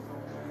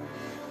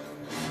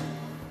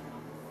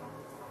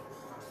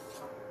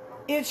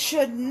 It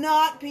should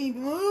not be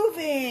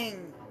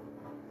moving.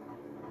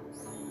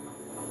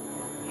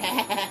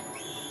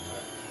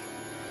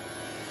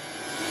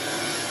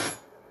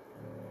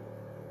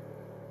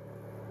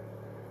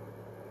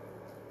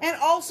 And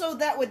also,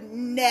 that would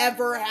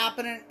never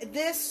happen in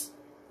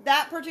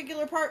that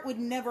particular part would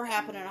never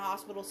happen in a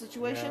hospital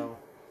situation. No.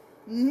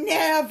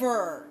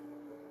 Never.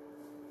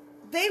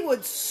 They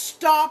would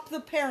stop the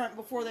parent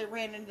before they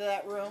ran into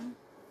that room.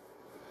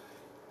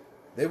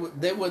 They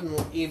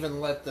wouldn't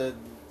even let the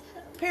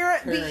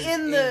Parent be parents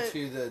in the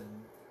into the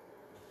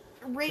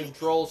radi-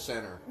 control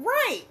center.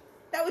 Right.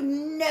 That would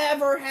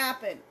never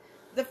happen.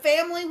 The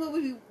family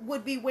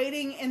would be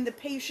waiting in the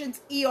patient's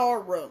ER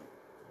room.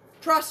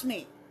 Trust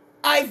me.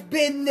 I've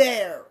been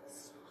there.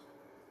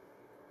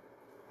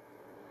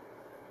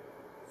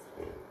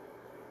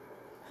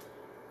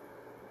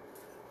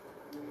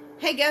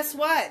 Hey, guess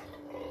what?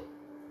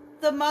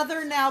 The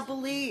mother now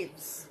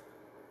believes.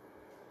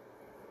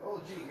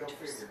 Oh, gee, go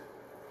figure.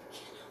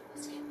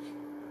 Just I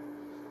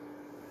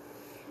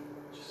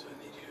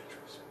need you to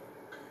trust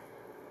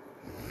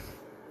me,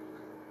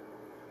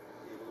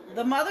 okay?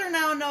 The mother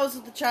now knows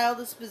that the child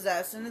is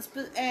possessed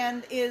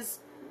and is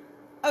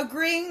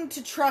agreeing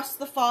to trust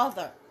the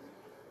father.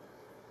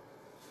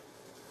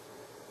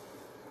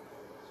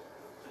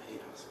 I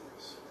hate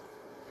hospitals.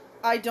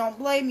 I don't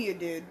blame you,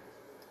 dude.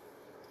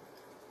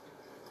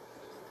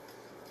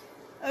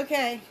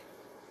 Okay.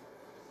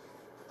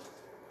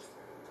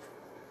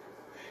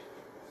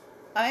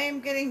 I am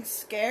getting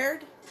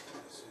scared.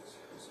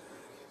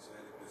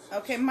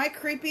 Okay, my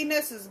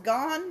creepiness is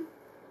gone.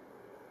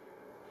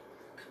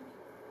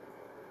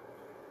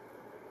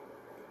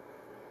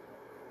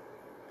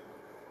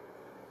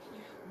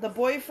 The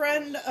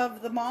boyfriend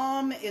of the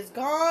mom is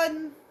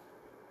gone.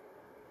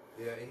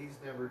 Yeah, he's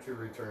never to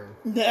return.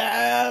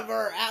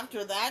 Never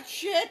after that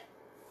shit.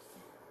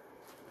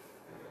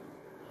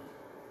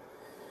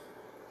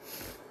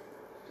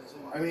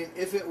 I mean,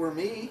 if it were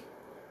me,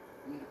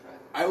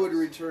 I would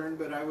return,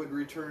 but I would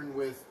return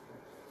with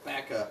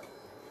backup.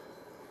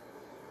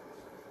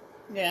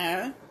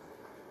 Yeah.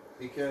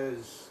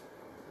 Because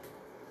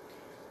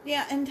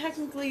Yeah, and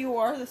technically you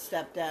are the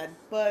stepdad,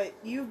 but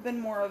you've been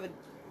more of a...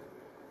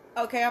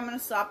 Okay, I'm gonna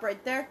stop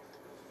right there.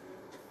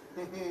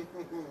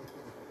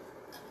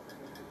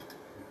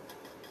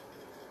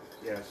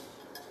 yes.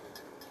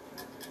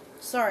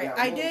 Sorry, Yeah,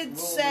 I we'll did leave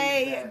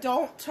say that.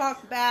 don't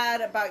talk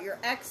bad about your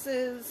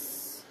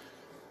exes,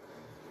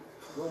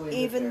 We'll leave it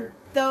even there.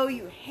 though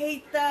you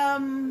hate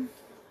them.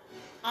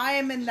 I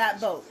am in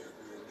that boat.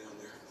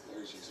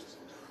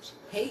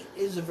 Hate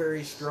is a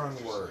very strong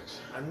word.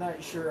 I'm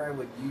not sure I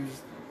would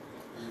use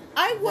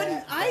I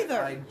wouldn't that, but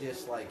either. I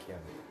dislike him.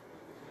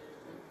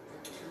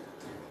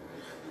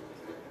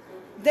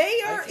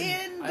 They I are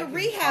can- in I the can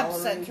rehab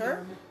tolerate center.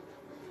 him.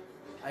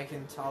 I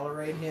can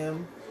tolerate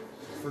him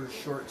for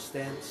short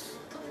stints.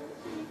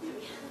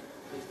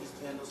 Take these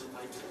candles and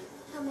light them.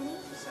 How many?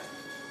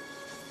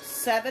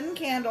 7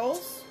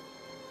 candles.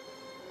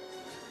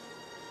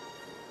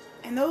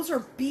 And those are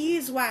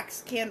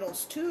beeswax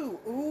candles too.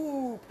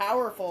 Ooh,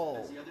 powerful.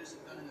 As the others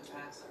have done in the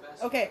past, I've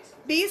asked Okay,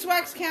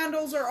 beeswax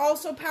candles are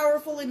also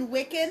powerful in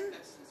Wiccan,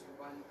 essence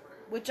for binding prayer.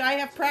 which I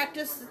have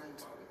practiced. The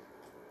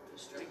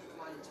strength of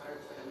my entire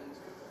family.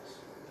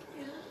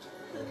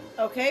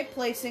 Okay,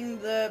 placing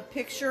the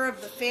picture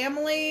of the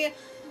family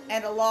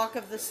and a lock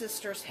of the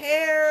sister's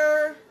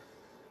hair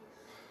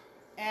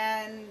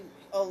and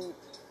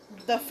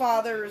the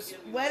father's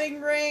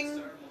wedding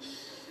ring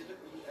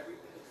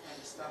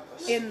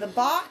in the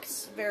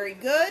box. Very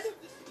good.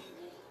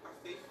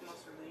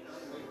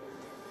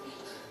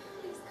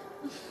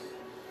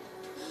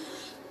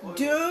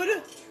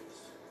 Dude,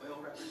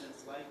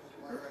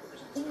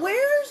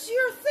 where's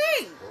your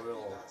thing?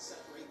 Oil.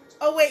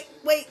 Oh,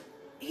 wait.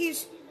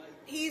 He's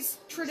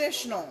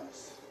traditional.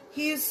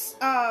 He's,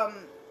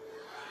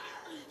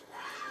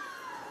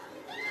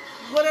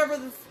 whatever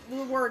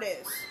the word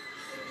is.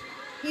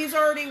 He's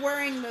already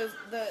wearing the,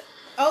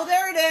 oh,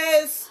 there it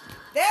is!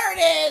 There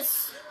it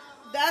is!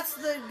 That's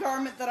the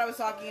garment that I was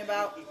talking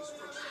about.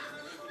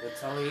 The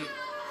Tallit.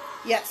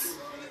 Yes.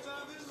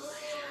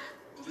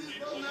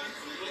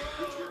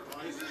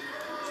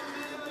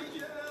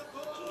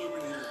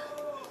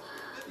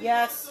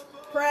 Yes.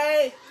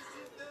 Pray.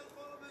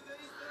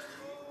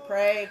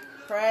 Pray.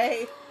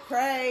 Pray.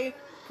 Pray.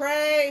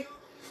 Pray.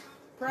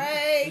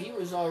 Pray. He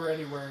was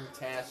already wearing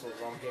tassels,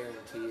 I'll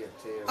guarantee it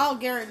too. I'll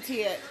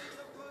guarantee it.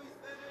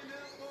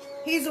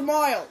 He's a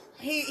Moyle.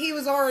 He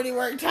was already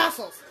wearing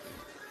tassels.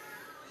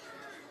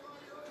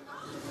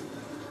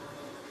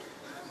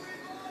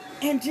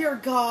 And dear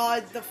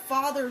God, the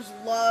father's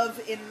love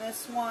in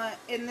this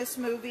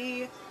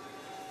movie.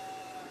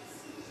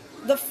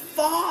 The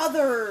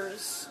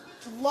father's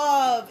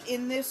love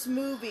in this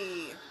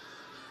movie.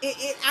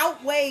 It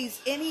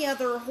outweighs any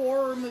other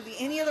horror movie,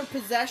 any other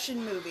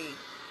possession movie.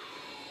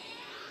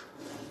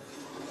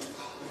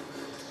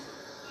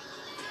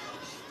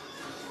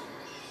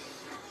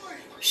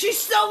 She's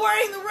still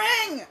wearing the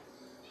ring!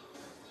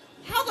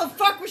 How the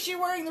fuck was she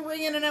wearing the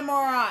ring in an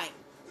MRI?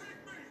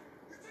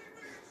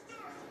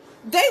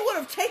 They would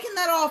have taken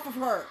that off of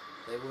her.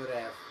 They would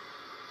have.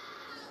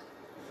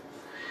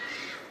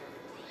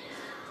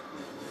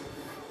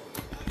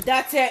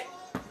 That's it.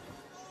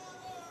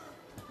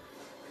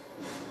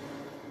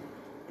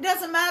 It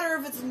doesn't matter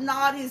if it's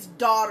not his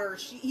daughter.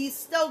 He's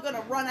still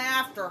gonna run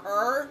after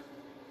her.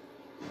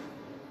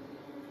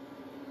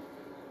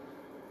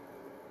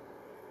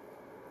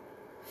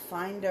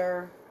 Find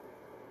her.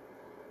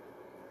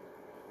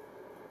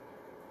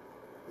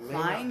 It may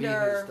not Find be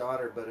her. his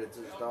daughter, but it's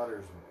his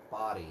daughter's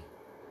body.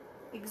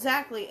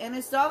 Exactly, and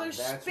his daughter's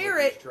That's what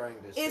spirit he's trying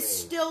to is save.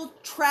 still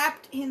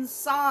trapped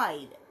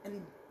inside.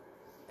 And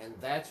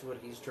that's what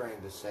he's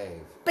trying to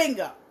save.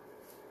 bingo.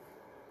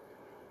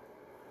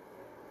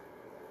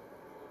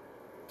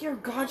 Dear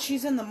God,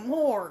 she's in the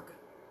morgue.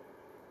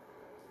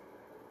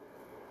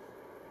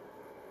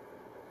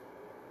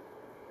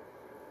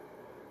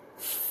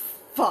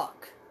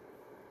 Fuck.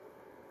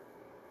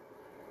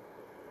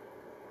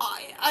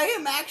 I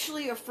am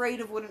actually afraid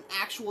of what an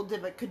actual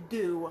Dybbuk could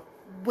do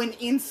when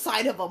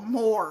inside of a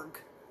morgue.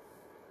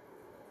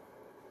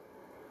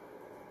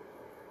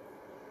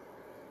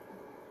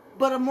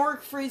 But a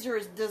morgue freezer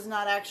does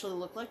not actually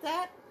look like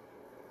that.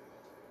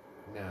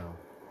 No.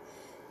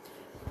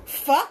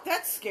 Fuck,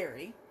 that's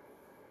scary.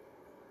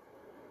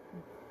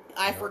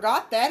 I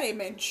forgot that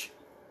image.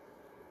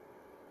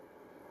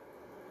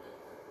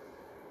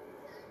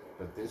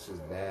 But this is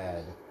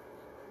bad.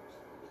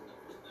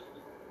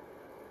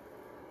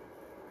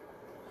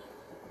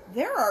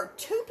 There are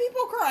 2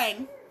 people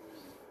crying.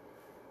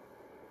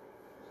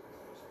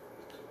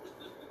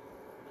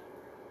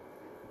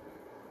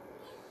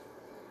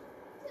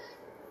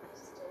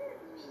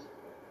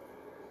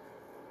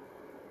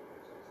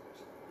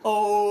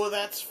 Oh,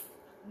 that's...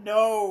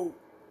 No.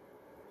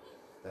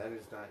 That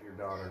is not your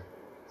daughter.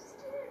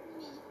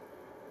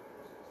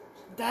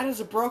 That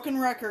is a broken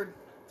record.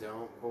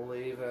 Don't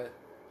believe it.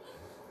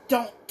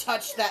 Don't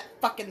touch that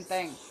fucking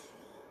thing.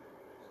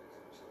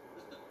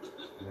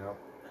 Nope.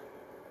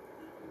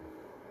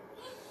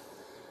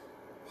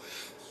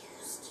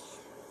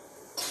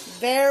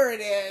 There it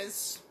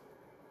is.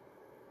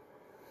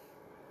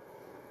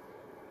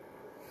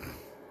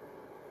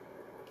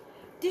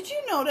 Did you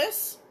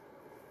notice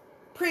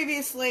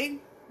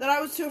previously that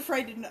I was too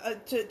afraid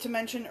to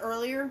mention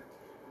earlier,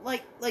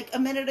 like a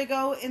minute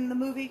ago in the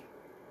movie?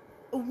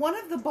 One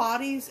of the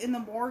bodies in the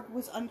morgue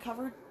was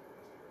uncovered.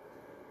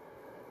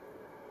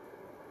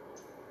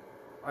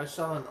 I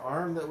saw an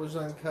arm that was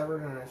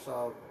uncovered, and I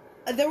saw...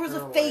 There was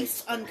a her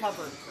face legs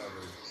uncovered.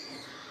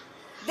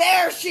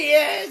 There she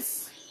is!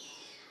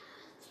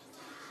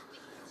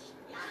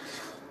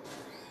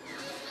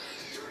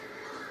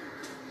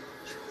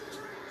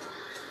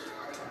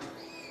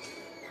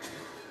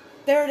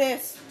 There it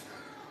is.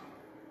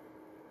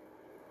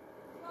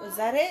 Was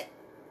that it?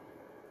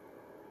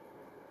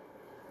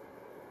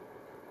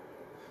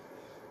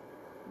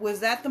 Was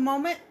that the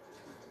moment?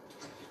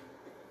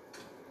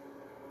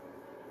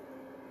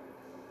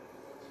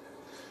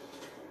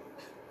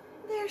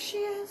 There she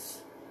is.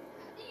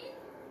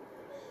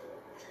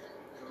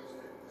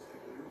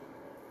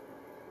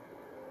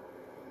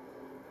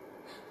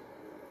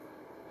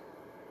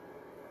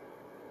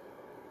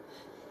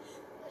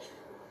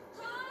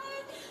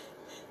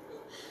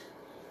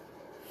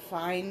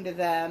 Find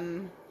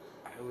them.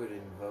 I would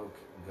invoke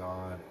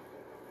God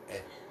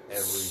at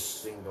every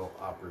single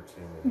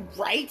opportunity.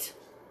 Right?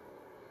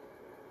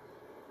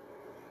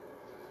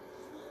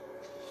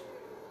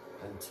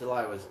 until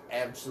I was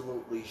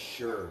absolutely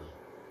sure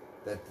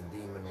that the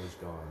demon was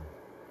gone.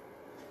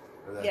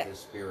 Or that the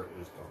spirit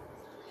was gone.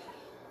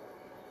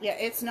 Yeah,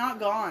 it's not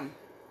gone.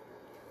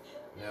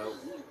 Nope.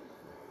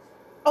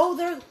 Oh,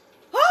 there...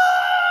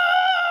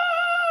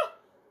 Ah!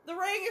 The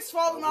ring is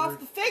falling off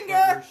the finger!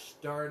 We're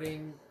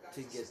starting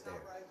to get there.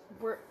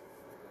 We're...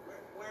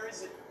 Where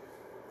is it?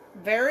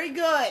 Very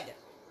good.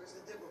 Where's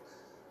the Dybbuk?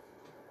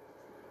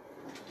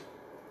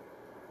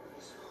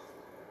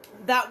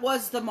 That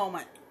was the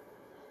moment.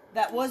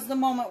 That was the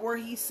moment where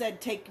he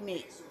said, "Take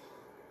me."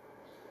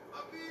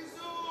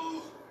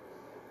 Abizu!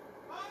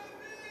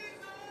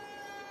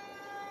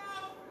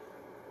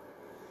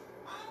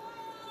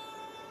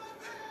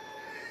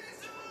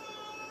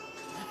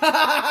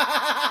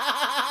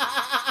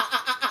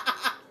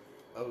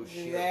 Oh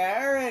shit.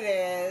 There it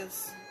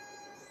is.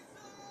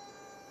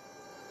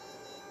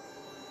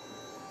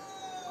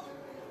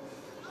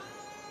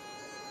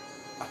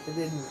 I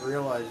didn't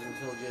realize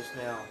until just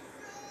now.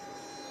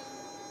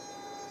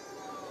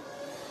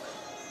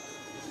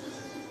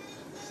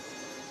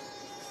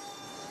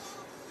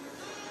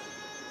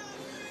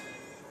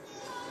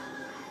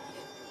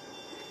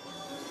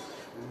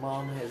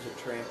 Mom has a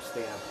tramp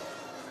stamp.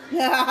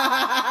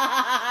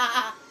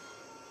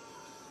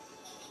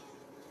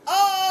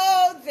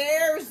 Oh,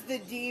 there's the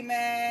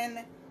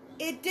demon.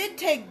 It did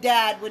take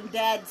Dad when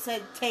Dad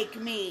said, "Take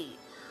me."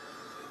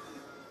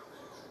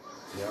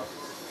 Yep.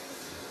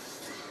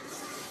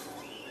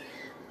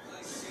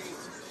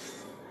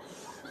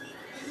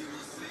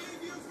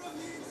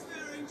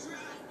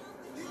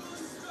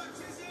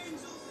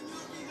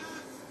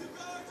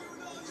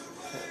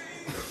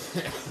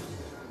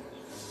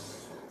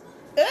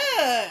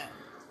 Ugh.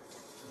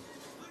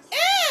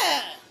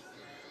 Ugh.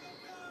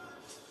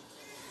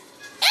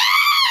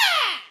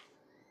 Ah!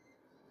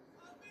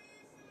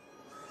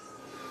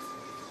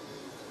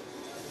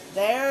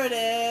 There it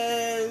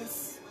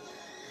is.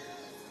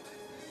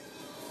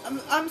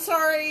 I'm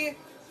sorry.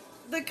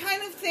 The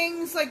kind of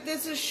things like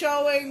this is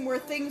showing where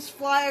things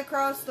fly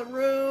across the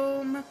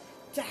room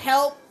to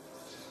help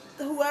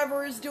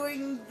whoever is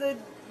doing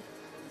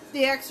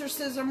the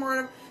exorcism or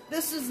whatever.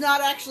 This does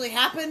not actually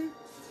happen.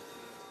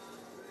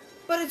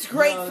 But it's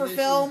great for this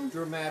film. Is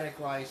dramatic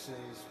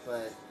license,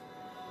 but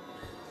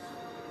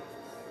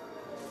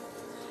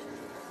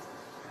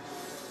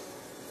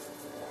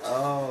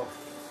Oh,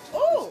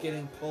 it's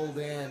getting pulled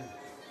in.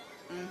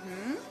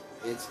 Mm-hmm.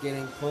 It's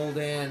getting pulled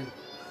in.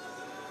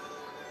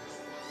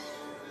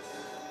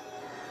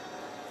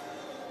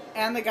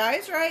 And the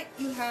guy's right.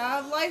 You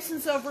have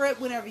license over it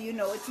whenever you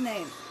know its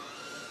name.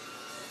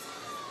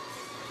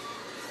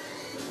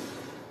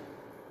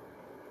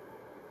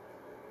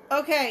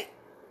 Okay.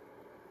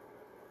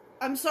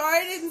 I'm sorry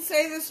I didn't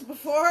say this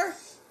before,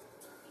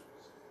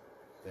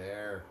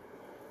 There.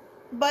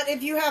 but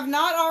if you have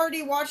not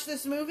already watched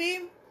this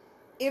movie,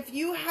 if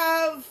you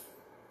have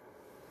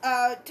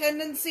a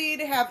tendency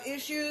to have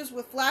issues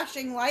with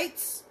flashing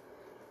lights,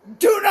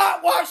 do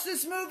not watch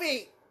this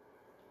movie!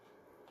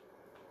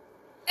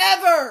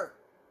 Ever!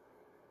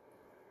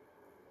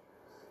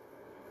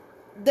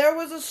 There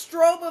was a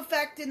strobe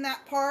effect in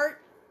that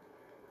part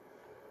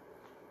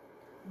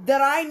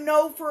that I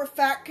know for a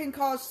fact can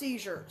cause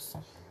seizures.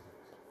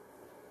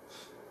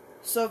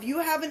 So if you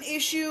have an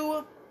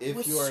issue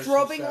with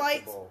strobing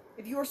lights,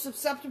 if you are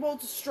susceptible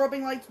to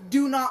strobing lights,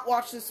 do not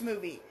watch this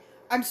movie.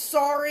 I'm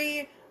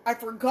sorry. I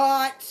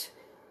forgot.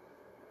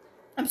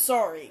 I'm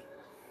sorry.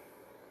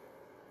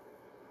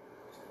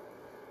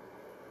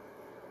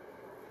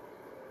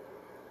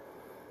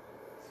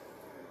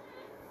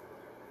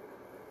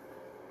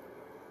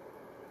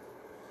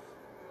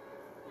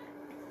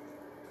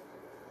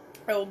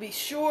 I will be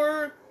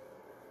sure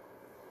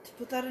to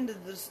put that into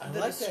the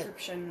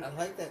description. I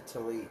like that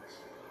Talit.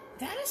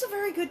 That is a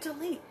very good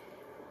delete.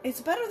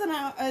 It's better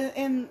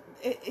than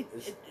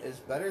It's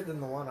better than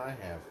the one I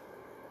have.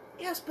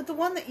 Yes, but the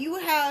one that you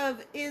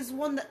have is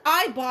one that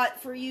I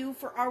bought for you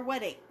for our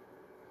wedding.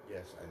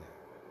 Yes, I know.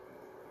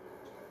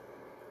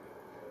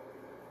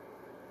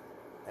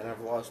 And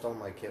I've lost all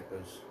my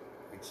kippas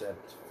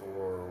except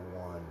for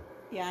one.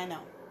 Yeah, I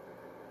know.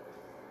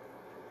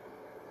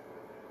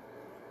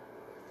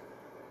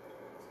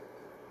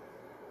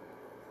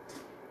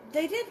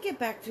 They did get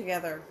back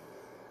together.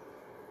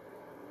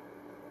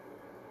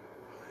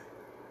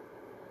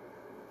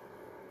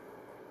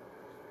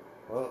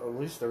 Well, at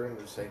least they're in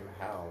the same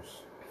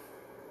house.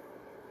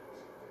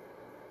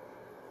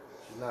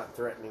 She's not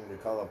threatening to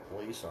call the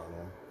police on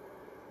him.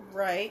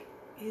 Right.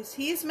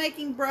 He's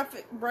making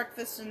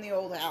breakfast in the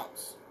old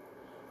house.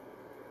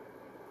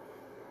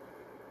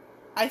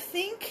 I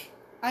think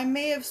I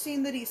may have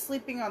seen that he's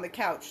sleeping on the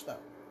couch, though.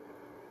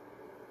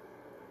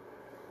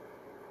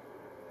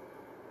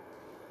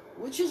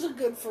 Which is a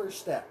good first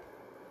step.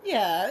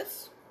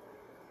 Yes.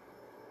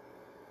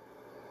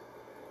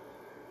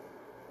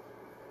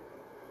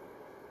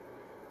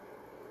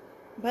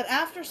 But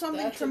after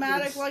something That's a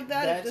traumatic good- like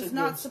that, it that's does a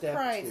not good step,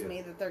 surprise too.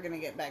 me that they're going to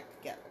get back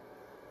together.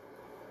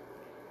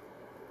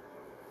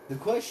 The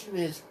question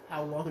is,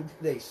 how long do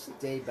they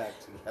stay back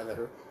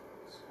together?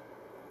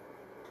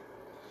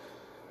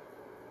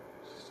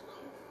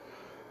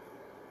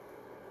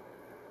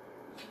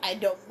 I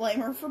don't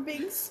blame her for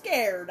being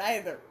scared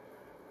either.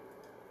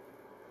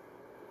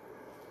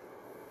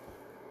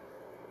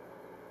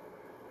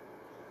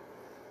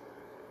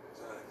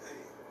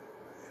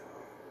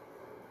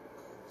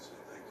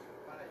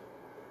 Hi.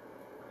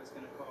 I was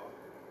gonna call.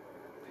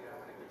 Figure out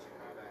how to get your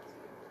car back to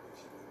you.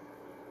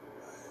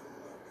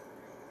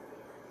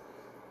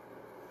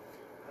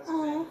 How's it Aw.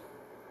 been?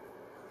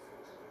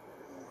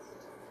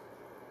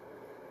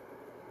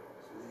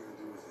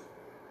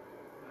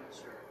 I'm not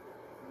sure.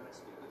 I'm gonna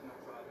speak with my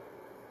father.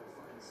 We'll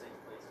find a safe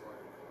place for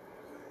it.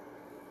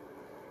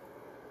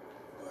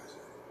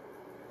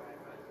 Bye,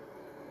 bye.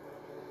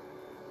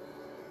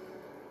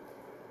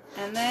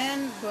 And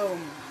then,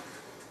 boom.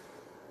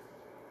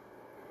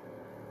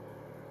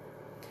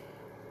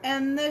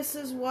 And this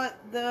is what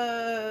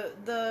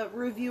the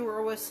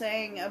reviewer was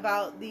saying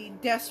about the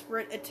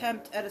desperate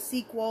attempt at a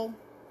sequel.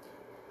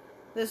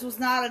 This was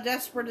not a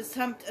desperate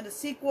attempt at a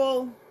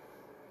sequel.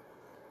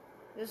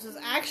 This is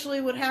actually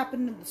what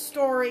happened in the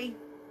story.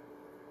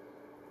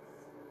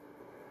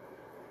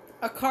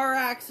 A car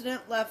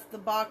accident left the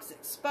box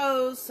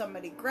exposed.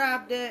 Somebody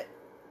grabbed it.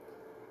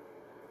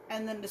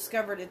 And then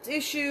discovered its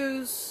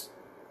issues.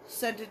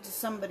 Sent it to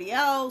somebody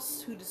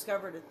else who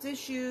discovered its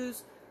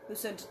issues. Who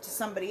sent it to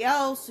somebody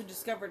else who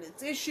discovered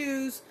its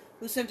issues.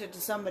 Who sent it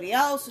to somebody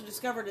else who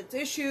discovered its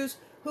issues.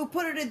 Who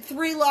put it in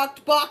 3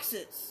 locked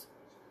boxes.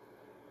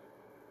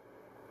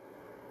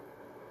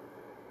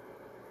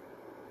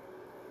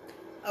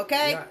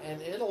 Okay? Yeah,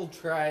 and it'll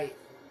try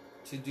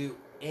to do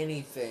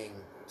anything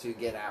to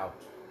get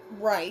out.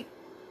 Right.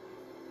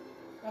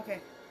 Okay.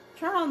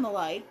 Turn on the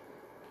light.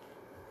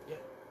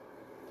 Yep.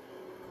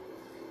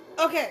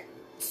 Okay.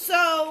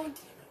 So,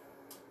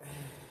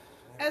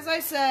 as I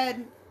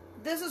said,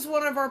 this is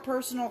one of our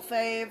personal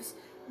faves.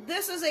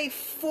 This is a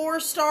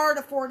 4-star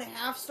to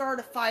 4.5 star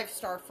to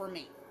 5-star for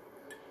me.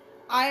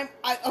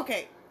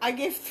 Okay, I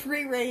gave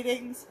 3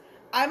 ratings.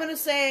 I'm gonna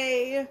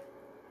say,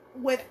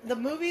 with the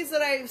movies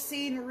that I've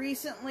seen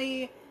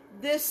recently,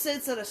 this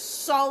sits at a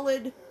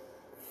solid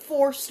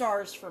 4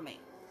 stars for me.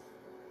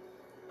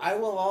 I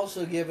will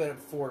also give it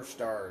 4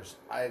 stars.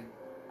 I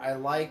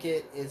like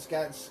it. It's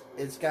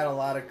got a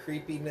lot of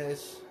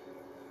creepiness.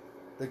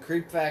 The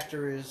creep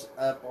factor is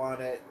up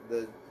on it.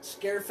 The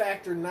scare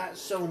factor, not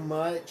so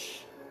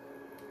much.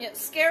 Yeah,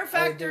 scare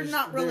factor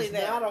not really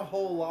there's there. not a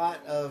whole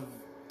lot of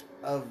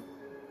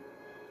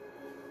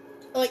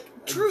like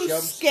true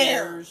jump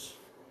scare. scares.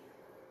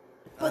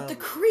 But the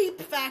creep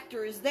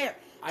factor is there.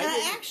 And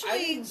I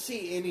didn't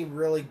see any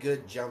really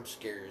good jump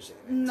scares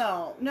in it.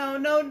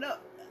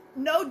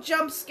 No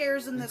jump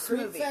scares in this The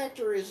creep movie.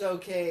 factor is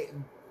okay,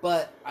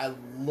 but I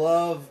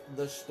love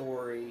the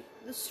story.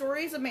 The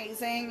story's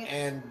amazing,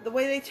 And the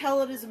way they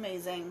tell it is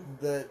amazing.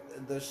 the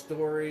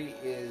story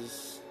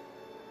is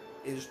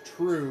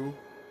true,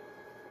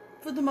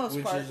 For the most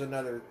which part. is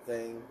another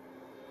thing.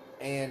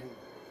 And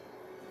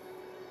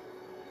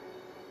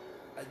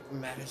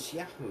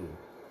Matisyahu.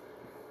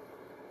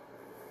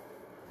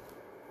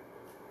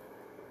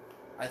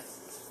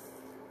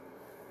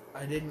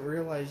 I didn't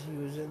realize he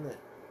was in it,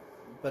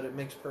 but it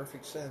makes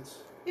perfect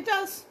sense. It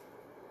does.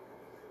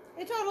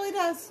 It totally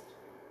does.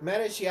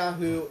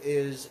 Matisyahu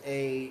is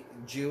a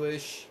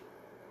Jewish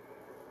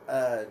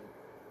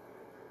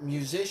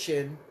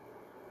musician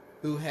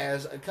who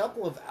has a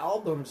couple of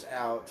albums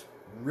out,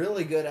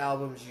 really good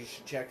albums. You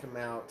should check him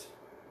out.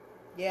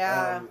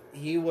 Yeah.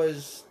 He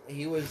was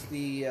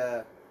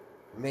the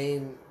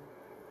main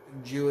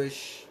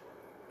Jewish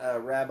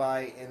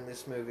rabbi in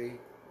this movie.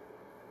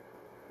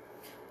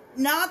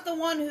 Not the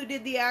one who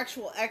did the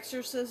actual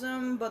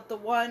exorcism, but the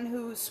one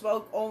who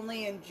spoke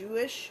only in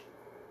Jewish.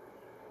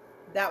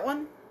 That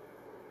one?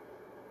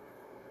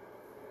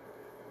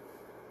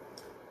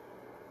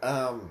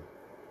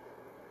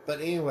 But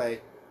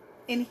anyway,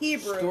 In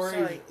Hebrew,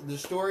 sorry. the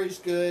story's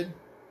good.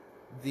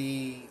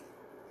 The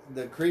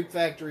creep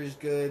factor is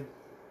good.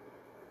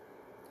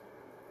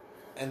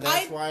 And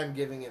that's why I'm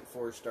giving it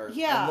 4 stars.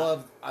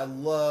 Yeah. I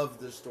love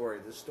the story.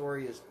 The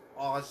story is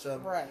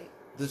awesome. Right.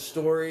 The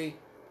story,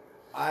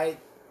 I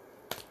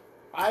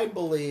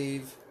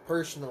believe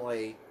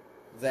personally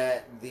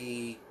that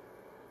the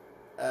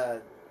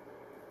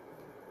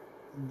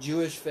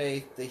Jewish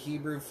faith, the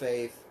Hebrew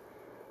faith,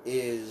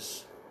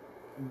 is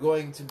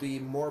going to be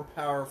more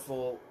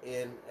powerful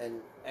in an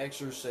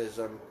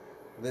exorcism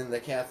than the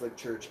Catholic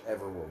Church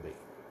ever will be.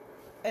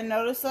 And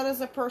notice that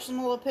is a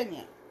personal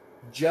opinion.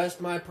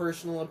 Just my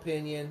personal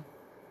opinion.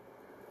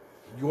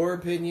 Your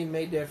opinion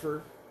may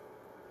differ.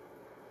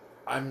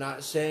 I'm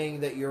not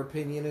saying that your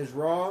opinion is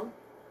wrong.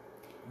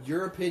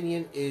 Your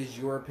opinion is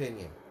your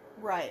opinion.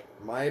 Right.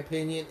 My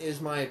opinion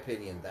is my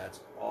opinion. That's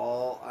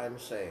all I'm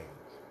saying.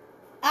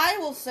 I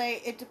will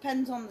say it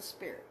depends on the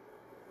spirit.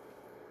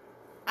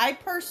 I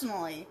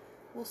personally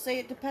will say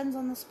it depends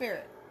on the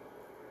spirit.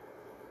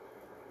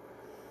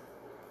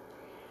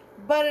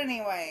 But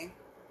anyway,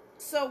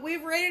 so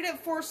we've rated it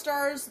 4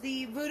 stars.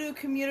 The Voodoo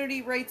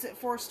community rates it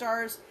 4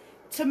 stars.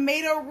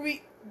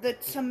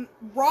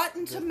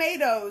 Rotten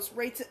Tomatoes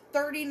rates it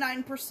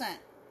 39%.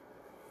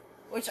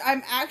 which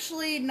I'm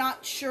actually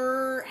not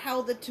sure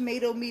how the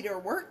tomato meter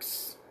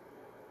works.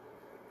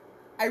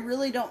 I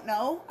really don't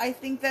know. I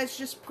think that's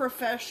just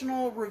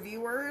professional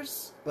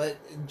reviewers. But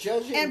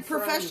judging And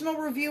professional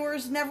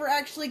reviewers never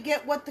actually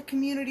get what the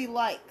community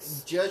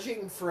likes.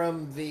 Judging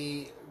from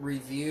the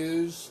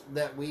reviews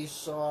that we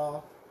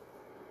saw,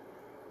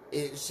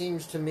 it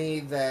seems to me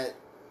that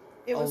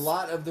a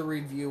lot of the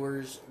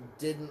reviewers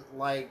didn't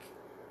like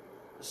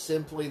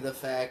simply the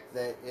fact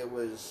that it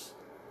was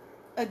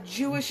a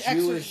Jewish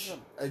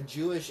exorcism. A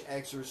Jewish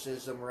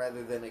exorcism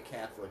rather than a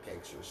Catholic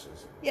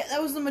exorcism. Yeah, that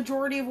was the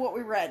majority of what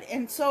we read,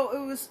 and so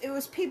it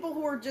was people who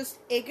were just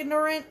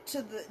ignorant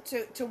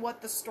to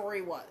what the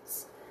story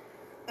was,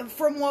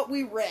 from what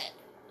we read.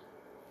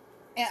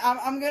 And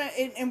I'm gonna,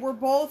 and we're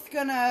both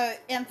gonna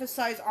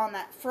emphasize on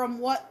that. From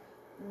what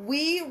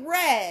we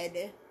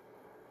read,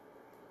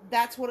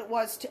 that's what it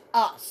was to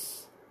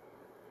us.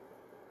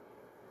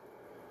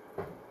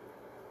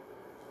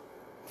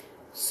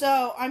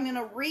 So, I'm going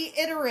to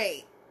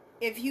reiterate,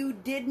 if you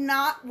did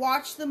not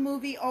watch the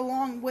movie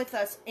along with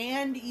us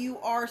and you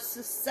are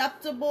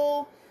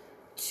susceptible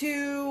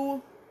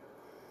to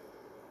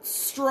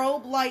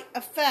strobe light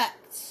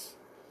effects,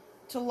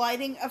 to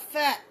lighting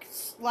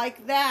effects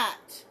like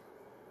that,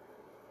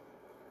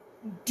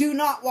 do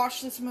not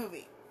watch this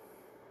movie.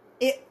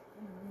 It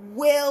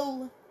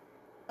will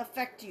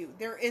affect you.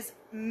 There is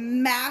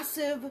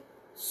massive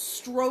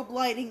strobe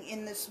lighting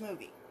in this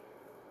movie.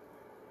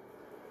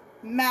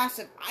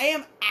 Massive. I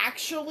am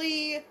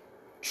actually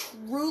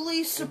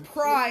truly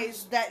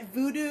surprised that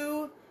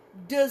Voodoo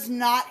does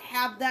not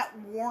have that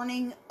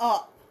warning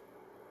up.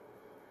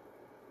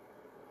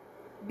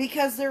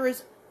 Because there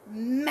is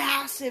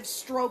massive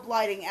strobe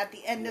lighting at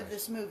the end of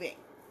this movie.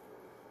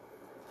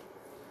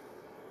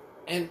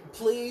 And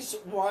please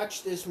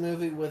watch this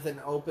movie with an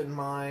open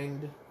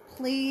mind.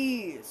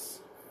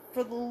 Please.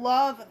 For the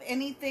love of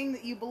anything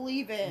that you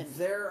believe in.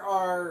 There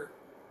are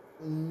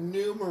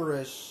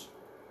numerous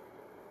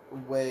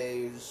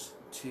ways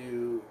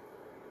to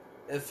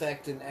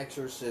effect an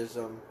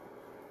exorcism.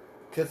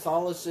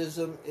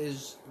 Catholicism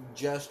is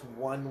just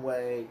one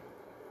way.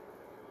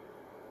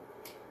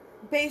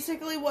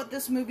 Basically, what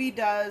this movie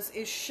does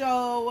is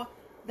show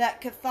that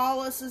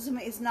Catholicism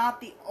is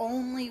not the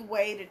only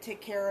way to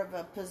take care of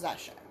a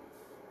possession.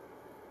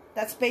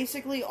 That's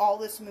basically all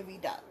this movie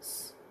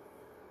does.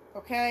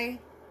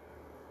 Okay?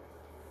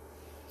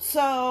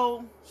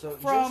 So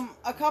from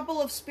a couple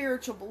of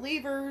spiritual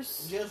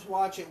believers... Just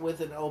watch it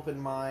with an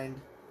open mind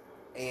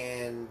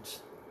and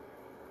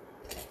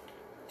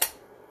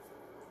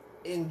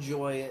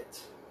enjoy it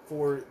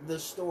for the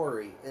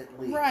story, at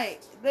least. Right.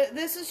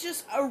 This is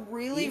just a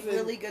really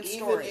good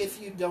story. Even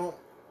if you don't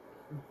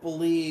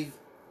believe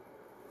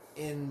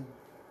in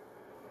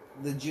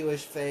the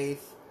Jewish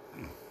faith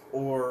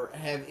or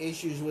have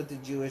issues with the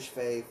Jewish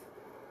faith,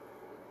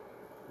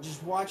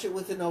 just watch it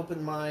with an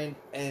open mind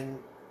and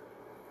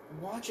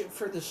watch it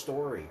for the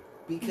story,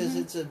 because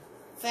it's a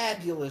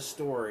fabulous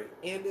story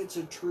and it's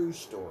a true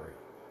story.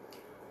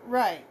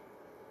 Right.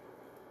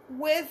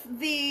 With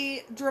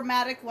the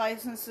dramatic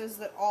licenses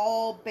that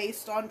all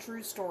based on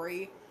true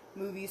story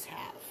movies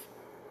have.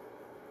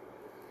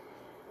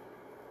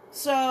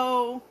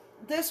 So,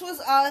 this was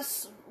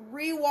us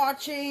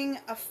rewatching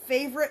a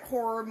favorite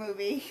horror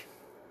movie.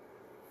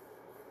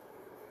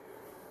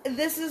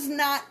 This is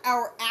not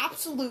our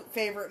absolute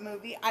favorite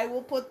movie. I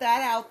will put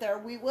that out there.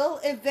 We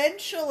will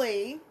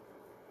eventually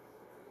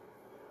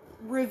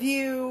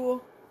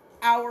review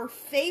our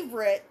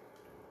favorite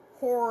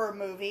horror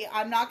movie.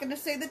 I'm not going to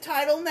say the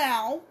title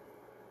now,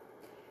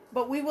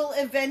 but we will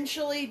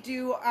eventually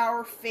do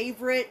our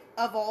favorite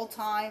of all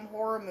time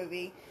horror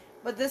movie.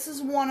 But this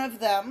is one of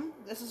them.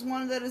 This is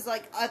one that is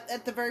like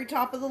at the very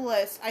top of the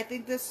list. I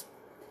think this,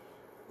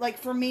 like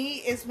for me,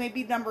 is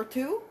maybe number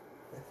 2.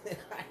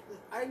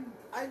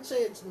 I'd say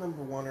it's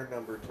number 1 or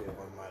number 2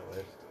 on my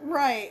list.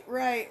 Right.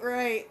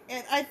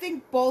 And I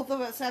think both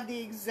of us have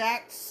the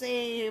exact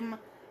same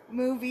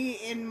movie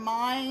in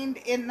mind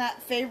in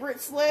that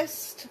favorites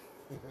list.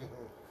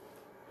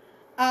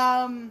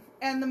 And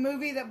the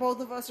movie that both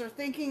of us are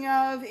thinking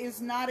of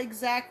is not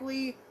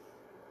exactly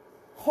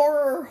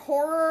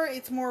horror.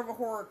 It's more of a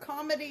horror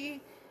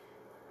comedy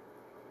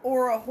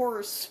or a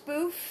horror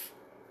spoof.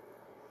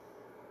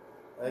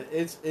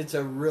 It's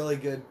a really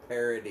good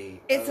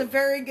parody. It's a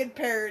very good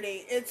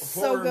parody. It's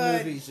so good. Horror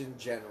movies in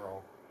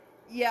general.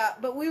 Yeah,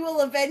 but we will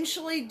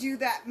eventually do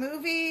that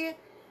movie.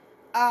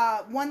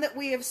 One that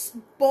we have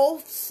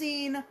both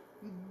seen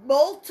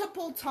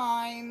multiple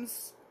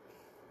times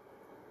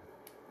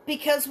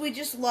because we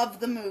just love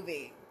the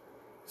movie.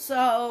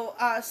 So,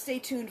 stay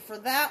tuned for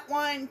that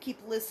one.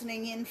 Keep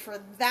listening in for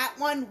that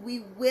one.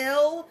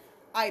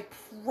 I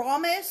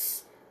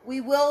promise,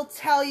 we will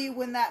tell you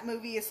when that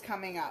movie is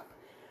coming up.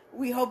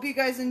 We hope you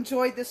guys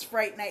enjoyed this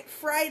Fright Night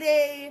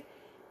Friday,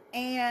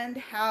 and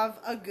have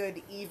a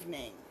good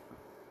evening.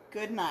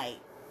 Good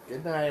night.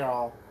 Good night,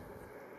 all.